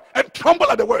my word and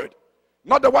tremble at the word.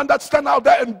 Not the one that stands out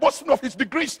there and boasting of his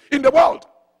degrees in the world.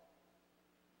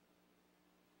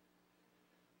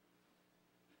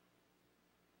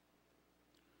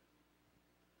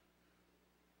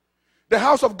 The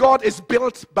house of God is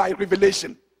built by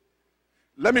revelation.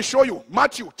 Let me show you.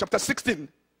 Matthew chapter 16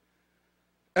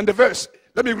 and the verse.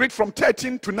 Let me read from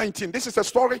 13 to 19. This is a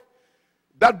story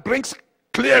that brings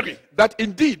clearly that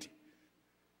indeed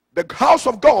the house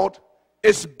of God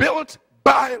is built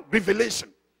by revelation.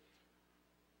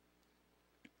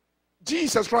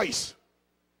 Jesus Christ,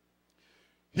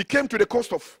 he came to the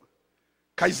coast of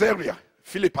Caesarea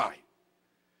Philippi.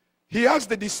 He asked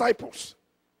the disciples,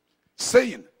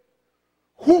 saying,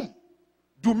 whom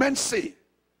do men say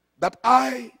that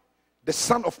I, the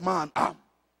Son of Man, am?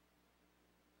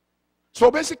 So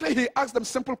basically he asked them a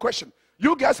simple question.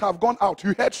 You guys have gone out.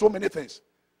 You heard so many things.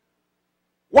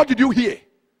 What did you hear?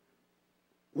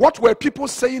 What were people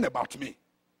saying about me?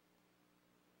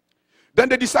 Then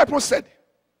the disciples said,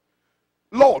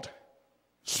 Lord,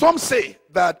 some say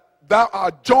that thou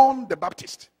art John the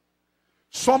Baptist,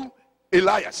 some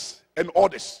Elias and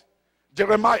others,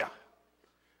 Jeremiah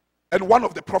and one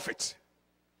of the prophets.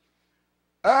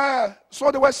 So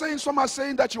they were saying, some are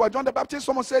saying that you are John the Baptist,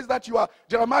 someone says that you are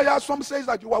Jeremiah, some says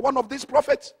that you are one of these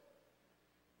prophets.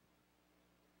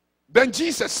 Then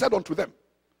Jesus said unto them,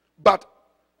 but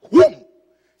whom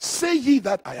say ye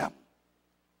that I am?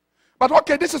 But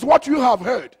okay, this is what you have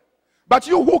heard. But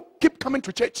you who keep coming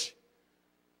to church,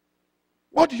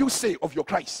 what do you say of your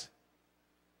Christ?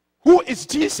 Who is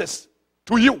Jesus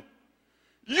to you?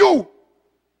 You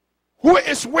who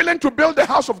is willing to build the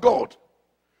house of God.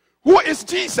 Who is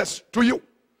Jesus to you?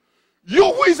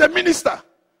 You who is a minister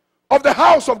of the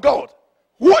house of God.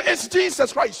 Who is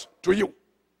Jesus Christ to you?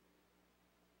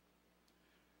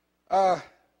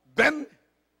 Then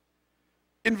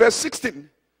in verse 16,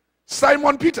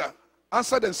 Simon Peter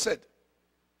answered and said,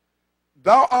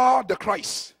 thou art the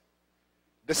Christ,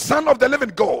 the Son of the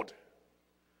living God.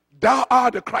 Thou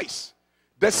art the Christ,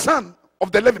 the Son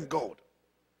of the living God.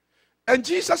 And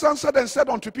Jesus answered and said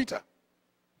unto Peter,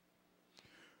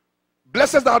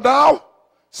 blessed art thou,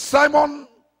 Simon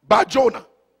Bar-Jonah,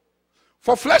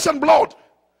 for flesh and blood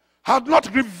hath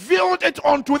not revealed it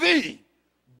unto thee,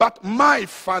 but my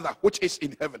Father which is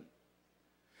in heaven.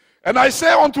 And I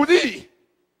say unto thee,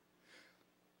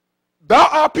 thou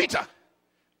art Peter,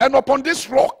 and upon this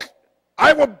rock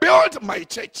I will build my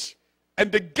church,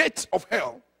 and the gates of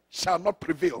hell shall not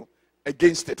prevail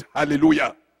against it.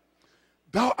 Hallelujah.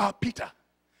 Thou art Peter.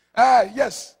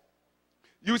 Yes.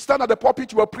 You stand at the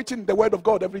pulpit, you are preaching the word of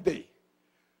God every day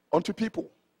unto people.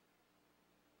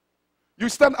 You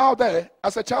stand out there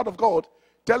as a child of God,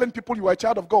 telling people you are a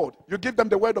child of God. You give them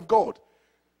the word of God.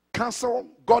 Counsel,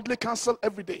 godly counsel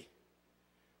every day.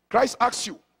 Christ asks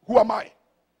you, who am I?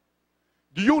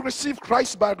 Do you receive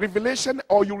Christ by revelation,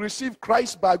 or you receive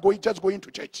Christ by just going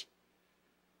to church?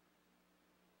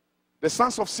 The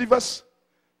sons of Scevus,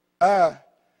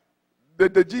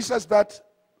 the Jesus that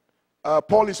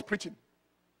Paul is preaching.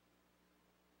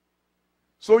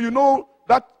 So you know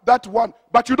that one,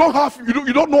 but you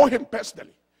don't know him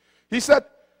personally. He said,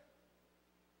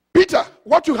 Peter,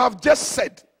 what you have just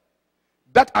said,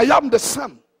 that I am the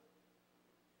Son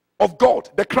of God,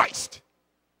 the Christ.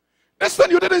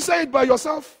 Listen, you didn't say it by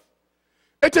yourself.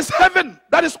 It is heaven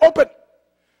that is open,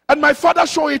 and my Father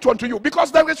show it unto you,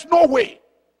 because there is no way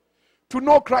to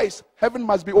know Christ. Heaven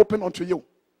must be open unto you.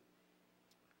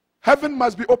 Heaven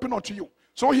must be open unto you.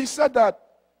 So he said that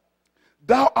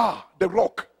thou art the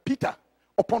rock, Peter,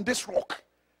 upon this rock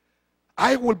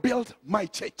I will build my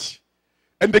church,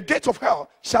 and the gates of hell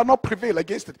shall not prevail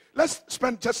against it. Let's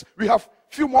spend we have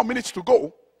a few more minutes to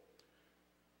go.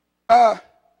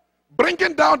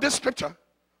 Bringing down this scripture,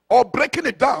 or breaking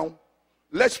it down,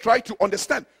 let's try to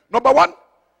understand. Number one,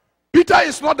 Peter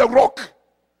is not the rock.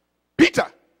 Peter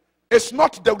is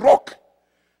not the rock,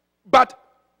 but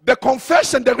the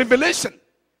confession, the revelation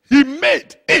he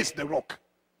made is the rock.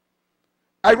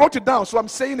 I wrote it down, so I'm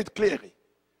saying it clearly.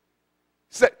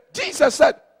 Jesus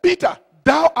said, Peter,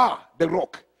 thou art the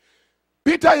rock.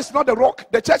 Peter is not the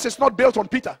rock. The church is not built on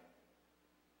Peter.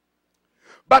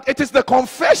 But it is the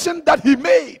confession that he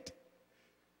made.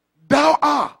 Thou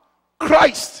art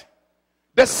Christ,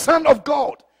 the Son of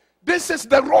God. This is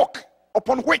the rock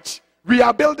upon which we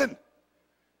are building.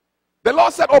 The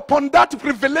Lord said, upon that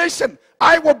revelation,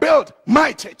 I will build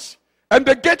my church, and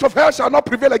the gate of hell shall not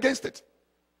prevail against it.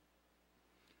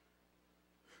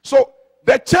 So,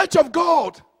 the church of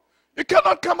God, you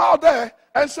cannot come out there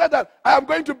and say that I am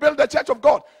going to build the church of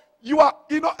God.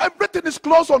 Everything is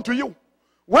close unto you.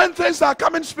 When things are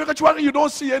coming spiritually, you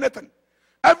don't see anything.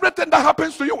 Everything that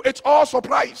happens to you, it's all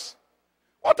surprise.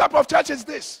 What type of church is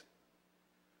this?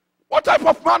 What type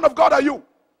of man of God are you?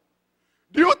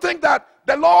 Do you think that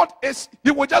the Lord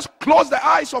he will just close the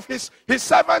eyes of his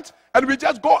servant and we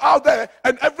just go out there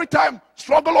and every time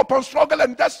struggle upon struggle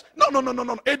and just,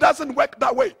 no. It doesn't work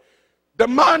that way. The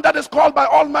man that is called by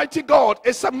Almighty God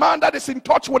is a man that is in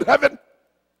touch with heaven.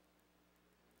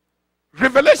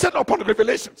 Revelation upon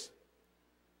revelations.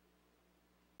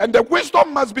 And the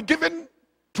wisdom must be given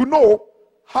to know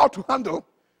how to handle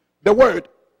the word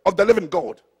of the living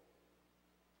God.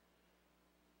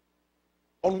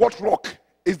 On what rock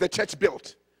is the church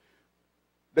built?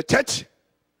 The church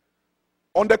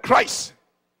on the Christ,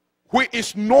 who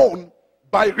is known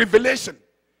by revelation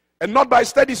and not by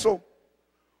study. So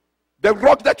the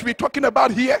rock that we're talking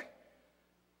about here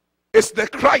is the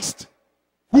Christ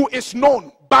who is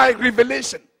known by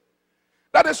revelation.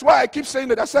 That is why I keep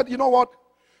saying it. I said, you know what?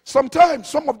 Sometimes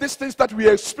some of these things that we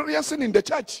are experiencing in the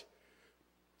church,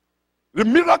 the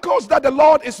miracles that the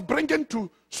Lord is bringing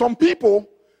to some people,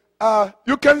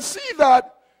 you can see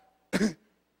that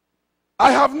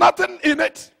I have nothing in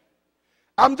it.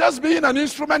 I'm just being an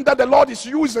instrument that the Lord is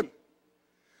using.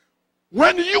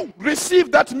 When you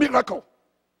receive that miracle,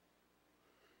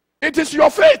 it is your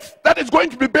faith that is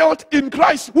going to be built in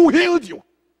Christ who healed you.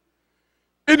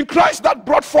 In Christ that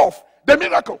brought forth the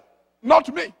miracle,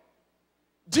 not me.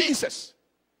 Jesus.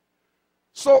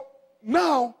 So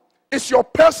now it's your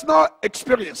personal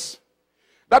experience.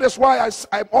 That is why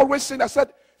I'm always saying, I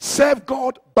said, serve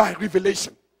God by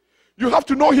revelation. You have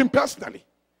to know him personally.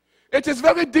 It is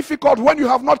very difficult when you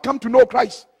have not come to know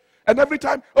Christ. And every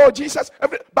time, oh Jesus,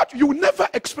 but you never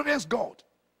experience God.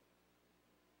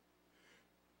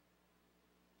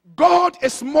 God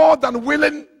is more than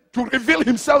willing to reveal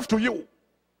himself to you.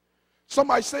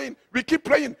 Some are saying, we keep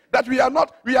praying that we are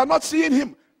not seeing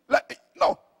him.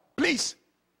 No, please.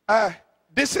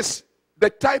 This is the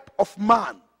type of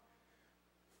man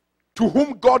to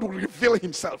whom God will reveal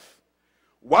himself.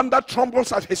 One that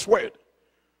trembles at his word.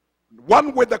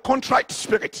 One with a contrite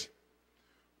spirit.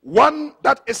 One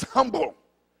that is humble.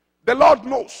 The Lord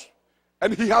knows.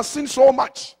 And he has seen so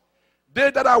much.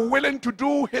 They that are willing to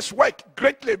do his work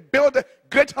greatly, build a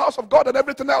great house of God and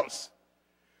everything else.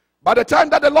 By the time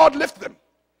that the Lord lifts them,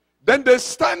 then they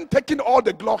stand taking all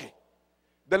the glory.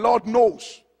 The Lord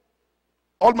knows.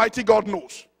 Almighty God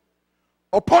knows.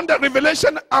 Upon the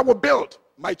revelation, I will build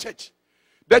my church.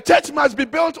 The church must be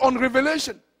built on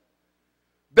revelation.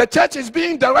 The church is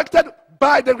being directed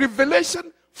by the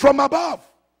revelation from above.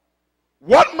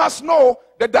 One must know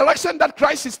the direction that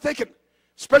Christ is taking,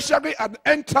 especially at an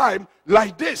end time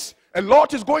like this. A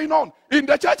lot is going on in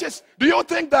the churches. Do you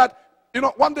think that,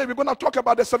 one day we're going to talk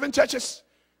about the 7 churches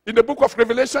in the book of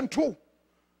Revelation 2.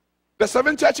 The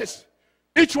 7 churches.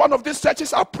 Each one of these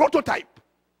churches are prototype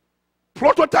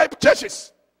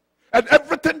churches. And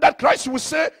everything that Christ will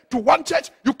say to one church,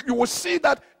 you will see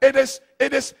that it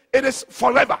is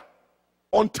forever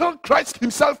until Christ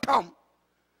himself come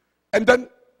and then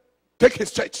take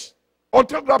his church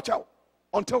until rapture.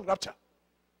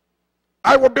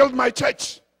 I will build my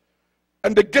church,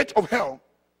 and the gate of hell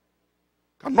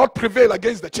cannot prevail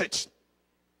against the church.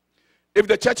 If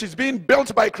the church is being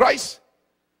built by Christ,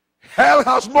 hell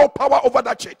has no power over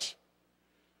that church.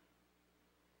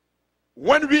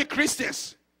 When we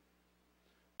Christians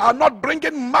are not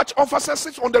bringing much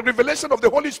emphasis on the revelation of the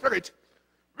Holy Spirit,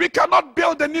 we cannot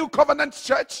build a new covenant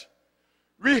church.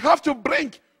 We have to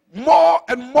bring more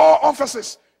and more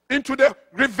emphasis into the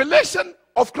revelation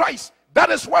of Christ.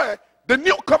 That is where the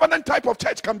new covenant type of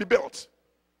church can be built.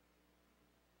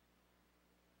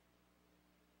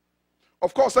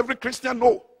 Of course, every Christian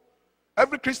know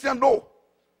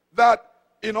that,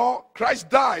 Christ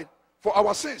died for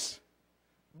our sins.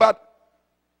 But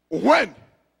when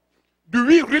do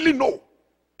we really know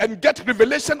and get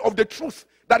revelation of the truth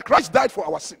that Christ died for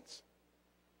our sins?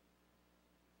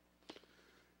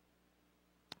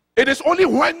 It is only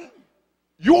when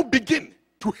you begin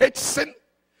to hate sin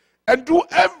and do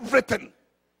everything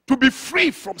to be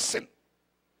free from sin.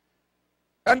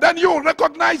 And then you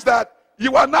recognize that,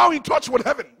 You are now in touch with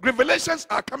heaven. Revelations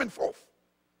are coming forth.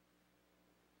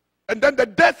 And then the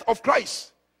death of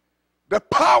Christ, the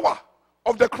power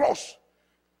of the cross,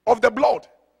 of the blood,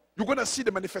 you're going to see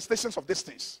the manifestations of these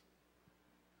things.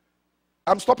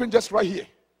 I'm stopping just right here.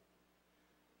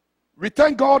 We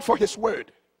thank God for his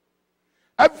word.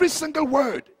 Every single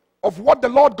word of what the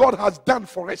Lord God has done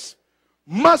for us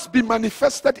must be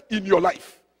manifested in your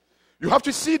life. You have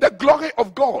to see the glory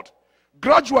of God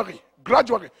gradually.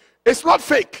 It's not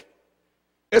fake.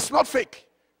 It's not fake.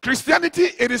 Christianity,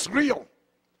 it is real.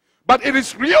 But it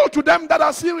is real to them that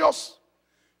are serious.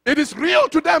 It is real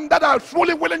to them that are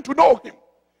truly willing to know him.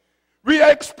 We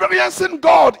are experiencing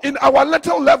God in our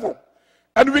little level.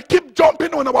 And we keep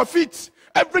jumping on our feet.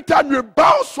 Every time we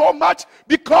bow so much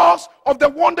because of the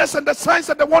wonders and the signs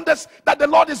and the wonders that the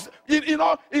Lord is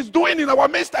doing in our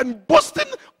midst and boasting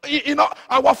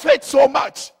our faith so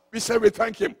much. We say we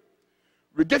thank him.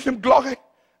 We give him glory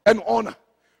and honor.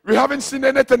 We haven't seen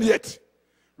anything yet.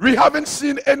 We haven't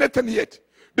seen anything yet.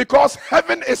 Because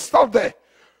heaven is still there,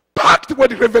 packed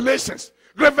with revelations.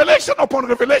 Revelation upon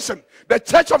revelation. The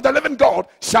church of the living God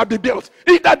shall be built.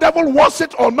 If the devil wants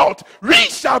it or not, we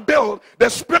shall build the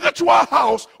spiritual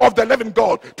house of the living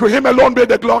God. To him alone be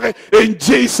the glory in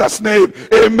Jesus' name.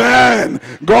 Amen.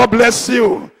 God bless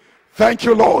you. Thank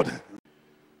you, Lord.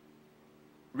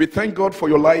 We thank God for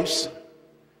your lives.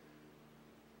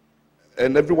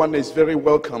 And everyone is very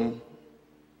welcome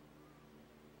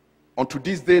unto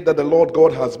this day that the Lord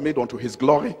God has made unto his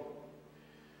glory.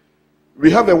 We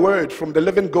have a word from the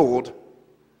living God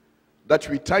that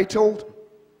we titled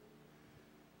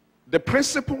The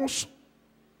Principles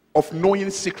of Knowing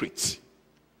Secrets.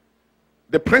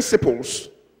 The Principles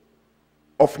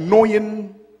of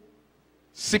Knowing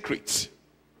Secrets.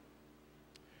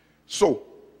 So,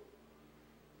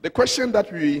 the question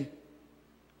that we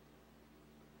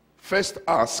first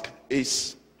ask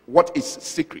is, what is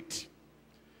secret?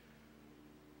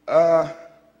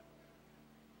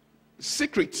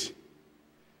 Secret,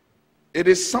 it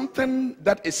is something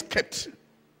that is kept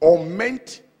or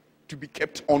meant to be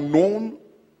kept unknown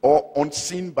or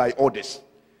unseen by others.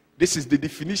 This is the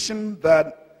definition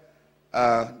that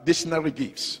dictionary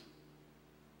gives.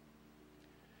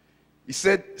 He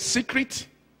said, secret,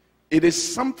 it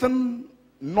is something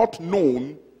not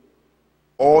known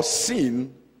or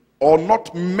seen or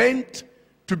not meant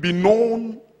to be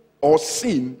known or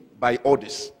seen by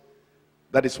others.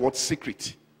 That is what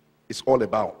secret is all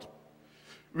about.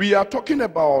 We are talking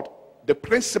about the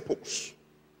principles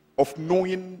of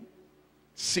knowing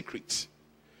secrets.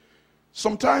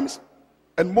 Sometimes,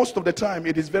 and most of the time,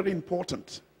 it is very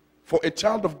important for a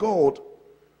child of God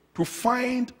to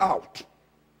find out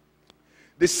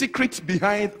the secret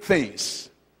behind things.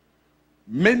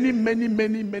 Many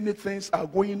things are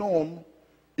going on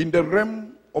in the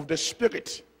realm of the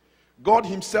spirit. God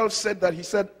himself said that, he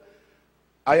said,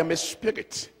 I am a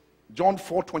spirit. John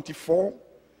 4:24.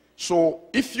 So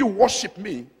if you worship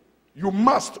me, you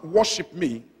must worship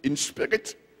me in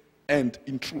spirit and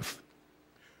in truth.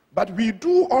 But we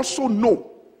do also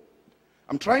know,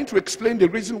 I'm trying to explain the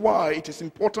reason why it is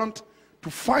important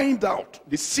to find out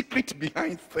the secret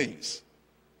behind things.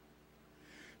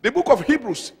 The book of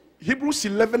Hebrews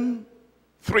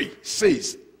 11:3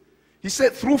 says, he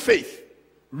said, through faith,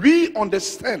 we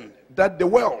understand that the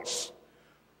worlds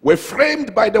were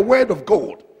framed by the word of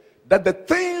God, that the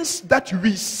things that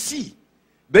we see,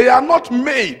 they are not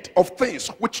made of things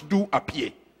which do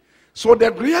appear. So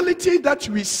the reality that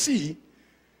we see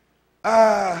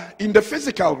in the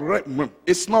physical realm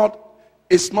is not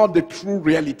the true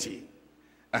reality.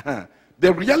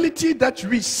 The reality that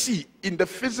we see in the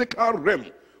physical realm,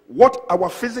 what our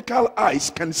physical eyes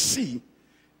can see,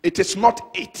 it is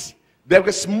not it. There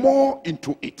is more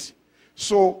into it.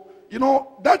 So,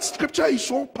 that scripture is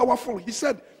so powerful. He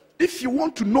said, if you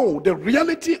want to know the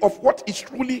reality of what is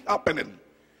truly happening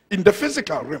in the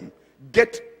physical realm,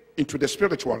 get into the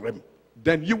spiritual realm.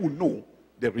 Then you will know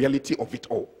the reality of it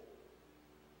all.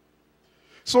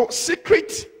 So,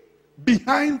 secret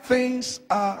behind things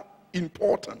are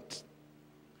important.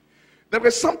 There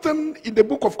is something in the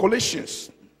book of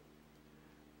Colossians,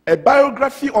 a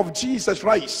biography of Jesus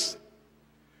Christ.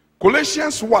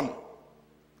 Colossians 1,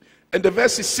 and the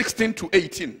verses 16 to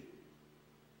 18.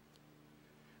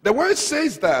 The word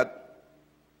says that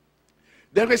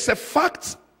there is a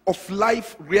fact of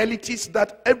life realities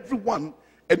that everyone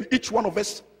and each one of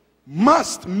us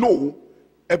must know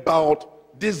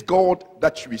about this God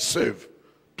that we serve.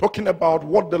 Talking about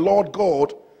what the Lord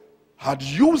God had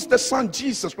used the Son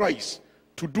Jesus Christ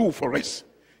to do for us.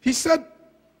 He said,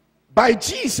 by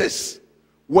Jesus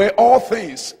were all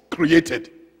things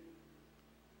created,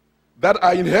 that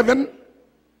are in heaven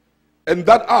and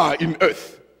that are in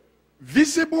earth,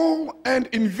 visible and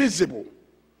invisible,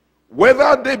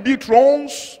 whether they be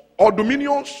thrones or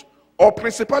dominions or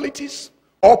principalities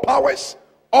or powers,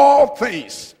 all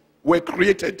things were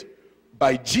created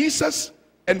by Jesus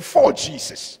and for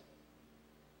Jesus.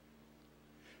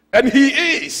 And he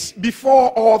is before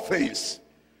all things.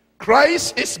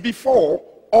 Christ is before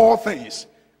all things,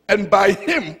 and by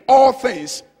him all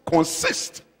things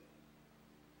consist.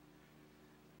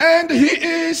 And he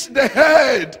is the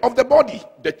head of the body,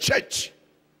 the church,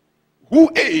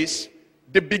 who is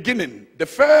the beginning, the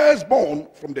firstborn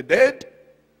from the dead,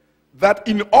 that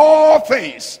in all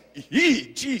things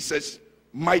he, Jesus,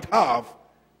 might have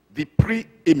the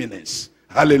preeminence.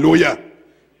 Hallelujah.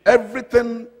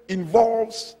 Everything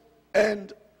involves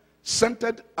and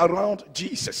centered around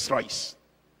Jesus Christ.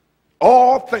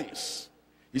 All things,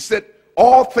 he said,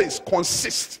 all things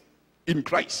consist in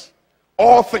Christ.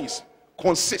 All things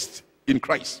consist in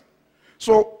Christ.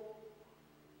 So,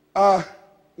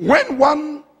 when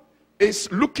one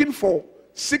is looking for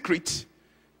secret,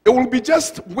 it will be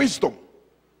just wisdom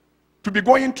to be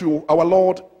going to our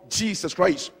Lord Jesus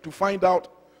Christ to find out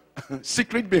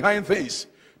secret behind things.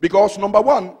 Because number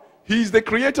one, he is the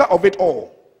creator of it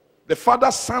all. The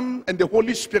Father, Son, and the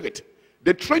Holy Spirit,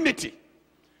 the Trinity.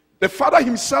 The Father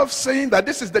himself saying that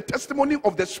this is the testimony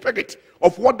of the Spirit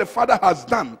of what the Father has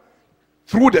done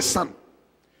through the Son.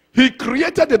 He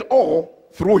created it all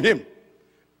through him.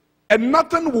 And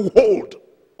nothing will hold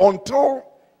until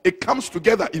it comes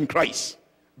together in Christ.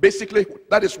 Basically,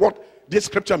 that is what this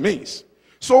scripture means.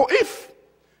 So if,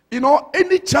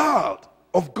 any child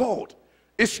of God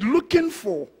is looking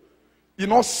for,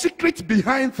 secret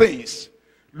behind things,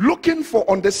 looking for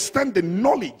understanding,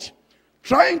 knowledge,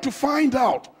 trying to find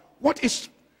out what is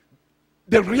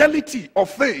the reality of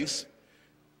things,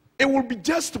 it will be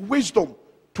just wisdom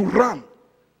to run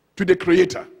to the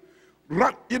Creator.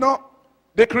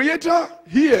 The Creator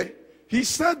here, he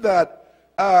said that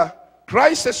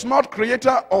Christ is not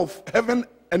creator of heaven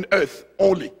and earth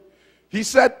only. He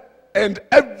said, and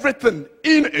everything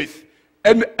in it,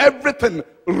 and everything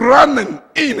running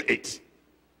in it.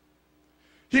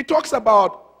 He talks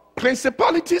about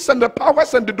principalities and the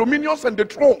powers and the dominions and the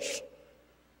thrones.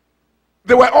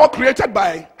 They were all created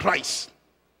by Christ.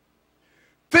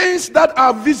 Things that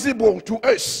are visible to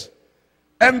us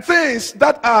and things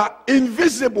that are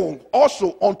invisible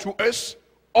also unto us,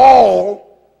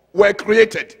 all were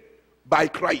created by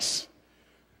Christ.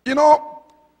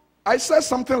 I said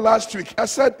something last week. I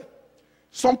said,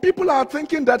 some people are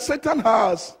thinking that Satan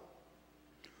has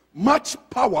much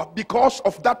power because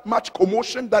of that much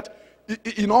commotion that,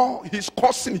 he's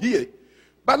causing here.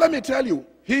 But let me tell you,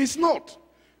 he is not.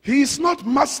 He is not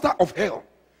master of hell.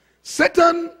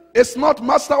 Satan is not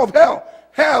master of hell.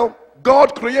 Hell,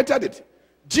 God created it.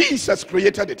 Jesus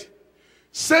created it.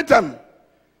 Satan,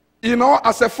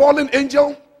 as a fallen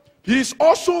angel, he is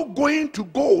also going to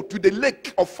go to the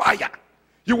lake of fire.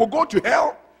 He will go to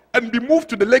hell and be moved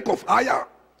to the lake of fire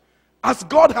as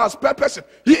God has purposed.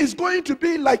 He is going to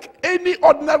be like any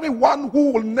ordinary one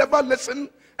who will never listen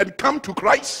and come to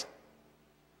Christ.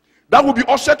 That will be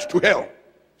ushered to hell.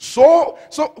 So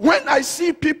when I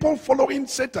see people following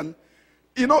Satan,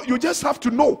 you just have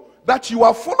to know that you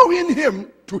are following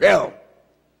him to hell.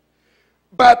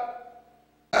 But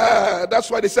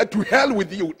that's why they said to hell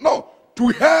with you. No, to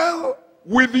hell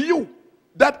with you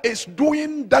that is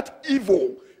doing that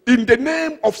evil in the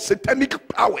name of satanic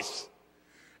powers.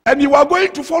 And you are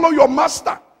going to follow your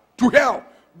master to hell.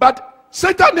 But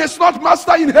Satan is not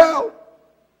master in hell.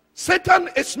 Satan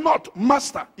is not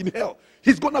master in hell.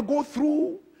 He's going to go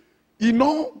through,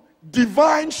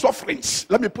 divine sufferings.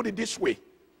 Let me put it this way.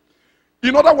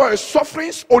 In other words,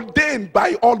 sufferings ordained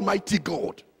by Almighty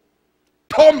God.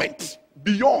 Torment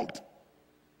beyond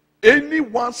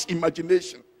anyone's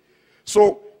imagination.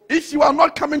 So if you are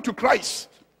not coming to Christ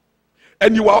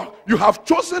and you have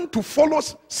chosen to follow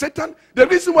Satan, the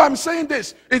reason why I'm saying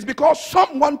this is because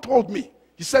someone told me,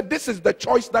 he said, this is the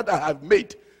choice that I have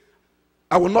made.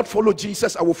 I will not follow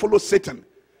Jesus, I will follow Satan.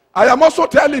 I am also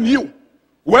telling you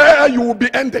where you will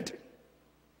be ended.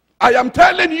 I am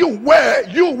telling you where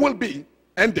you will be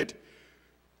ended.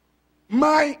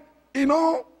 My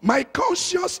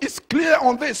conscience is clear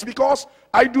on this because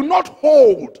I do not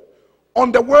hold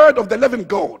on the word of the living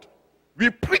God. We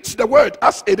preach the word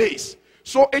as it is.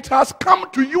 So it has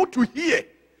come to you to hear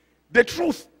the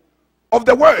truth of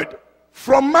the word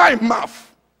from my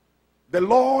mouth. The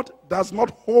Lord does not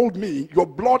hold me. Your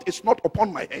blood is not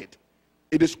upon my head.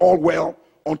 It is all well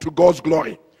unto God's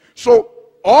glory. So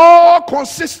all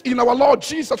consists in our Lord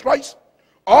Jesus Christ.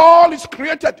 All is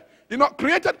created.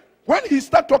 Created. When he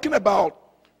start talking about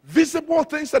visible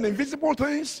things and invisible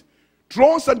things,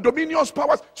 thrones and dominions,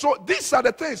 powers. So these are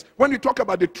the things, when we talk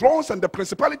about the thrones and the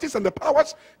principalities and the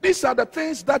powers, these are the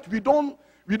things that we don't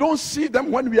see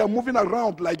them when we are moving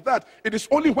around like that. It is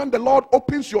only when the Lord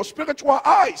opens your spiritual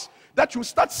eyes that you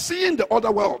start seeing the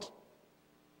other world.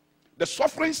 The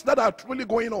sufferings that are truly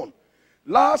going on.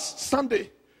 Last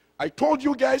Sunday, I told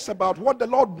you guys about what the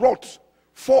Lord brought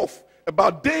forth,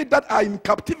 about they that are in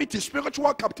captivity,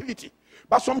 spiritual captivity.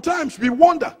 But sometimes we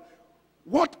wonder,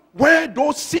 where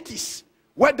those cities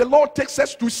where the Lord takes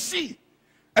us to see,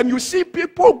 and you see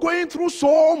people going through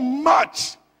so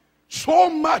much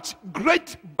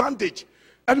great bondage,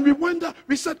 and we wonder,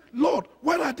 we said, Lord,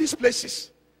 where are these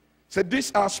places? He said,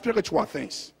 these are spiritual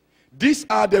things. These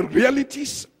are the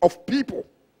realities of people,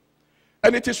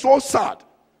 and it is so sad,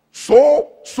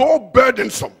 so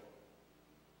burdensome.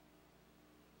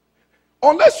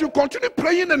 Unless you continue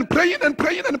praying and praying and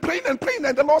praying and praying and praying,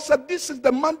 and the Lord said, this is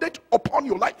the mandate upon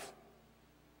your life.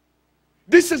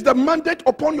 This is the mandate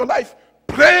upon your life.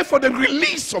 Pray for the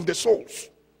release of the souls.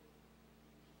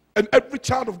 And every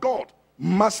child of God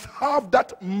must have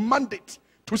that mandate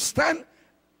to stand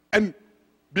and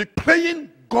be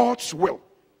praying God's will.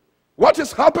 What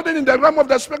is happening in the realm of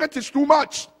the spirit is too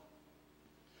much.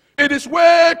 It is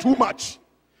way too much.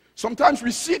 Sometimes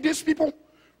we see these people,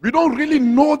 we don't really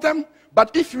know them,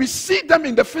 but if we see them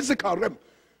in the physical realm,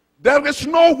 there is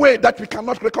no way that we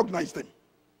cannot recognize them.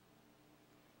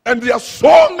 And there are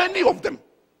so many of them.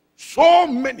 So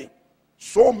many.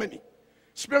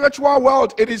 Spiritual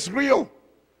world, it is real.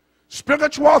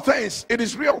 Spiritual things, it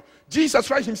is real. Jesus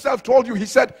Christ himself told you, he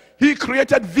said, he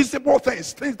created visible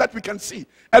things, things that we can see,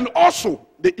 and also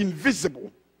the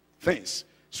invisible things.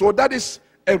 So that is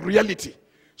a reality.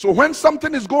 So when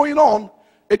something is going on,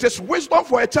 it is wisdom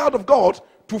for a child of God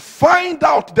to find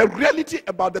out the reality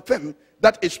about the thing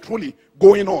that is truly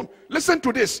going on. Listen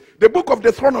to this. The book of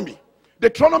Deuteronomy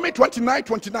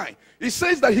 29:29. He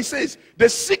says, the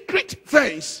secret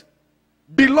things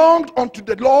belonged unto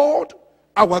the Lord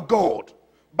our God,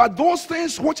 but those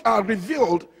things which are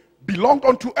revealed belong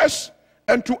unto us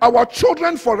and to our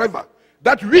children forever,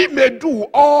 that we may do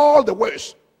all the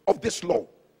words of this law.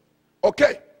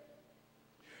 Okay.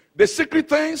 The secret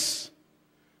things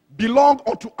belong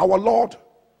unto our Lord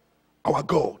our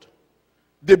God.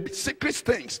 The secret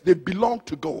things, they belong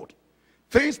to God.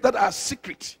 Things that are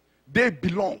secret, they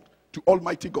belong to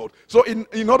Almighty God. So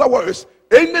in other words,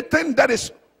 anything that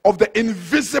is of the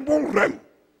invisible realm,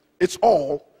 it's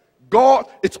all God,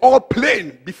 it's all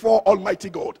plain before Almighty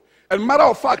God. And matter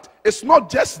of fact, it's not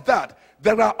just that.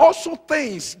 There are also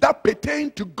things that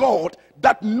pertain to God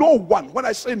that no one, when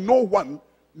I say no one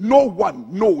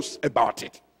knows about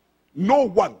it. No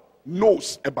one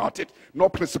knows about it. No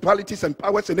principalities and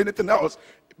powers and anything else.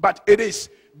 But it is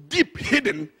deep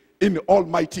hidden in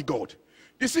Almighty God.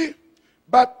 You see,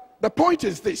 but the point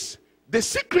is this. The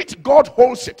secret, God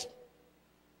holds it.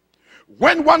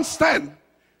 When one stand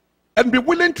and be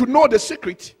willing to know the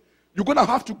secret, you're going to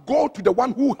have to go to the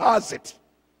one who has it.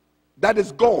 That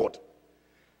is God.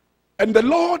 And the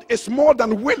Lord is more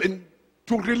than willing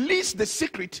to release the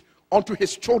secret unto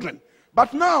his children.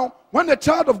 But now, when the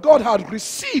child of God had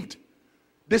received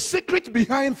the secret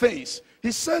behind things,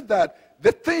 he said that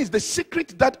the things, the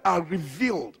secret that are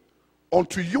revealed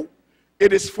unto you,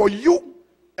 it is for you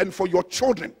and for your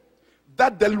children.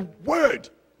 That the word,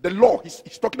 the law,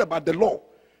 he's talking about the law.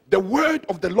 The word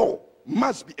of the law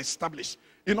must be established.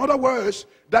 In other words,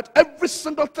 that every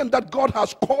single thing that God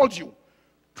has called you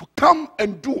to come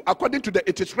and do according to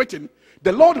it is written,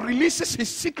 the Lord releases his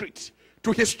secret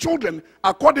to his children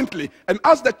accordingly. And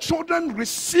as the children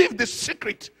receive the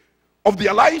secret of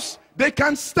their lives, they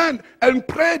can stand and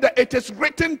pray that it is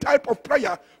written type of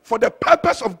prayer for the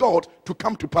purpose of God to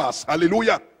come to pass.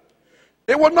 Hallelujah.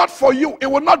 It will not for you, it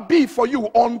will not be for you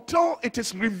until it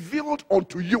is revealed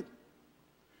unto you.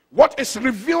 What is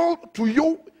revealed to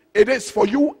you, it is for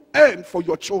you and for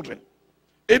your children.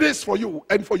 It is for you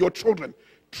and for your children.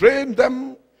 Train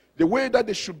them the way that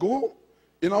they should go,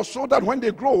 so that when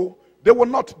they grow, they will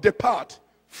not depart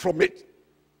from it.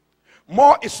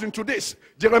 More is into this.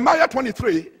 Jeremiah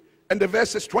 23 and the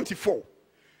verses 24.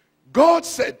 God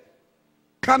said,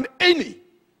 can any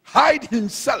hide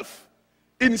himself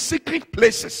in secret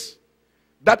places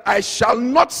that I shall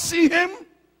not see him?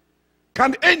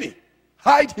 Can any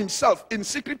hide himself in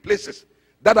secret places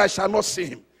that I shall not see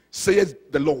him, says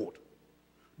the Lord.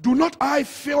 Do not I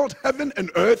fill heaven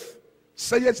and earth,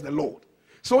 says the Lord.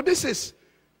 So this is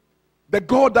the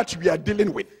God that we are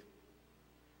dealing with.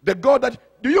 The God that,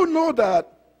 do you know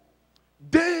that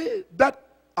they that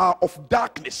are of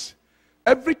darkness,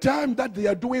 every time that they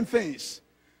are doing things,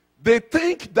 They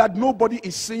think that nobody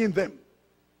is seeing them,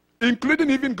 including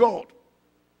even God.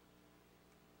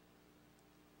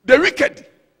 The wicked,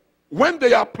 when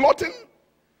they are plotting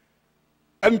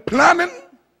and planning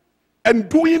and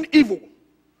doing evil,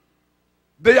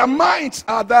 their minds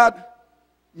are that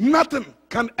nothing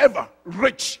can ever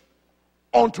reach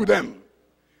unto them.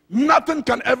 Nothing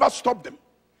can ever stop them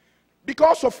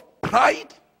because of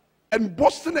pride and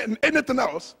boasting and anything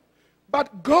else.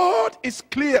 But God is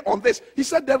clear on this. He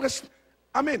said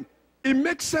it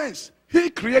makes sense. He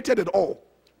created it all.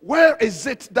 Where is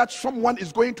it that someone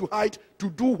is going to hide to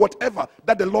do whatever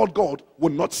that the Lord God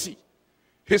will not see?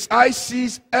 His eye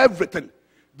sees everything.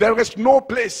 There is no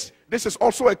place. This is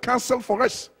also a counsel for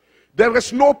us. There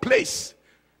is no place,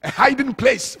 a hiding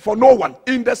place for no one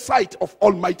in the sight of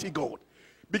Almighty God.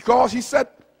 Because he said,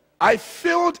 I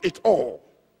filled it all.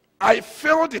 I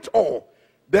filled it all.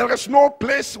 There is no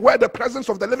place where the presence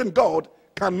of the living God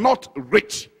cannot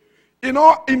reach. You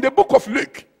know, in the book of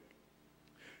Luke,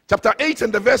 chapter 8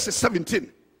 and the verse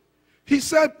 17, he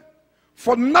said,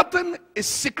 for nothing is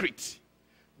secret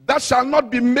that shall not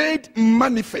be made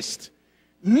manifest,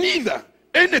 neither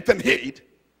anything hid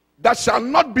that shall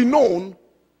not be known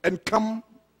and come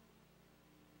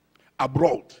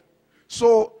abroad.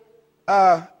 So,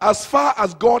 as far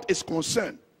as God is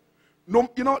concerned, no,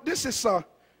 you know, this is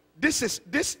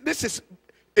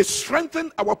it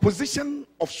strengthens our position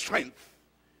of strength.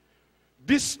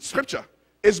 This scripture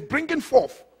is bringing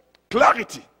forth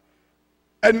clarity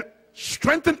and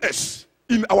strengthen us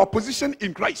in our position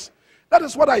in Christ. That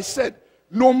is what I said.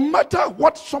 No matter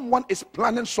what someone is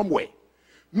planning somewhere,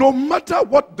 no matter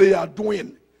what they are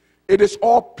doing, it is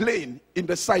all plain in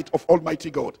the sight of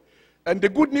Almighty God. And the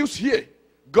good news here,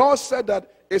 God said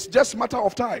that it's just a matter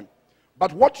of time.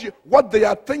 But what they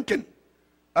are thinking,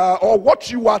 or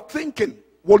what you are thinking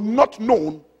will not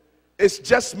known, is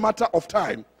just a matter of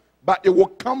time. But it will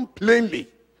come plainly.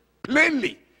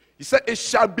 Plainly. He said it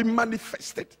shall be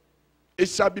manifested. It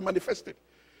shall be manifested.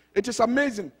 It is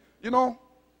amazing. You know,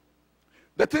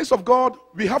 the things of God,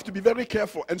 we have to be very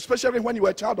careful, and especially when you are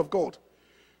a child of God.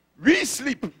 We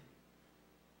sleep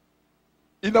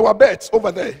in our beds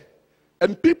over there,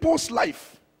 and people's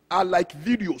life are like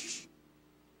videos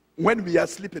when we are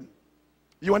sleeping.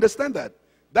 You understand that?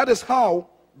 That is how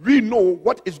we know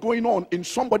what is going on in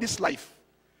somebody's life.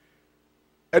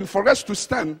 And for us to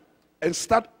stand and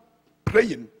start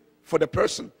praying for the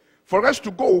person, for us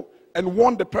to go and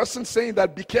warn the person saying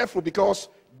that be careful because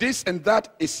this and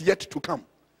that is yet to come.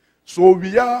 So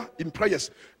we are in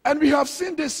prayers. And we have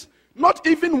seen this, not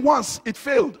even once it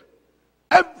failed.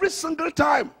 Every single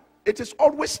time, it is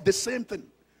always the same thing.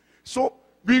 So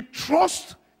we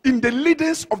trust in the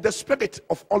leadings of the Spirit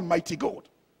of Almighty God.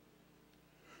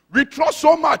 We trust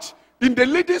so much in the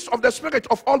leadings of the Spirit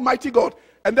of Almighty God.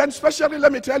 And then especially,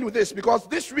 let me tell you this, because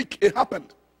this week it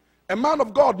happened. A man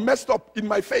of God messed up in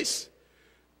my face.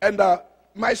 And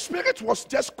my spirit was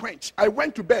just quenched. I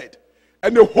went to bed.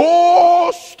 And the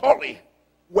whole story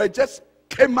just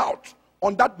came out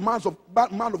on that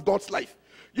man of God's life.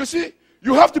 You see,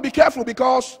 you have to be careful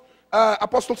because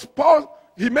Apostle Paul,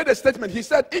 he made a statement. He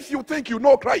said, if you think you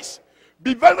know Christ,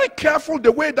 be very careful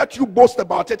the way that you boast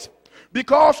about it.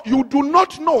 Because you do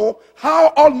not know how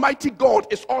Almighty God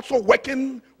is also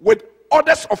working with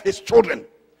others of his children.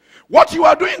 What you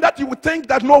are doing that you would think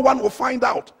that no one will find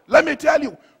out. Let me tell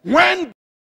you, when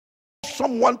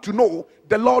someone to know,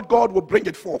 the Lord God will bring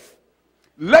it forth.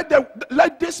 Let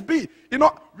this be. You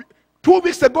know, 2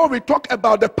 weeks ago we talked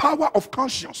about the power of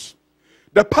conscience.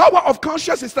 The power of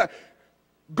conscience is that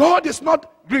God is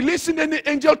not releasing any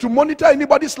angel to monitor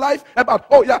anybody's life about,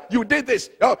 oh yeah, you did this,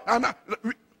 oh, and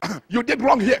you did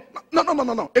wrong here.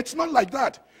 No. It's not like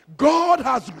that. God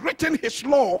has written his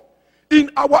law in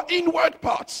our inward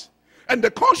parts. And the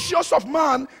conscience of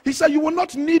man, he said, you will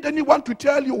not need anyone to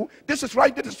tell you this is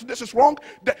right, this is wrong.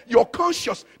 Your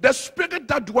conscience, the spirit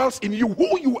that dwells in you,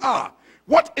 who you are,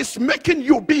 what is making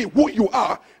you be who you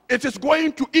are, it is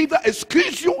going to either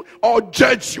excuse you or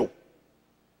judge you.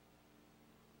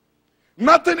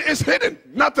 Nothing is hidden.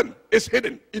 Nothing is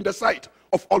hidden in the sight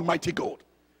of Almighty God.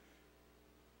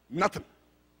 Nothing.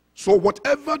 So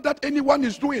whatever that anyone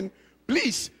is doing,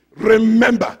 please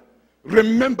remember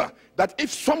that if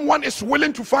someone is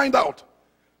willing to find out,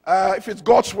 if it's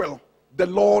God's will, the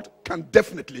Lord can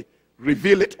definitely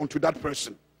reveal it unto that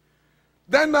person.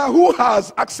 Then who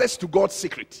has access to God's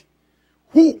secret?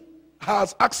 Who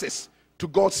has access to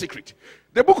God's secret?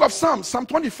 The book of Psalm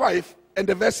 25 and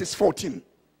the verse is 14.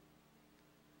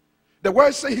 The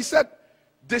word says, he said,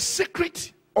 the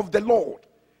secret of the Lord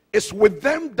is with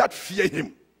them that fear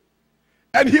him,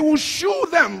 and he will shew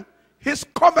them his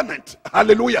covenant.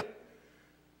 Hallelujah.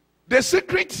 The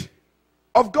secret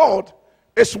of God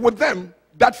is with them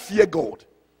that fear God.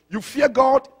 You fear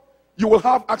God, you will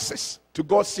have access to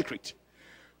God's secret.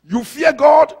 You fear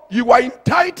God, you are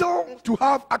entitled to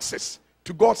have access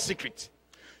to God's secret.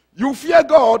 You fear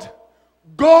God,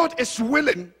 God is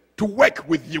willing to work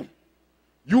with you.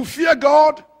 You fear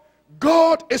God,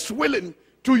 God is willing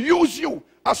to use you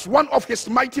as one of his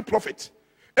mighty prophets.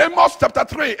 Amos chapter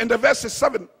 3 and the verse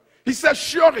 7, he says,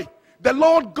 surely the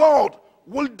Lord God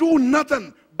will do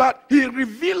nothing, but he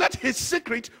revealeth his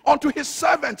secret unto his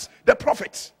servants, the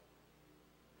prophets.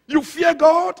 You fear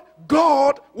God,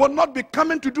 God will not be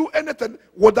coming to do anything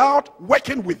without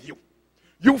working with you.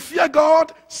 You fear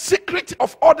God, secret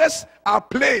of others are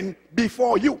plain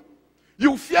before you.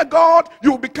 You fear God,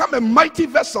 you become a mighty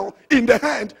vessel in the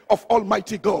hand of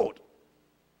Almighty God.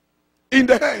 In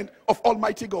the hand of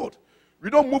Almighty God. We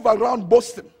don't move around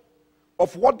boasting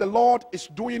of what the Lord is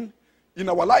doing in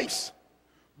our lives.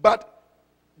 But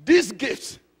these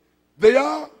gifts, they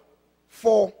are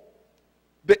for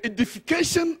the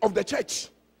edification of the church,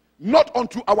 not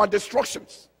unto our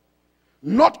destructions.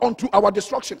 Not unto our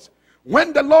destructions.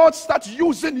 When the Lord starts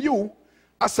using you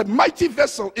as a mighty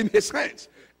vessel in his hands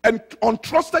and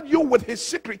entrusted you with his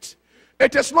secret,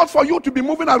 it is not for you to be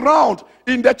moving around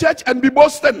in the church and be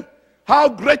boasting how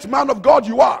great man of God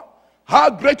you are, how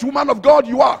great woman of God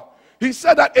you are. He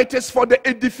said that it is for the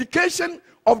edification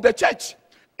of the church.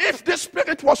 If this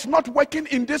spirit was not working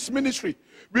in this ministry,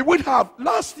 we would have,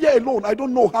 last year alone, I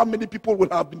don't know how many people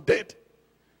would have been dead.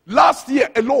 Last year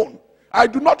alone, I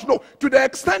do not know. To the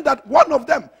extent that one of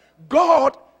them,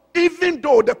 God, even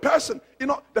though the person,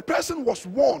 the person was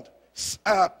warned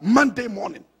Monday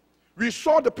morning. We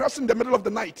saw the person in the middle of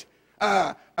the night,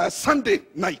 Sunday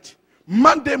night.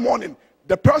 Monday morning,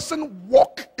 the person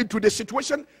walked into the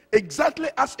situation exactly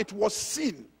as it was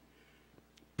seen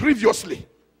previously.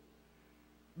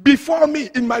 Before me,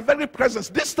 in my very presence,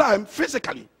 this time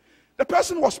physically, the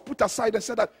person was put aside and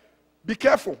said that, be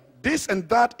careful, this and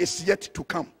that is yet to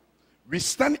come. We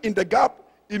stand in the gap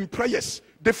in prayers.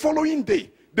 The following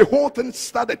day, the whole thing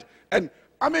started. And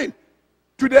I mean,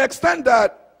 to the extent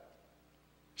that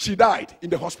she died in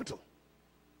the hospital.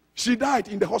 She died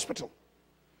in the hospital.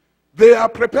 They are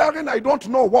preparing, I don't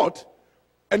know what,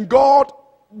 and God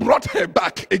brought her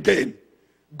back again.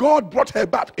 God brought her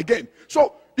back again.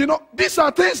 So, these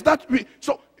are things that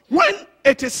so when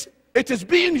it is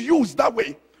being used that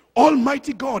way,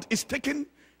 Almighty God is taking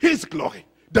his glory.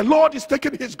 The Lord is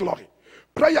taking his glory.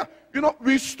 Prayer,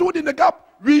 we stood in the gap.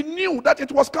 We knew that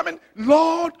it was coming.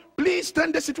 Lord, please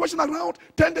turn the situation around.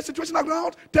 Turn the situation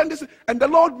around. Turn this. And the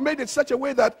Lord made it such a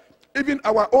way that even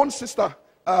our own sister,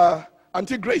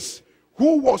 Auntie Grace,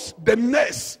 who was the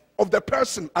nurse of the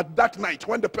person at that night,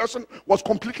 when the person was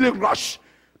completely rushed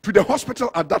to the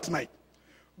hospital at that night.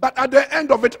 But at the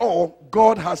end of it all,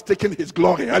 God has taken his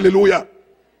glory. Hallelujah.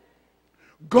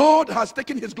 God has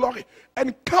taken his glory.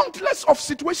 And countless of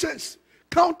situations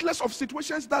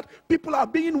that people are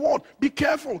being warned. Be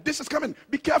careful, this is coming.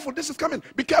 Be careful, this is coming.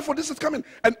 Be careful, this is coming.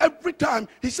 And every time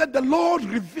he said the Lord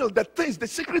revealed the things, the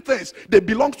secret things, they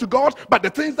belong to God. But the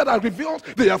things that are revealed,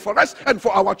 they are for us and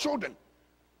for our children.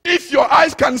 If your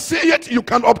eyes can see it, you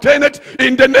can obtain it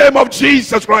in the name of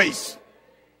Jesus Christ.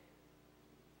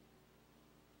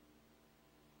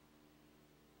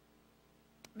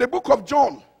 The book of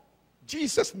John,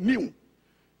 Jesus knew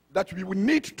that we would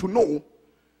need to know.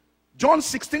 John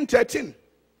 16:13,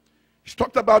 he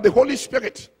talked about the Holy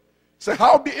Spirit. He said,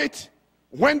 howbeit,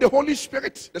 when the Holy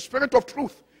Spirit, the Spirit of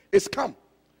truth, is come,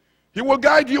 he will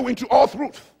guide you into all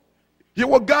truth. He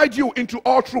will guide you into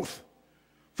all truth.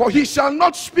 For he shall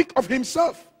not speak of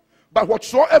himself, but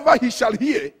whatsoever he shall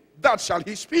hear, that shall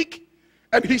he speak.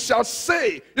 And he shall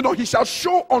say, he shall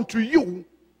show unto you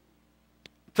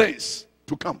things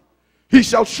to come. He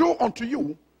shall show unto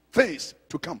you things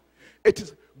to come. It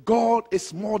is God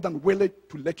is more than willing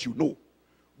to let you know.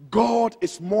 God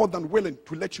is more than willing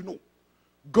to let you know.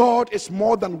 God is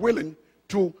more than willing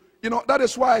to, that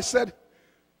is why I said,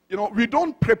 we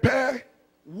don't prepare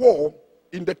war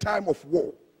in the time of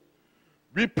war.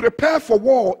 We prepare for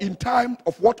war in time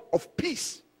of what? Of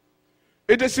peace.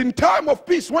 It is in time of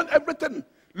peace when everything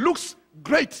looks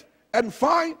great and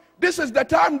fine. This is the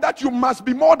time that you must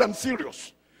be more than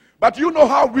serious. But you know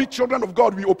how we children of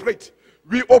God, we operate.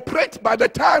 We operate by the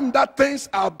time that things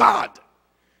are bad.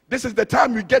 This is the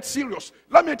time we get serious.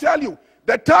 Let me tell you,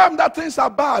 the time that things are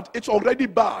bad, it's already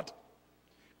bad.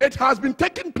 It has been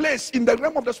taking place in the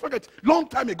realm of the spirit long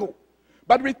time ago.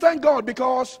 But we thank God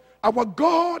because our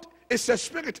God is a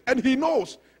spirit and he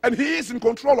knows and he is in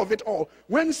control of it all.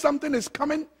 When something is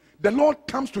coming, the Lord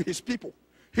comes to his people.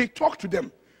 He talks to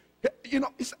them. You know,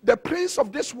 it's, the prince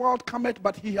of this world cometh,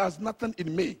 but he has nothing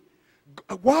in me.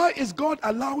 Why is God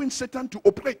allowing Satan to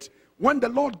operate when the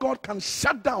Lord God can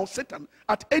shut down Satan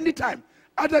at any time?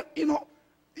 You know,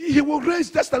 he will raise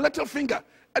just a little finger.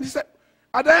 And he said,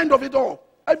 at the end of it all,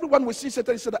 everyone will see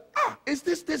Satan and say, is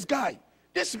this guy,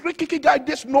 this Ricky guy,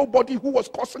 this nobody who was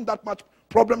causing that much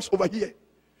problems over here?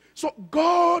 So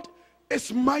God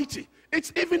is mighty.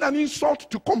 It's even an insult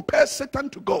to compare Satan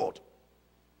to God.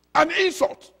 An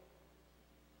insult.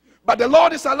 But the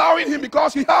Lord is allowing him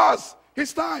because he has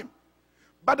his time.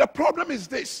 But the problem is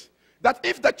this, that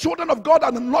if the children of God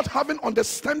are not having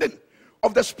understanding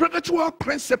of the spiritual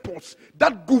principles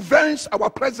that governs our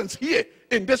presence here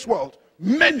in this world,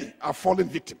 many are fallen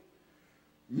victim.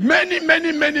 Many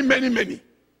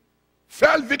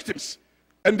fell victims,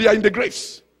 and they are in the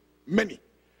graves. Many.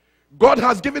 God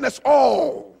has given us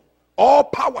all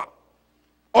power,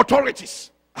 authorities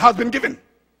has been given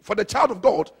for the child of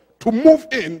God to move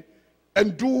in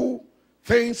and do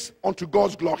things unto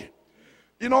God's glory.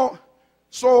 You know,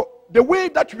 so the way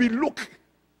that we look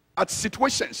at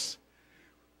situations,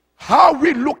 how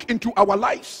we look into our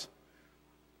lives,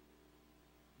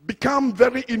 become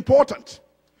very important,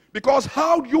 because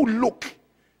how you look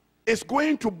is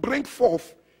going to bring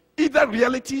forth either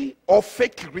reality or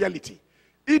fake reality,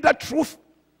 either truth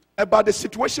about the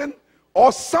situation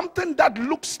or something that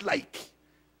looks like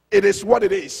it is what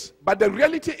it is. But the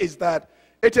reality is that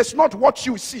it is not what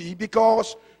you see,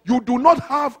 because you do not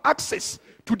have access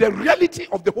to the reality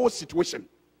of the whole situation.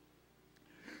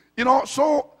 You know,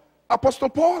 so Apostle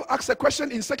Paul asked a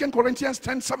question in 2 Corinthians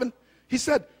 10:7. He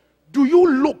said, do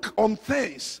you look on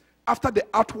things after the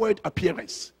outward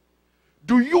appearance?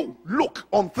 Do you look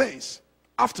on things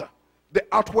after the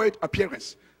outward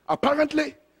appearance?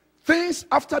 Apparently, things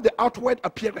after the outward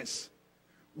appearance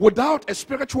without a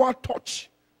spiritual touch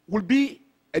will be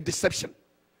a deception.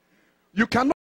 You cannot